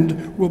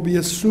attend will be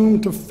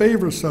assumed to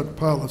favor such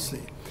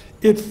policy.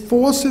 It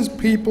forces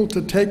people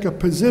to take a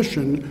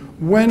position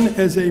when,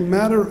 as a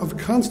matter of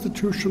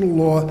constitutional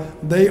law,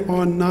 they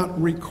are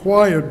not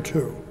required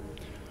to.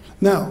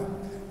 Now,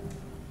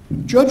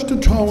 Judge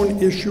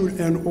Tatone issued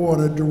an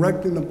order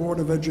directing the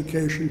Board of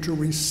Education to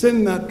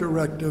rescind that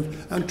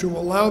directive and to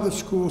allow the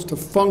schools to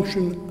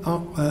function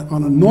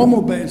on a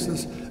normal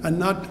basis and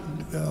not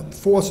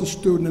force a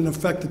student, in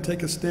effect, to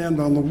take a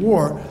stand on the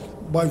war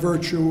by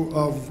virtue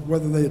of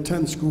whether they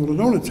attend school or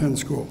don't attend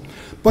school.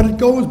 But it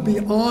goes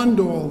beyond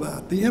all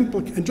that.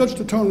 And Judge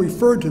Tatone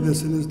referred to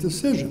this in his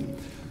decision.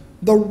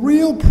 The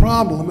real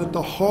problem at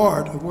the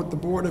heart of what the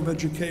Board of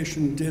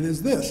Education did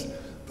is this.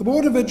 The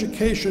Board of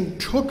Education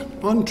took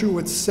unto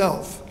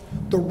itself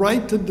the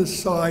right to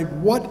decide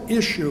what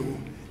issue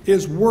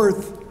is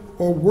worth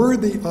or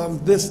worthy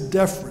of this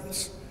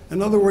deference.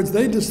 In other words,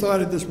 they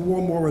decided this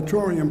war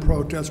moratorium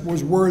protest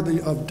was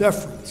worthy of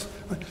deference.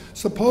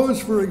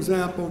 Suppose, for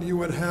example,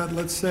 you had had,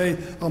 let's say,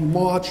 a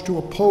march to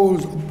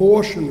oppose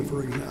abortion,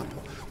 for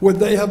example. Would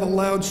they have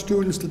allowed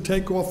students to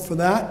take off for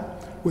that?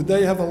 Would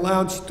they have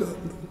allowed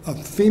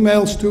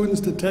female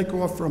students to take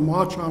off for a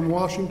march on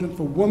Washington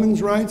for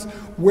women's rights?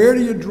 Where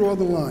do you draw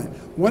the line?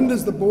 When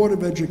does the Board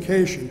of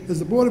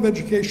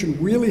Education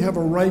really have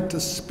a right to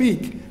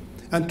speak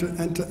and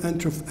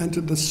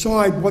to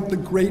decide what the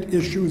great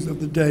issues of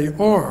the day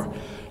are?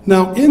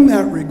 Now, in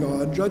that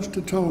regard, Judge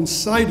Tatone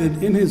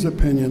cited, in his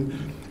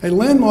opinion, a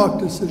landmark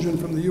decision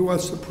from the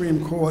U.S.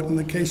 Supreme Court in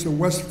the case of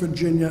West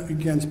Virginia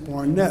against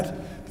Barnett.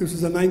 This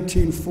is a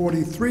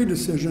 1943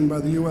 decision by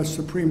the U.S.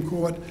 Supreme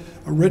Court,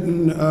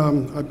 written,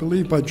 I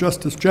believe, by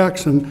Justice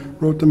Jackson,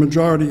 wrote the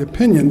majority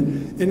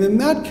opinion. And in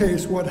that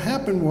case, what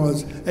happened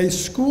was a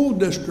school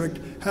district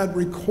had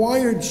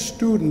required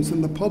students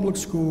in the public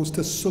schools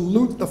to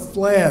salute the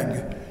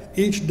flag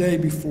each day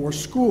before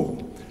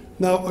school.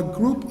 Now, a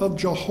group of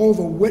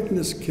Jehovah's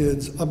Witness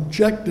kids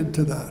objected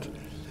to that.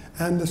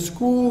 And the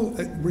school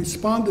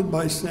responded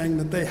by saying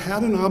that they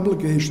had an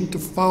obligation to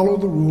follow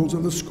the rules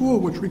of the school,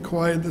 which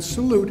required the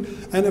salute.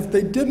 And if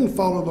they didn't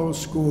follow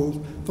those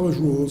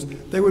rules,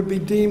 they would be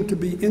deemed to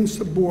be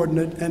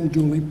insubordinate and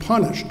duly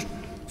punished.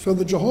 So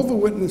the Jehovah's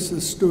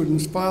Witnesses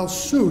students filed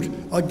suit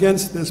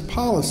against this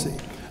policy.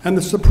 And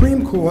the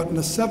Supreme Court, in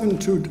a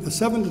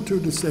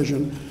 7-2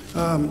 decision,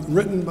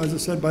 written, as I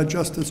said, by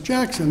Justice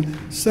Jackson,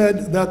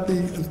 said that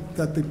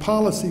the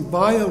policy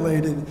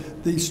violated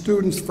the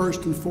students'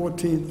 First and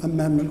 14th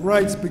Amendment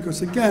rights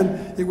because,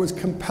 again, it was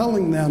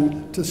compelling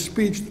them to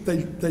speech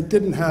that they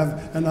didn't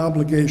have an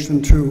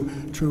obligation to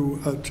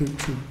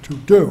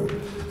do.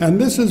 And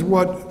this is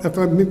what, if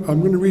I'm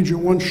going to read you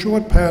one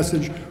short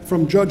passage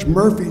from Judge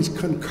Murphy's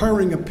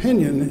concurring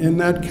opinion in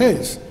that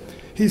case.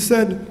 He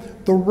said,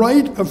 "The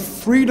right of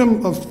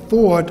freedom of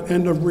thought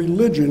and of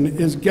religion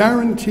is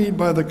guaranteed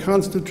by the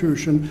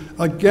Constitution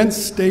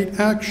against state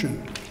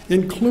action.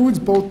 Includes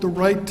both the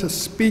right to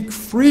speak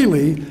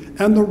freely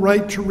and the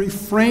right to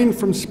refrain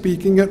from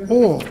speaking at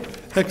all,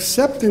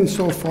 except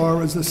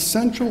insofar as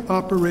essential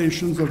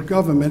operations of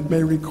government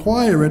may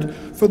require it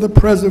for the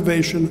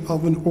preservation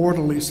of an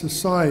orderly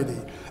society,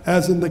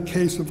 as in the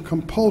case of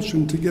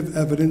compulsion to give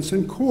evidence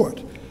in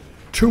court.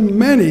 To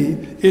many,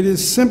 it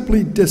is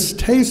simply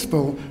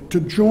distasteful to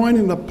join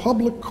in the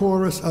public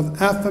chorus of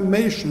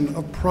affirmation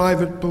of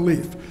private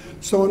belief."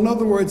 So in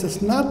other words,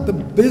 it's not the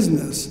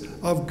business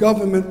of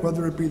government,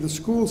 whether it be the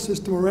school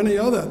system or any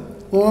other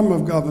arm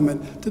of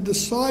government, to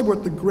decide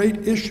what the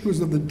great issues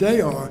of the day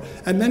are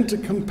and then to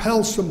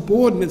compel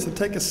subordinates to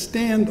take a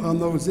stand on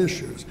those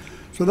issues.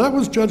 So that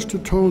was Judge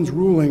Tatone's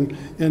ruling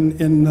in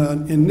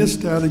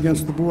Nistat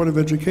against the Board of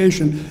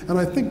Education. And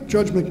I think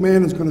Judge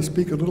McMahon is going to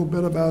speak a little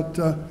bit about...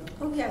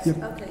 Oh, yes.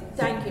 Okay.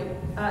 Thank you.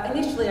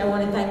 Initially, I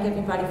want to thank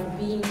everybody for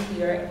being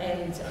here.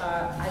 And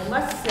I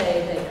must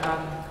say that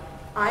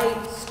I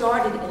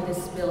started in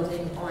this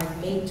building on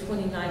May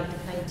 29,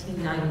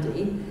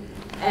 1990.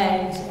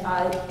 And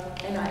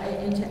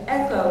to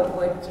echo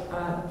what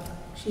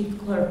Chief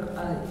Clerk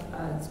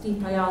Steve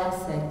Payala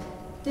said,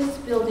 this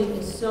building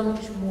is so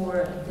much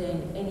more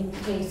than any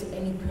case,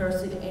 any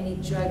person, any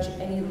judge,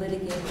 any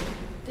litigant.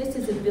 This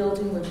is a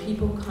building where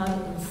people come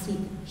and seek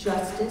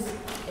justice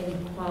and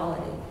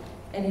equality.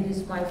 And it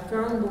is my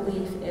firm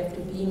belief,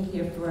 after being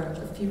here for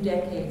a few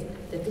decades,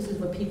 that this is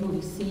what people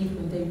receive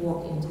when they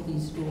walk into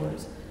these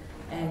doors.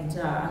 And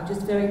I'm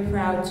just very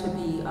proud to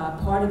be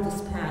part of this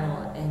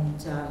panel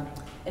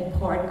and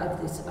part of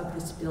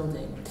this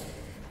building.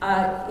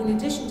 In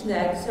addition to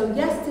that, so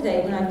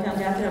yesterday when I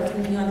found out that I was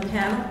going to be on the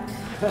panel,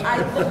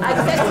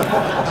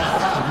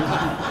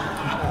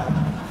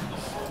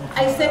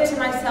 I said to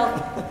myself,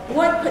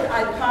 what could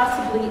I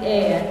possibly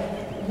add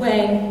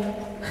when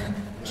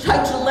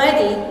Judge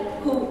Letty,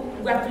 who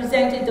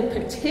represented the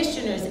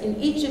petitioners in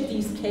each of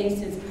these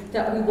cases,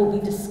 that we will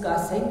be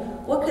discussing.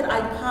 What could I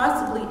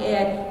possibly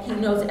add? He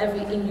knows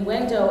every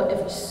innuendo,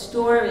 every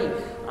story,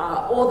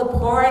 all the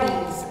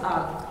parties.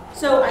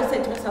 So I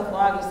said to myself,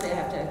 well, obviously I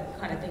have to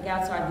kind of think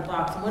outside the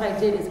box. And what I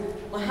did is,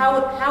 well,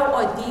 how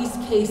are these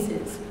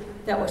cases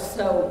that were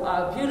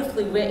so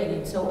beautifully written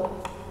and so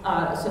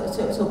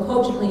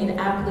cogently and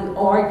aptly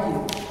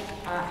argued,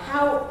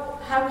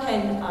 how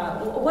can,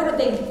 what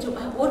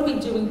are we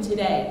doing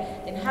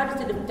today, and how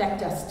does it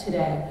affect us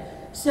today?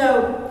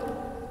 So,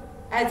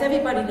 as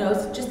everybody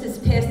knows, just this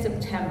past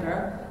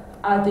September,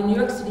 the New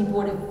York City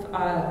Board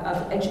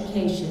of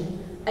Education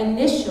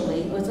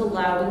initially was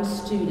allowing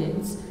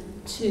students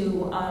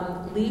to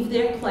leave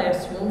their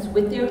classrooms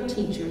with their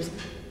teachers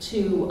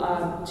to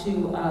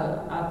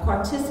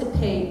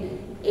participate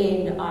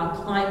in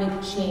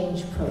climate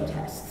change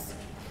protests.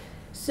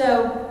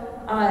 So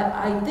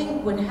I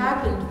think what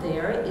happened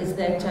there is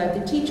that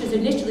the teachers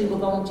initially were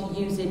going to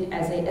use it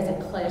as a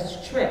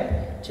class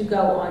trip to go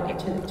on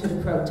to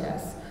the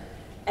protests.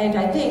 And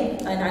I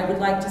think, and I would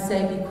like to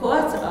say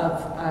because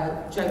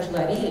of Judge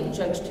Letty and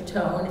Judge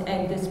Tatone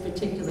and this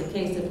particular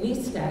case of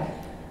NESTAT,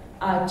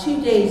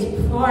 2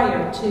 days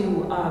prior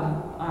to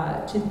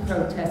the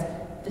protest,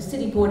 the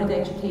City Board of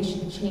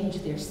Education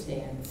changed their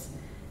stance.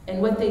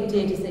 And what they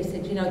did is they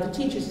said, you know, the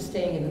teachers are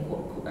staying in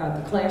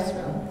the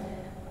classroom.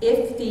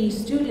 If the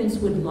students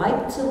would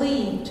like to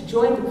leave to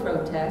join the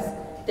protest,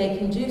 they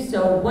can do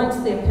so once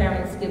their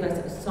parents give us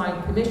a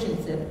signed permission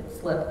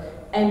slip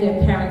and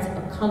their parents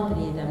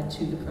accompany them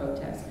to the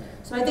protest.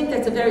 So I think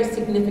that's a very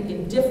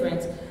significant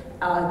difference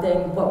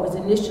than what was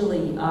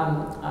initially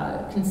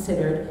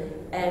considered.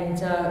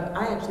 And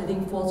I actually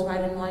think falls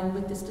right in line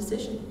with this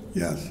decision.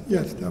 Yes,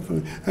 yes,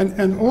 definitely.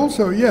 And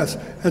also, yes,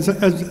 as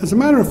a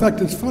matter of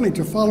fact, it's funny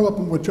to follow up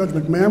on what Judge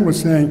McMahon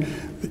was saying.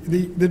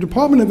 The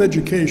Department of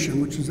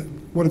Education, which is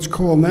what it's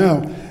called now,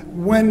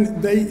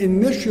 when they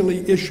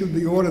initially issued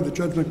the order that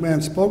Judge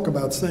McMahon spoke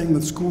about, saying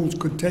that schools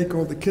could take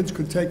off, the kids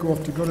could take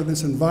off to go to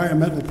this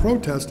environmental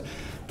protest,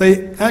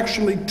 they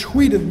actually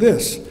tweeted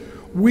this: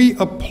 "We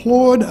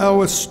applaud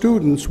our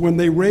students when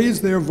they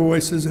raise their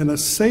voices in a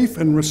safe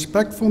and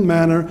respectful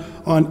manner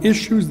on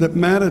issues that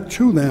matter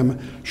to them,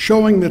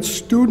 showing that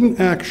student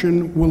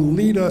action will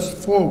lead us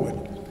forward."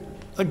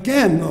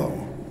 Again,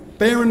 though,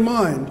 bear in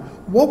mind,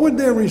 what would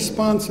their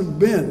response have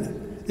been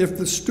if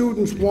the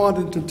students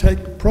wanted to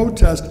take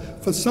protest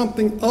for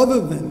something other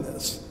than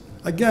this?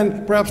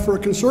 Again, perhaps for a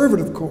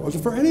conservative cause, or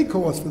for any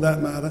cause for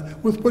that matter,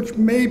 with which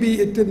maybe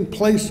it didn't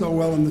play so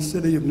well in the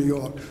city of New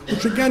York,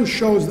 which again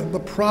shows that the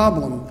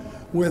problem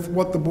with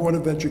what the Board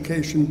of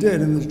Education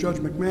did. And as Judge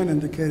McMahon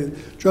indicated,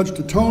 Judge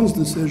Tatone's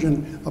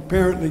decision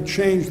apparently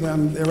changed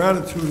their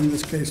attitude in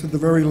this case at the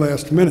very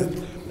last minute.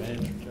 May I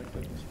interject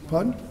at this point?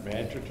 Pardon? May I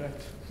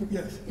interject?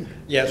 Yes.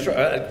 Yeah, sure.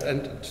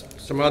 And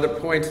some other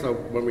points, though,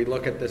 when we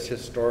look at this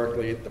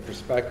historically, the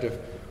perspective,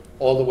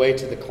 all the way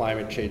to the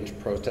climate change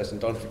protest. And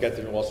don't forget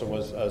there also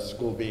was a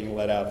school being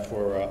let out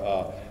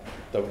for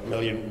the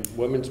Million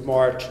Women's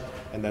March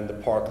and then the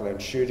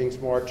Parkland Shootings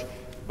March.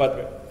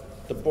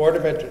 But the Board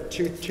of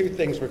Education, two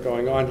things were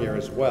going on here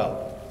as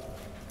well.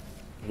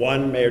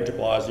 One, Mayor de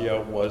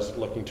Blasio was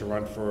looking to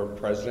run for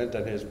president,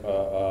 and his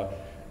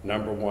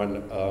number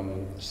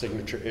one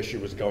signature issue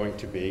was going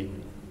to be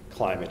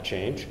climate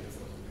change.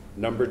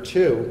 Number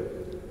two,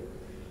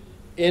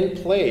 in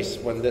place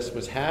when this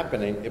was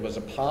happening, it was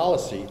a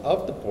policy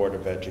of the Board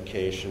of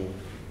Education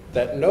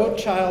that no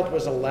child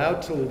was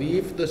allowed to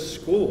leave the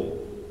school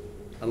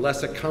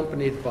unless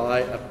accompanied by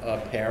a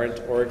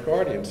parent or a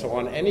guardian. So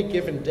on any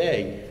given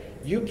day,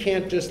 you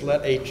can't just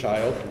let a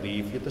child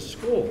leave the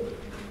school.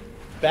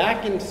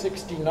 Back in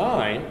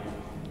 '69,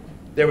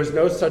 there was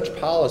no such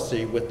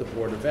policy with the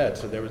Board of Ed.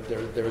 So there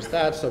was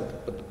that. So,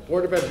 but the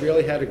Board of Ed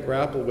really had to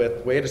grapple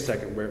with, wait a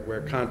second,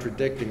 we're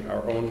contradicting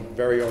our own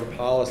very own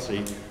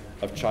policy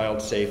of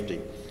child safety.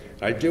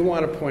 I do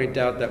want to point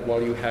out that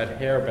while you had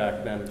hair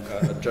back then,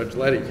 Judge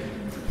Letty,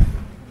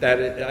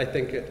 that I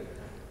think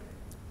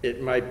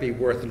it might be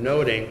worth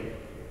noting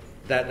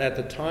that at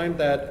the time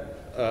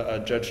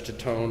that Judge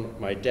Tatone,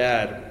 my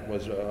dad,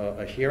 was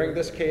hearing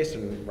this case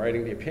and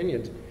writing the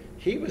opinions,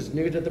 he was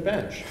new to the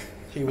bench.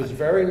 He was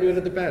very new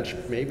to the bench,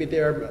 maybe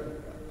there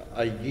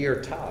a year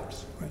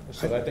tops.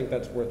 So I think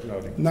that's worth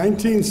noting.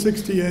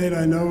 1968,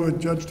 I know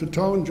Judge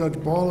Tatone,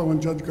 Judge Barlow,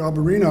 and Judge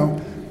Garbarino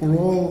were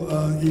all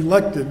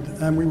elected,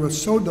 and we were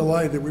so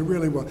delighted. We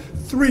really were.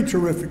 3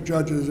 terrific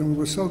judges, and we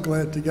were so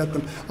glad to get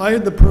them. I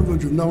had the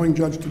privilege of knowing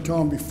Judge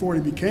Tatone before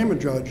he became a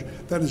judge.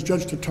 That is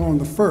Judge Tatone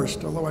the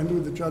first, although I knew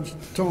the Judge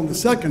Tatone the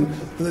second,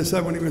 as I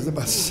said, when he was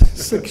about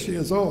 6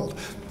 years old.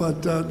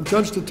 But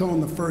Judge Tatone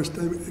the first,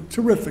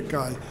 terrific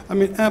guy. I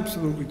mean,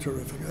 absolutely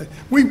terrific.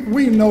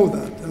 We know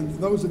that, and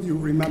those of you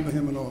who remember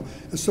him and all,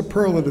 a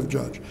superlative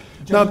judge.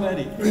 Judge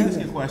Letty, let me ask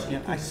you a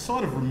question. I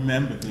sort of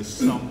remember this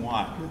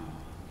somewhat.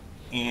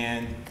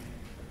 And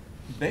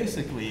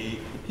basically,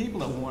 the people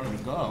that wanted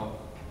to go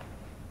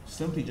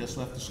simply just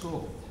left the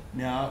school.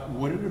 Now,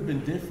 would it have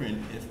been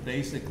different if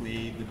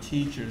basically the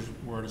teachers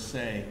were to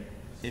say,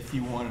 if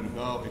you wanted to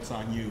go, it's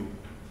on you?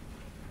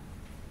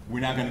 we're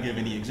not going to give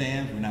any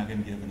exams, we're not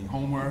going to give any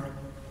homework.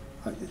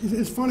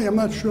 It's funny, I'm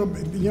not sure,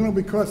 you know,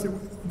 because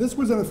this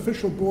was an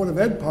official Board of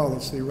Ed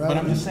policy, right? But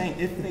I'm just saying,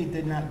 if they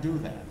did not do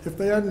that, If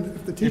they hadn't,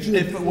 if the if teachers...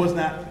 it was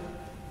not,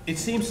 it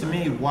seems to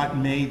me what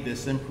made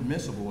this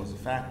impermissible was the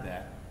fact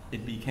that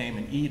it became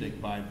an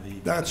edict by the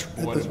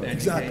Board of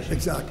Education.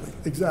 Exactly.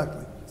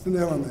 It's the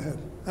nail on the head.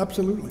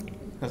 Absolutely.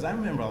 Because I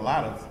remember a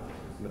lot of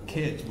the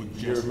kids would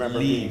just You remember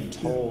leave. being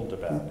told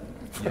about it.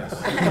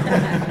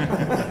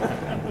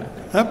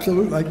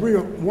 Absolutely, I agree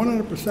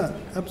 100%.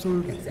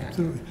 Absolutely. Exactly.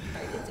 Absolutely.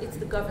 It's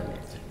the government.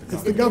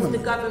 It's the government.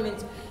 It's the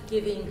government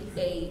giving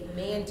a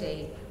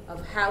mandate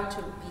of how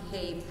to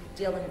behave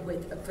dealing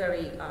with a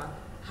very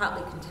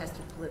hotly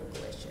contested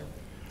political issue.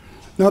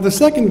 Now, the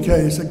second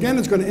case, again,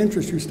 is going to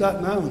interest you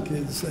Staten Island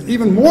kids,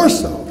 even more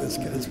so, this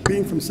case,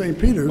 being from St.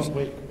 Peter's. But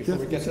wait, before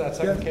we get to that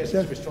second case,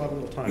 because we still have a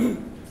little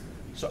time.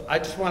 So I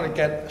just want to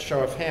get a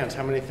show of hands.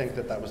 How many think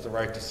that that was the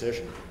right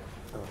decision?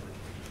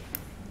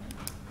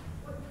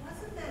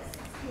 Wasn't that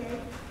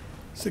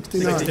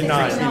 69.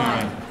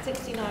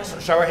 69.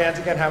 Show of hands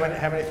again. How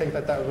many think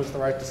that that was the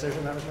right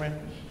decision that was made?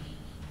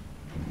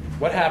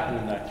 What happened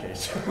in that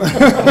case?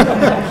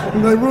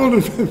 They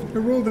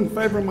ruled in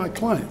favor of my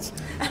clients.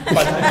 You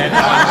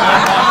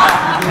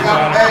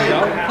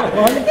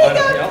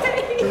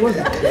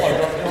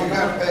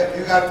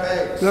got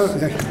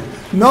paid.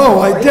 No,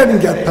 I didn't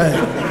get paid.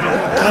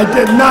 I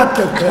did not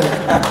get paid.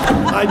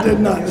 I did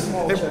not.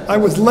 I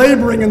was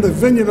laboring in the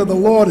vineyard of the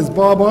Lord, as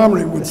Bob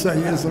Armory would say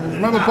years ago.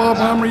 Remember Bob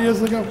Armory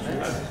years ago?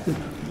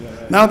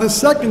 Now, the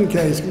second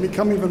case can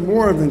become even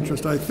more of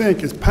interest, I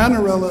think, is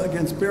Panarella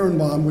against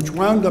Birnbaum, which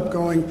wound up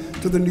going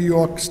to the New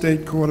York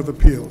State Court of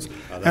Appeals.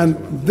 And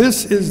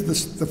this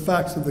is the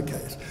facts of the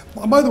case.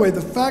 By the way, the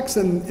facts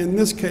in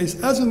this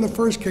case, as in the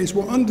first case,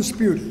 were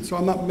undisputed. So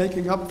I'm not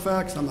making up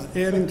facts, I'm not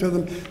adding to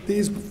them.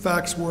 These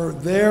facts were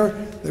there.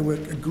 They were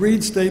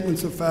agreed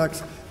statements of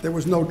facts. There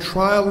was no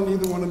trial in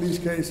either one of these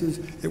cases.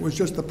 It was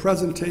just the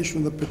presentation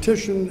of the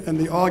petition and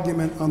the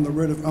argument on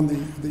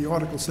the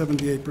Article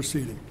 78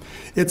 proceeding.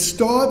 It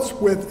starts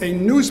with a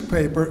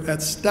newspaper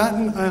at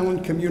Staten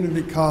Island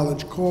Community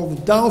College called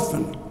The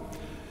Dolphin.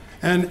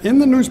 And in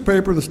the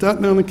newspaper, the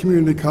Staten Island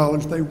Community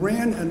College, they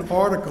ran an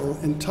article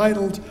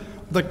entitled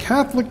 "The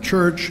Catholic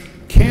Church,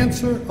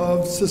 Cancer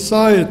of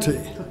Society,"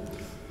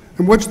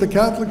 in which the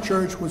Catholic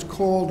Church was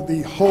called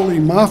the Holy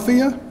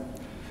Mafia,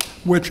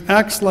 which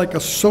acts like a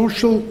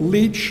social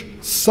leech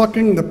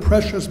sucking the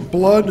precious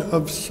blood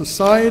of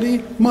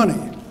society,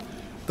 money.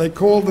 They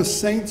call the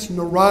saints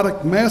neurotic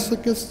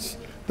masochists.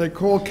 They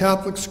call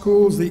Catholic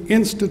schools the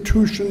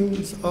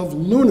institutions of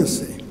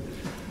lunacy.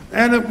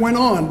 And it went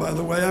on, by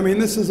the way. I mean,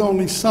 this is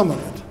only some of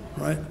it,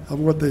 right, of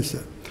what they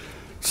said.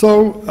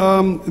 So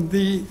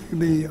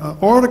the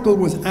article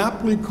was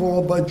aptly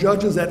called by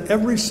judges at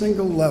every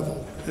single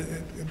level. It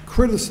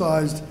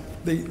criticized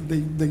the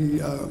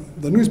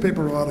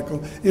newspaper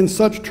article in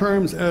such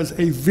terms as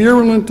a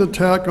virulent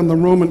attack on the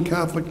Roman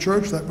Catholic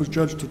Church, that was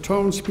Judge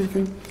Tatone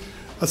speaking,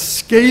 a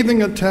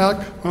scathing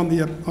attack on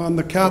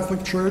the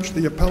Catholic Church,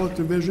 the appellate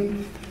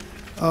division.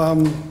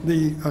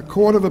 The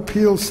Court of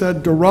Appeals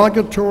said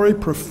derogatory,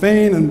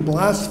 profane, and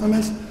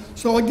blasphemous.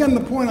 So again,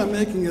 the point I'm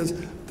making is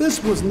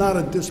this was not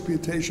a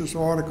disputatious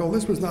article.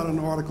 This was not an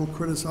article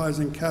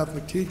criticizing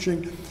Catholic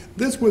teaching.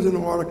 This was an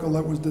article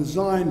that was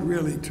designed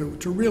really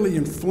to really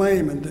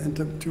inflame and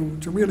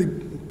to really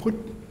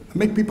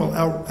make people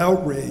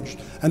outraged.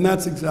 And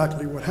that's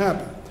exactly what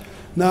happened.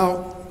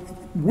 Now,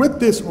 with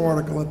this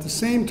article, at the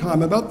same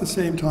time, about the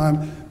same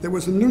time, there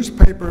was a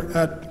newspaper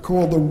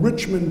called the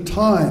Richmond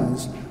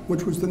Times,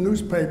 which was the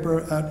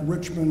newspaper at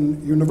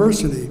Richmond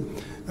University,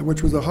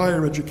 which was a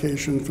higher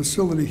education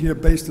facility here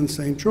based in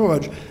St.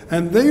 George.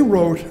 And they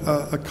wrote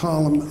a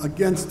column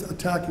against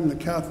attacking the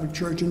Catholic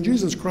Church and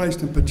Jesus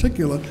Christ in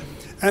particular.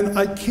 And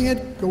I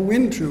can't go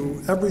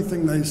into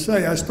everything they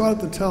say. I started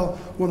to tell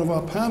one of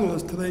our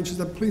panelists today, and she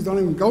said, please don't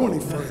even go any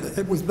further.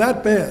 It was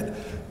that bad.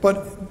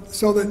 But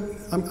so that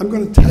I'm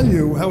going to tell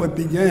you how it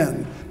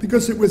began,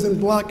 because it was in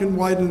black and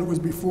white and it was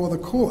before the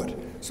court.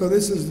 So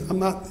this is, I'm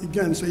not,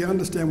 again, so you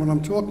understand what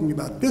I'm talking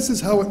about. This is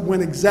how it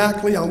went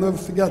exactly. I'll never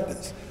forget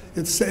this.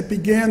 It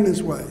began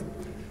this way.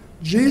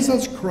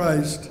 Jesus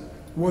Christ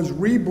was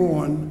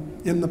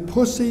reborn in the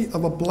pussy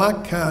of a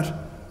black cat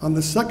on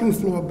the second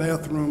floor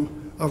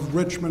bathroom of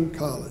Richmond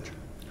College.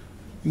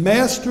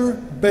 Master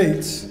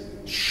Bates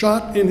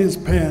shot in his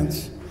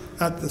pants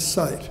at the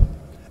site.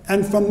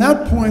 And from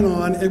that point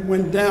on, it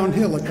went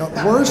downhill. It got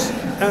worse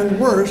and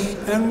worse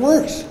and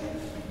worse.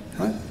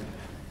 Right?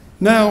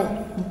 Now,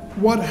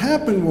 what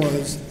happened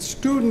was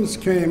students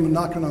came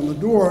knocking on the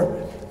door.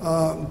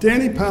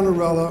 Danny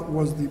Panarella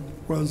was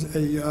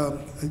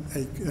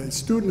a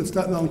student at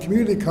Staten Island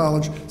Community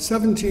College,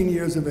 17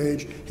 years of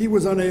age. He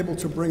was unable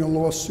to bring a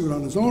lawsuit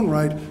on his own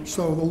right,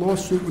 so the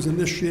lawsuit was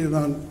initiated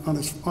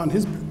on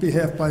his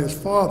behalf by his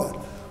father.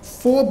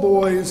 4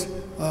 boys,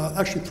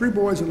 actually 3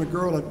 boys and a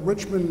girl at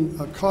Richmond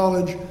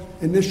College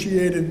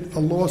initiated a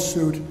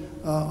lawsuit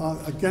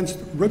against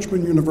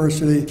Richmond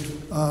University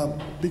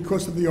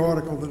because of the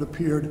article that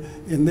appeared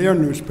in their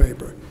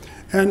newspaper.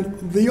 And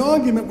the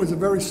argument was a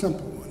very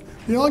simple one.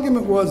 The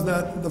argument was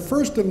that the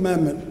First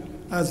Amendment,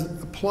 as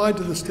applied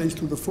to the states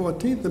through the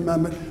 14th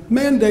Amendment,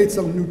 mandates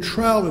a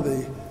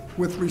neutrality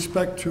with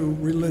respect to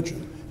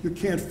religion. You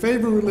can't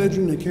favor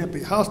religion, you can't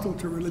be hostile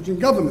to religion.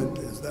 Government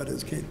is, that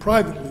is,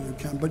 privately you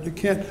can, but you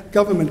can't,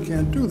 government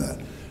can't do that.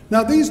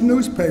 Now these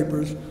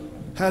newspapers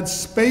had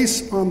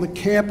space on the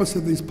campus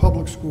of these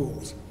public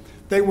schools.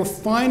 They were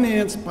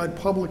financed by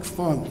public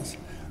funds.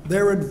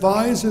 Their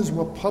advisors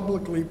were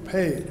publicly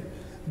paid.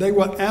 They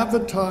were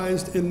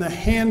advertised in the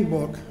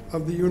handbook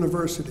of the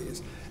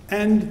universities.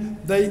 And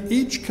they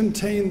each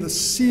contained the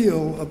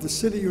seal of the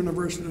City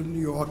University of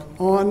New York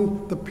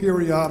on the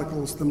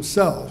periodicals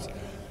themselves.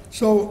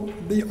 So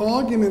the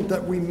argument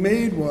that we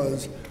made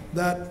was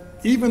that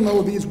even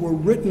though these were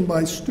written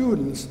by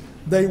students,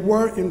 they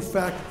were in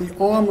fact the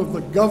arm of the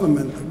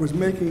government that was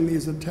making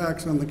these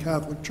attacks on the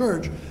Catholic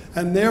Church,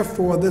 and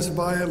therefore this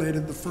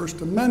violated the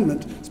First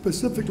Amendment,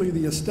 specifically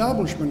the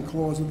Establishment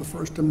Clause of the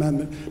First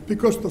Amendment,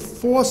 because the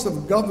force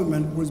of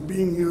government was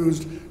being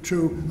used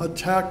to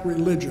attack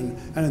religion,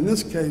 and in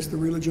this case the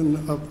religion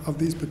of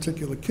these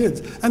particular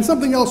kids. And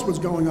something else was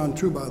going on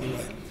too, by the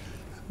way.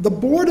 The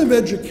Board of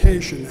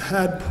Education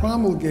had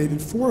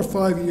promulgated 4 or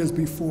 5 years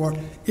before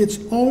its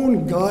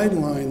own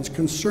guidelines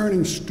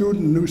concerning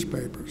student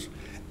newspapers.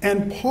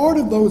 And part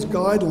of those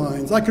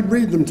guidelines, I could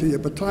read them to you,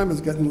 but time is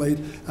getting late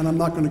and I'm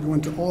not going to go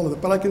into all of it,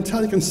 but I can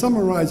tell you, I can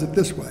summarize it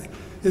this way.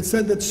 It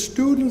said that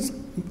students'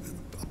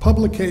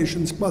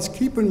 publications must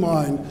keep in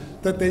mind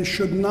that they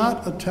should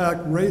not attack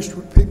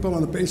people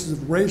on the basis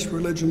of race,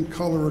 religion,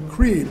 color, or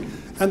creed,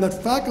 and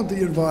that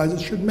faculty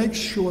advisors should make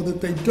sure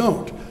that they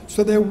don't.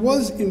 So there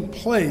was in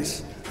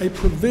place a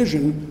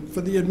provision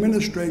for the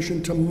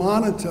administration to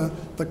monitor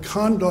the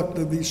conduct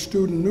of these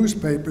student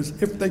newspapers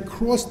if they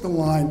crossed the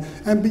line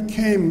and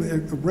became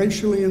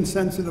racially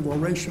insensitive or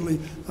racially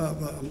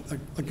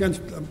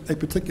against a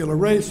particular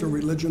race or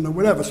religion or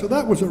whatever. So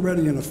that was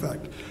already in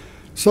effect.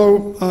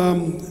 So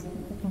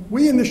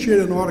we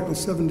initiated an Article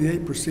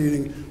 78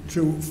 proceeding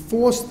to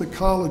force the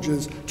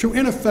colleges to,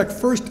 in effect,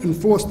 first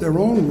enforce their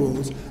own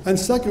rules, and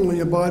secondly,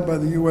 abide by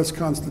the U.S.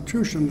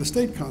 Constitution, the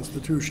state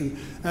constitution,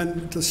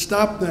 and to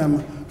stop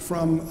them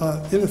from,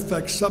 in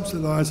effect,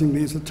 subsidizing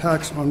these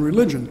attacks on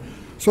religion.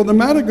 So the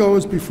matter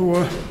goes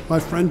before my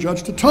friend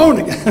Judge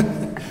Tatone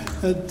again,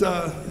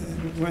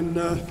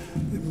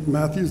 when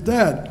Matthew's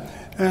dad.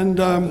 And,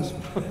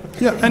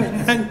 yeah,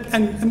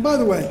 and by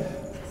the way,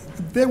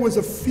 there was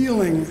a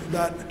feeling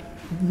that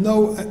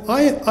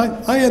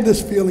I had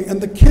this feeling,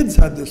 and the kids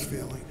had this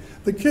feeling.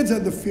 The kids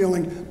had the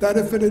feeling that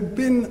if it had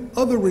been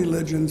other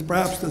religions,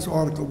 perhaps this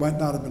article might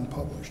not have been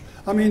published.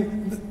 I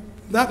mean,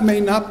 that may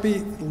not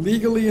be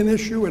legally an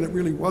issue, and it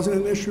really wasn't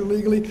an issue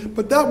legally,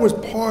 but that was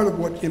part of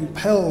what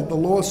impelled the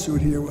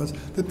lawsuit here, was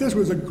that this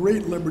was a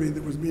great liberty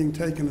that was being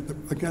taken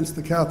against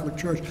the Catholic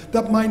Church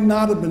that might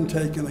not have been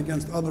taken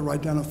against other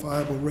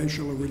identifiable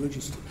racial or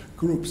religious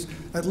groups,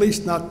 at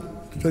least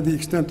not to the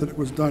extent that it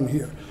was done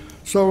here.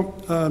 So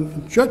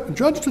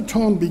Judge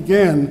Tatone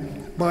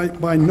began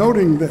by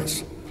noting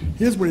this.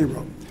 Here's what he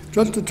wrote.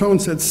 Judge Tatone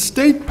said,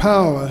 "State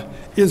power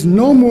is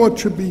no more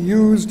to be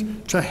used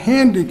to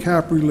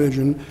handicap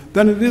religion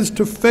than it is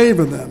to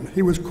favor them."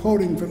 He was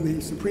quoting from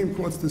the Supreme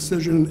Court's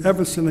decision in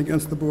Everson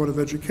against the Board of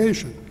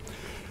Education.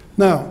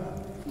 Now,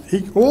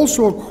 he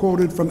also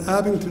quoted from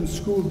Abington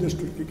School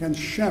District against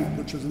Shemp,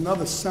 which is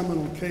another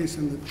seminal case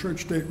in the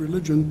church-state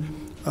religion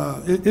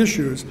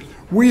issues.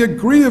 "We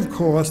agree, of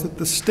course, that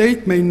the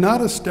state may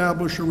not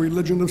establish a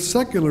religion of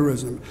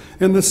secularism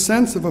in the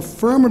sense of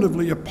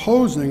affirmatively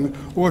opposing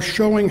or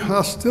showing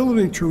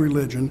hostility to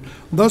religion,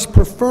 thus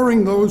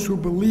preferring those who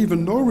believe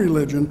in no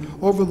religion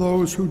over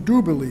those who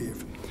do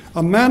believe.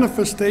 A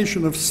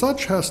manifestation of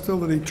such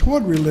hostility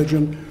toward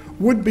religion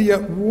would be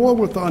at war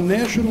with our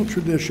national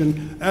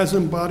tradition as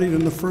embodied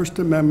in the First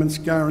Amendment's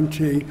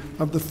guarantee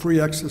of the free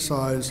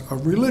exercise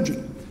of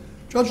religion."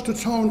 Judge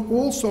Tatone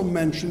also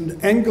mentioned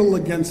Engel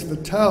against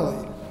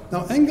Vitale.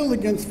 Now, Engel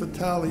against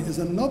Vitale is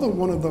another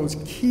one of those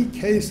key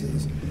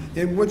cases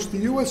in which the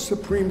U.S.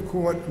 Supreme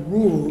Court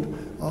ruled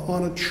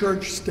on a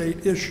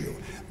church-state issue.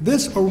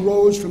 This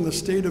arose from the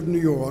state of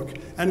New York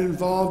and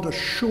involved a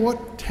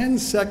short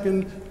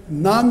 10-second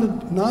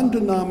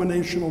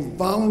non-denominational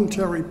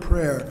voluntary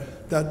prayer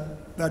that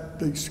a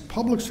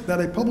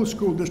public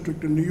school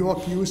district in New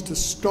York used to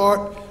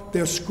start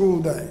their school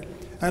day.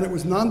 And it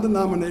was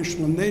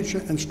non-denominational in nature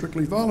and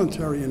strictly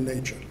voluntary in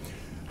nature.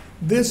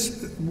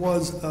 This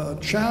was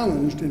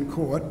challenged in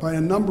court by a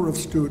number of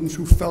students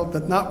who felt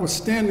that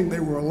notwithstanding they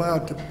were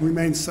allowed to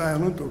remain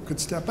silent or could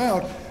step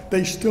out,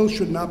 they still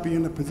should not be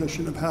in a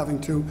position of having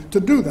to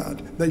do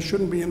that. They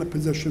shouldn't be in a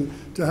position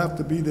to have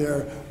to be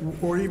there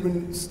or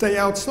even stay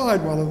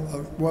outside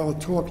while a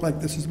talk like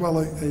this, as well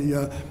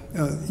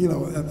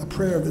a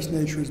prayer of this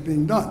nature is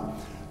being done.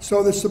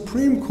 So the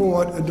Supreme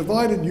Court, a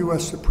divided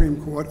U.S.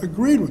 Supreme Court,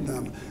 agreed with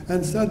them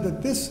and said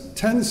that this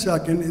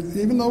 10-second,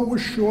 even though it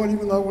was short,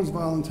 even though it was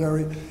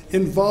voluntary,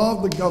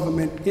 involved the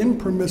government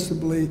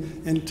impermissibly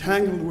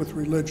entangled with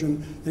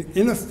religion, and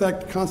in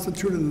effect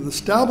constituted an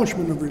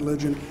establishment of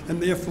religion, and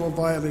therefore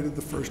violated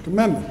the First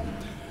Amendment.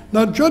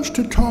 Now, Judge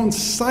Titone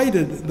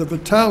cited the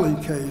Vitale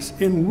case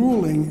in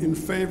ruling in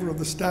favor of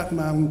the Staten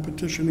Island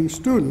petitioning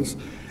students,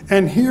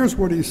 and here's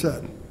what he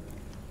said.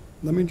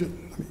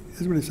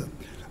 Here's what he said.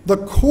 The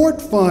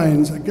court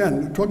finds,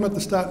 again, we're talking about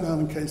the Staten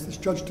Island case, this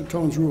Judge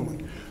Titone's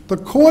ruling. The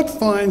court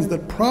finds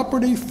that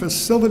property,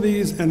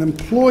 facilities, and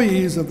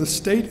employees of the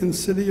state and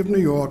city of New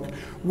York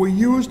were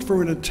used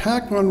for an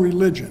attack on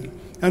religion,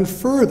 and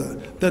further,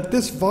 that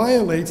this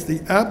violates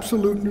the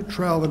absolute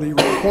neutrality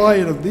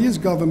required of these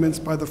governments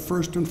by the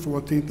First and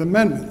 14th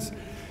Amendments.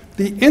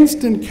 The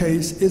instant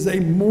case is a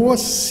more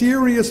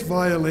serious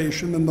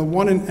violation than the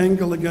one in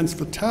Engel against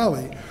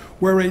Vitale,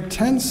 where a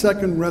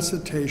 10-second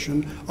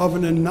recitation of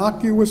an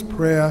innocuous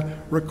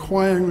prayer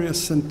requiring a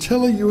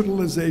scintilla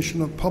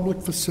utilization of public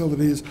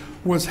facilities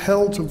was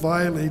held to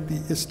violate the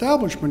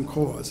Establishment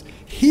Clause.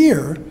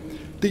 Here,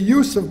 the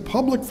use of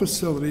public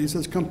facilities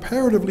is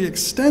comparatively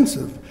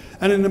extensive,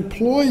 and an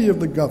employee of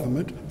the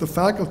government, the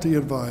faculty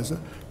advisor,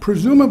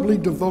 presumably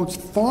devotes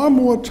far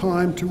more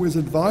time to his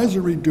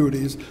advisory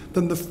duties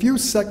than the few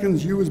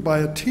seconds used by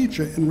a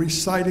teacher in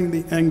reciting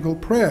the Engel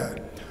prayer.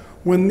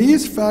 When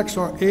these facts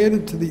are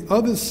added to the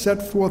others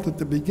set forth at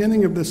the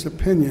beginning of this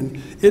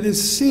opinion, it is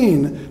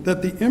seen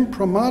that the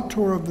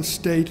imprimatur of the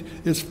state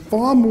is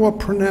far more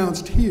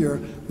pronounced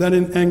here than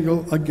in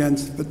Engel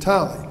against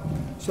Vitale.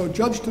 So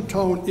Judge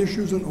Titone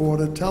issues an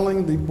order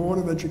telling the Board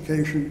of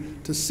Education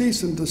to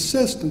cease and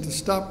desist and to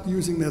stop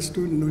using their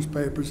student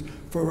newspapers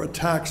for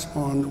attacks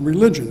on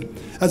religion.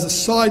 As a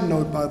side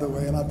note, by the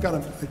way, and I've got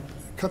to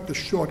cut this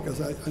short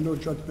because I know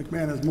Judge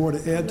McMahon has more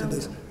to add to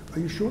this. Are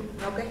you sure?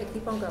 Okay,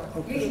 keep on going.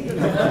 Okay.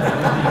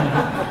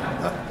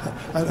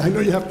 I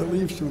know you have to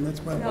leave soon, that's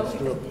why. No.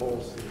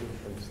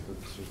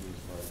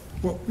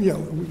 Well, yeah,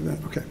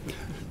 okay.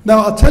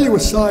 Now, I'll tell you a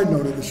side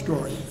note of the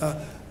story.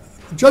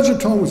 Judge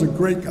Titone was a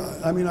great guy.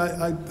 I mean,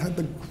 I had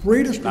the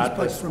greatest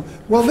respect for him.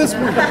 Well, this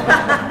one,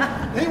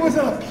 he was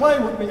in a play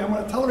with me. I'm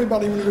going to tell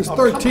everybody when he was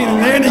 13,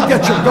 and Andy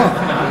gets you going.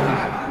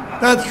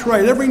 That's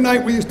right. Every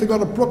night we used to go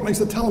to Brooklyn. I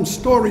used to tell him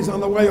stories on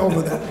the way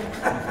over there.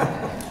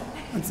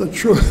 That's the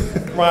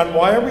truth. Ron,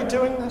 why are we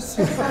doing this?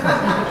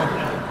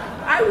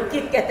 I would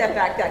get that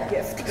back, that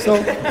gift.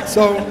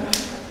 So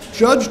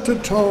Judge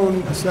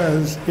Titone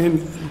says,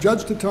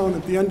 Judge Titone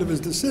at the end of his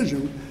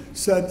decision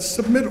said,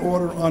 submit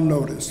order on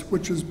notice,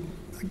 which is,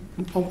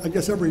 I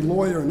guess every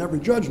lawyer and every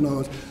judge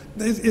knows,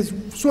 is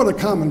sort of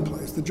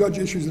commonplace. The judge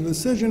issues a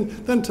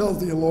decision, then tells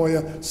the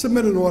lawyer,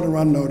 submit an order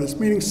on notice,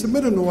 meaning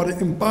submit an order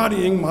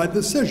embodying my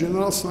decision,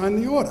 and I'll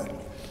sign the order.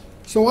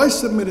 So I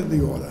submitted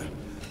the order.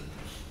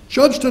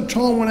 Judge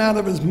Titone went out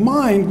of his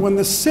mind when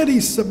the city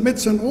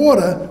submits an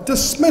order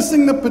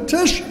dismissing the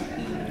petition.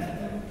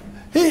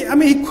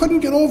 He couldn't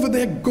get over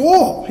their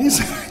gall. He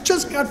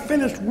just got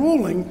finished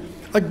ruling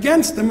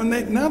against them,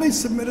 and now they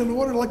submit an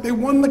order like they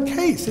won the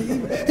case.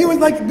 He was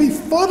like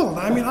befuddled.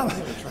 I mean,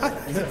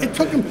 it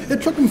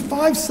took him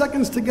 5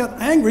 seconds to get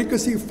angry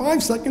because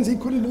 5 seconds he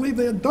couldn't believe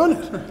they had done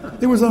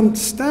it. It was an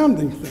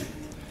astounding thing.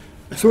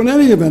 So in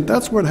any event,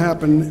 that's what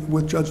happened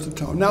with Judge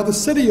Titone. Now the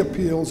city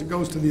appeals, it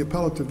goes to the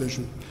appellate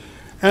division.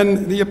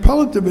 And the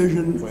appellate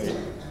division... Wait.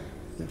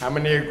 How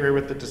many agree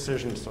with the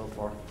decision so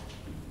far?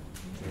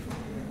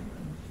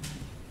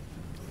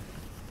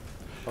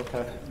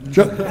 Okay.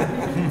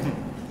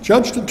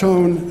 Judge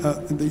Titone,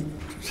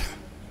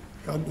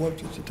 God love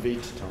Judge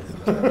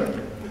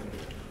Titone.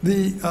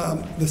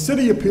 The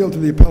city appealed to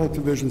the appellate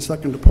division,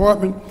 second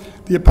department.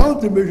 The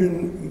appellate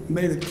division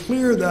made it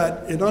clear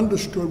that it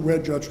understood where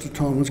Judge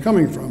Titone was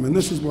coming from, and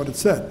this is what it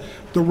said.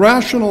 The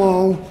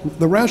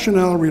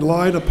rationale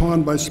relied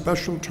upon by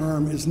special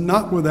term is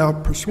not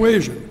without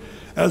persuasion.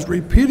 As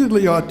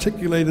repeatedly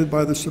articulated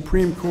by the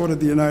Supreme Court of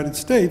the United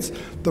States,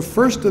 the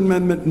First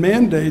Amendment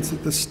mandates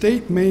that the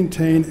state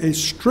maintain a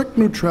strict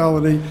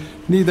neutrality,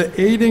 neither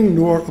aiding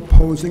nor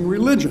opposing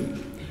religion.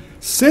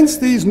 Since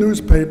these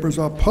newspapers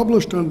are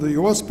published under the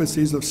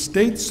auspices of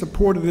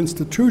state-supported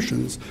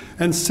institutions,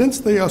 and since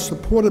they are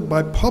supported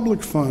by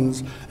public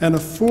funds and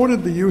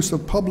afforded the use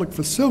of public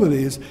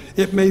facilities,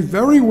 it may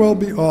very well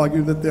be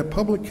argued that their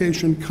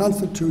publication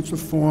constitutes a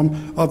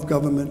form of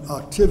government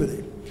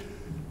activity.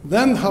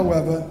 Then,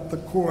 however, the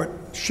court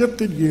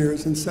shifted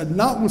gears and said,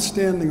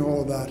 notwithstanding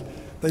all of that,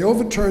 they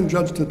overturned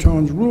Judge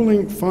Titone's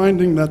ruling,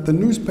 finding that the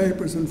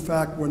newspapers, in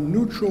fact, were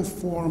neutral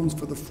forums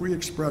for the free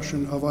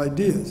expression of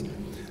ideas.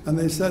 And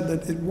they said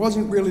that it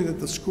wasn't really that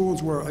the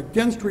schools were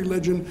against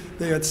religion.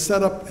 They had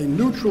set up a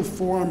neutral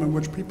forum in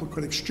which people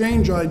could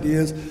exchange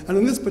ideas. And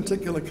in this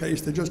particular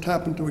case, they just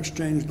happened to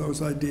exchange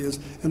those ideas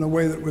in a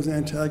way that was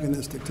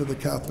antagonistic to the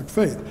Catholic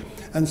faith.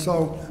 And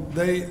so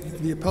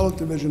the appellate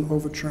division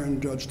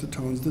overturned Judge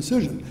Titone's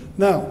decision.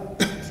 Now,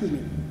 excuse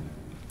me,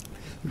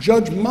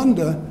 Judge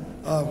Munda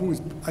who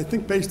was, I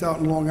think, based out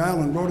in Long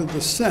Island, wrote a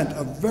dissent,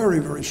 a very,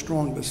 very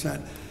strong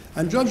dissent.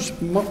 And Judge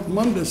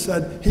Munda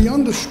said he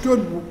understood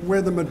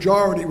where the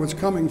majority was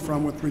coming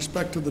from with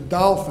respect to the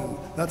dolphin.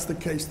 That's the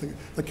case,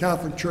 the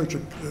Catholic Church,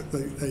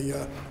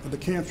 the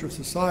Cancer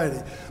Society.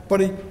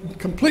 But he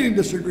completely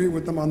disagreed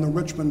with them on the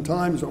Richmond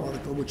Times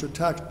article, which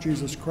attacked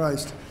Jesus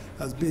Christ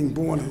as being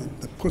born in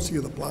the pussy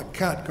of the black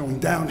cat, going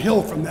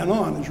downhill from then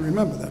on, as you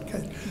remember that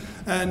case.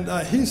 And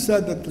he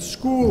said that the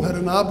school had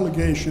an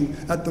obligation,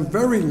 at the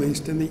very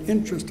least, in the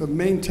interest of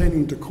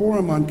maintaining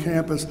decorum on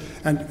campus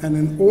and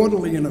an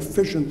orderly and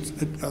efficient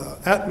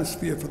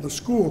atmosphere for the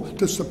school,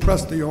 to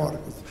suppress the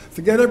articles.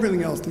 Forget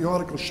everything else. The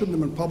article shouldn't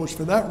have been published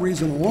for that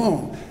reason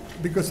alone,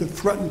 because it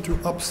threatened to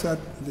upset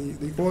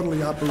the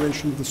orderly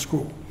operation of the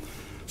school.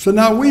 So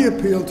now we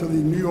appeal to the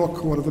New York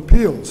Court of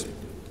Appeals.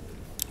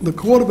 The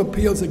Court of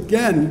Appeals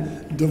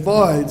again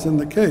divides in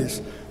the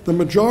case. The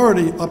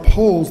majority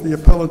upholds the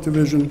appellate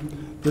division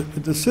the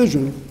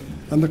decision,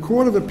 and the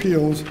Court of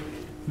Appeals,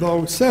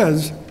 though,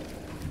 says,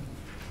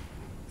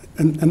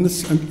 and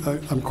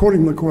I'm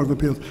quoting the Court of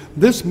Appeals,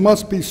 this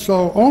must be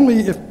so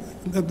only if,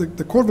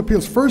 the Court of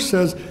Appeals first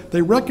says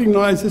they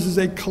recognize this is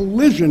a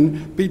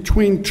collision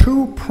between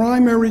two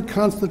primary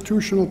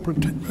constitutional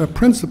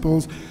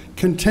principles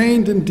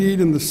contained indeed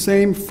in the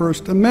same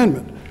First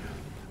Amendment.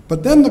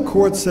 But then the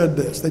court said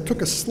this. They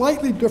took a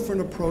slightly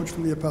different approach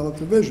from the appellate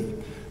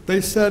division. They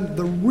said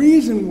the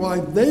reason why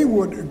they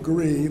would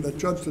agree that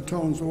Judge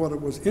Titone's order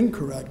was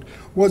incorrect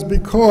was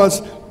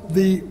because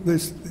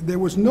there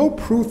was no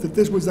proof that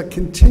this was a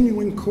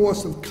continuing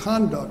course of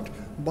conduct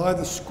by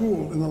the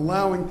school in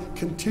allowing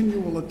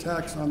continual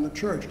attacks on the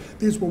church.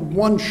 These were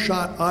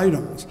one-shot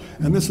items.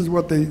 And this is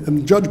what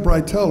and Judge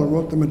Breitel, who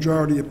wrote the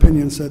majority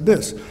opinion, said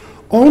this: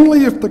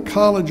 only if the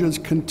college's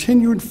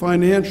continued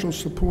financial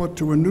support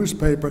to a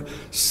newspaper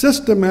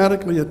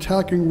systematically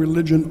attacking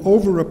religion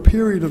over a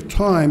period of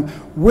time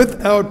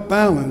without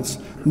balance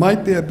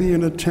might there be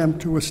an attempt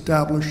to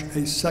establish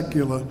a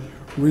secular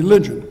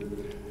religion.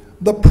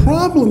 The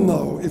problem,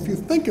 though, if you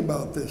think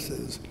about this,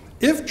 is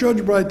if Judge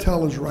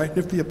Breitel is right,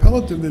 if the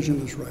appellate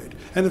division is right,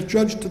 and if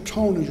Judge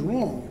Titone is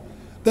wrong,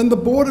 then the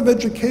Board of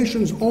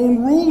Education's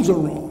own rules are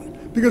wrong.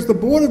 Because the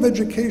Board of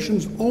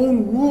Education's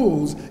own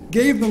rules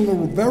gave them the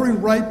very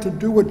right to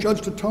do what Judge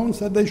Titone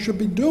said they should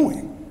be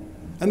doing.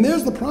 And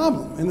there's the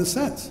problem, in a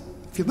sense,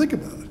 if you think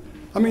about it.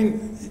 I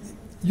mean,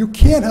 you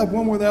can't have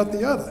one without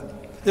the other.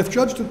 If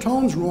Judge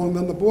Titone's wrong,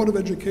 then the Board of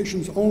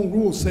Education's own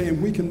rules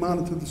saying we can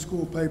monitor the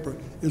school paper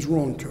is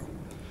wrong too.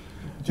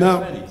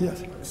 Now,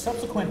 yes.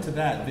 Subsequent to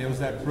that, there was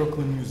that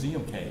Brooklyn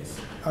Museum case.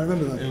 I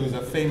remember that. It was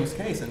a famous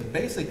case, and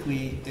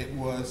basically it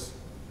was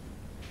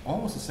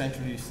almost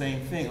essentially the same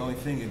thing. Only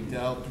thing, it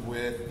dealt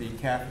with the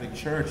Catholic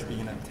Church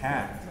being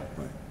attacked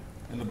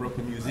in the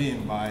Brooklyn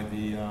Museum by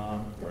the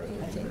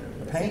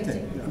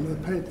painting. The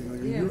painting,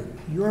 like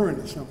a urine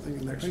or something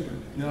in the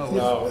painting. No.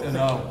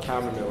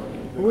 Caminor.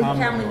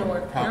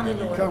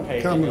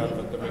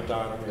 The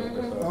Madonna.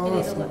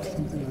 Oh,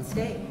 something like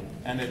that.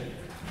 And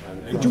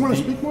Did you want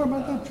to speak more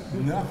about that?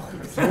 No.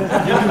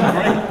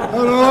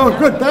 Oh,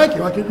 good, thank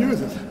you. I can use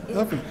this.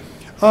 Definitely.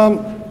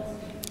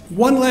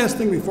 One last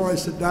thing before I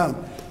sit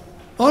down.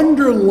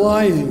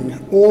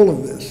 Underlying all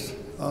of this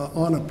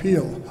on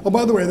appeal. Oh,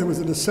 by the way, there was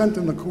a dissent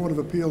in the Court of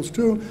Appeals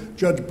too.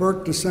 Judge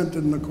Burke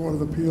dissented in the Court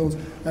of Appeals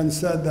and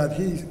said that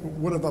he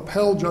would have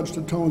upheld Judge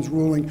Titone's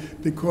ruling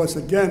because,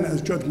 again,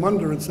 as Judge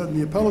Munder had said in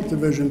the appellate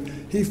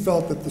division, he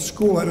felt that the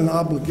school had an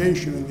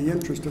obligation in the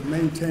interest of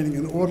maintaining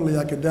an orderly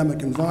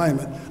academic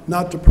environment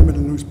not to permit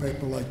a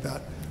newspaper like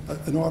that,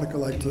 an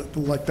article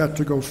like that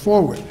to go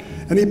forward.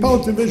 And the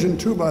appellate division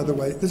too, by the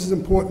way, this is an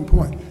important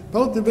point.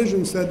 Appellate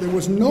division said there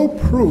was no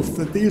proof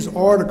that these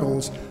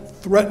articles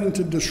threatened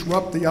to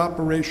disrupt the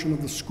operation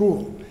of the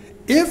school.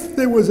 If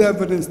there was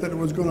evidence that it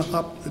was going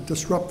to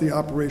disrupt the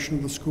operation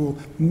of the school,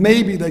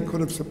 maybe they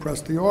could have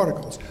suppressed the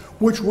articles,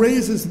 which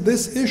raises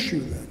this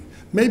issue then.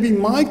 Maybe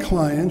my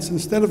clients,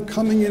 instead of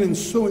coming in and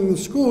suing the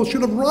school,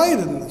 should have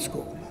rioted in the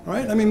school,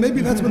 right? I mean,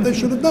 maybe that's what they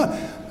should have done.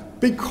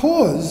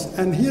 Because,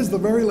 and here's the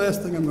very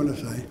last thing I'm going to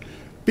say,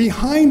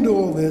 behind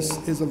all this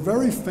is a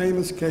very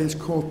famous case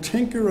called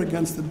Tinker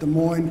against the Des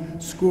Moines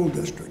School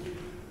District.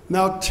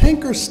 Now,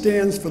 Tinker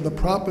stands for the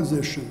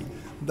proposition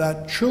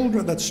that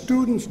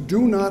students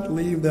do not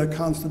leave their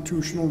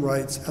constitutional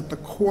rights at the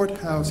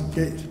courthouse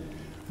gate.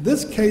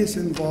 This case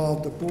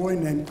involved a boy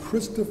named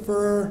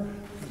Christopher,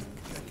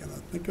 can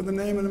I think of the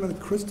name in a minute?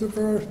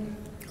 Christopher,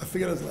 I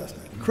forget his last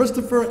name.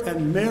 Christopher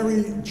and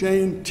Mary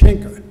Jane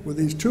Tinker, where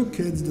these two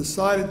kids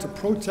decided to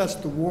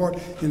protest the war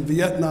in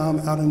Vietnam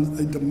out in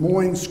the Des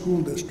Moines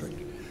School District.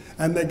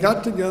 And they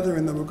got together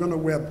and they were going to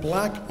wear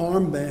black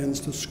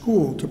armbands to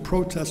school to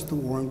protest the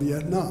war in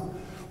Vietnam.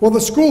 Well,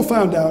 the school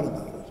found out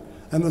about it.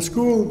 And the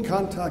school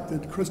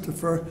contacted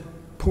Christopher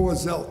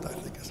Porzelt, I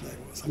think his name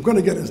was. I'm going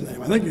to get his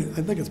name. I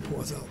think it's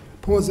Porzelt.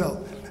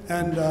 Porzelt.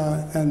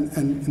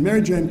 And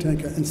Mary Jane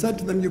Tinker, and said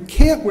to them, you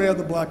can't wear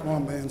the black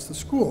armbands to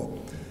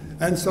school.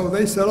 And so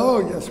they said,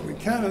 oh, yes, we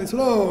can. And they said,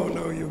 oh,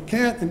 no, you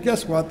can't. And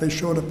guess what? They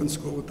showed up in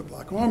school with the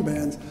black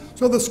armbands.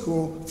 So the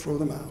school threw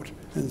them out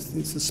and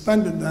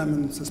suspended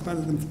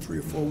them for 3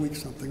 or 4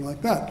 weeks, something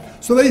like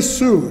that. So they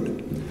sued.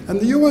 And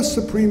the U.S.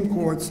 Supreme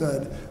Court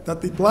said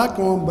that the black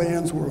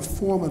armbands were a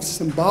form of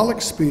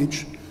symbolic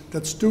speech,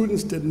 that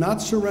students did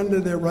not surrender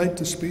their right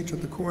to speech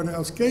at the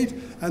courthouse gate,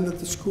 and that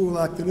the school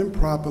acted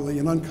improperly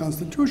and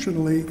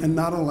unconstitutionally in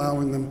not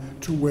allowing them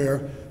to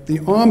wear the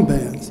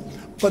armbands.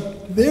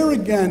 But there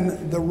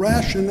again, the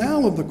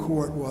rationale of the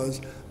court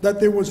was that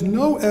there was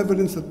no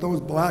evidence that those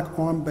black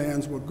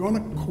armbands were going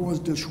to cause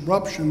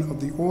disruption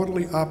of the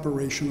orderly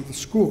operation of the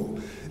school.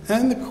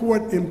 And the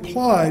court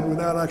implied,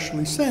 without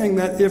actually saying,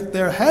 that if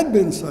there had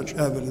been such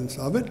evidence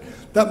of it,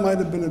 that might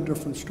have been a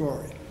different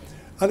story.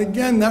 And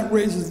again, that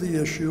raises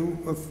the issue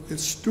of if a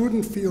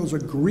student feels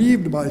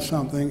aggrieved by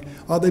something,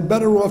 are they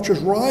better off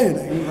just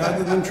rioting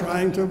rather than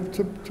trying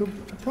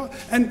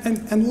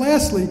and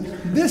lastly,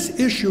 this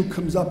issue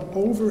comes up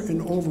over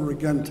and over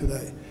again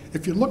today.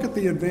 If you look at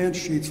the advance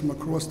sheets from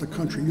across the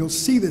country, you'll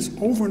see this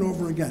over and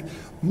over again.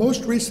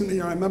 Most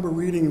recently, I remember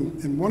reading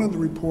in one of the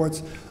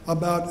reports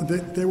about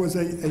that there was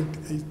a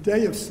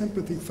day of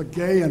sympathy for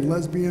gay and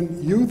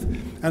lesbian youth,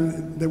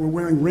 and they were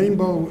wearing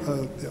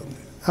rainbow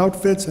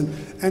outfits,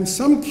 and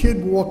some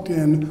kid walked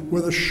in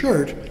with a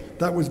shirt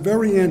that was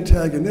very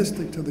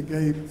antagonistic to the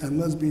gay and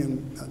lesbian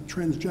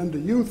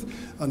transgender youth,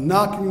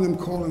 knocking them,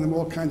 calling them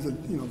all kinds of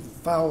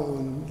foul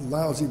and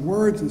lousy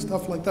words and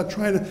stuff like that,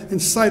 trying to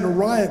incite a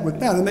riot with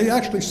that. And they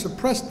actually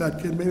suppressed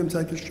that kid, made him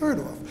take his shirt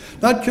off.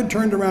 That kid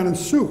turned around and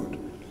sued.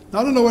 Now,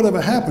 I don't know whatever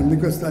happened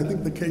because I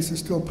think the case is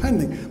still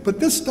pending. But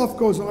this stuff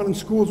goes on in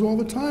schools all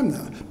the time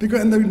now.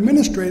 And the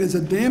administrators are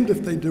damned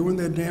if they do and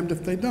they're damned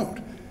if they don't.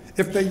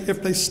 If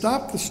they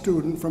stop the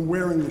student from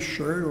wearing the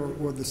shirt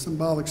or the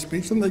symbolic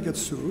speech, then they get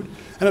sued.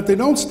 And if they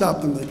don't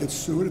stop them, they get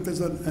sued. If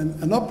there's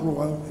an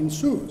uproar,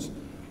 ensues.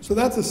 So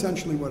that's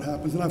essentially what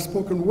happens, and I've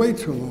spoken way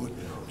too long.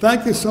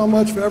 Thank you so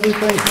much for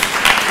everything.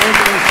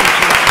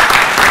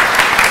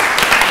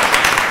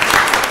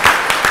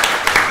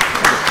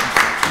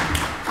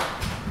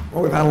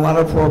 Well, we've had a lot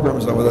of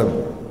programs over the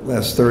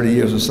last 30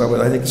 years or so,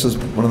 but I think this is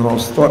one of the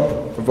most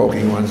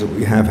thought-provoking ones that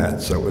we have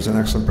had. So it was an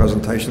excellent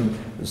presentation.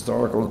 The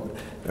historical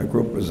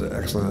group was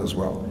excellent as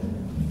well.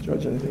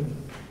 Judge, anything?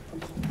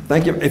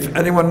 Thank you. If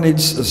anyone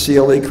needs a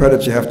CLE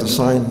credit, you have to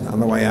sign on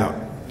the way out.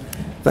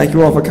 Thank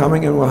you all for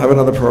coming, and we'll have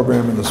another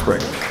program in the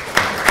spring.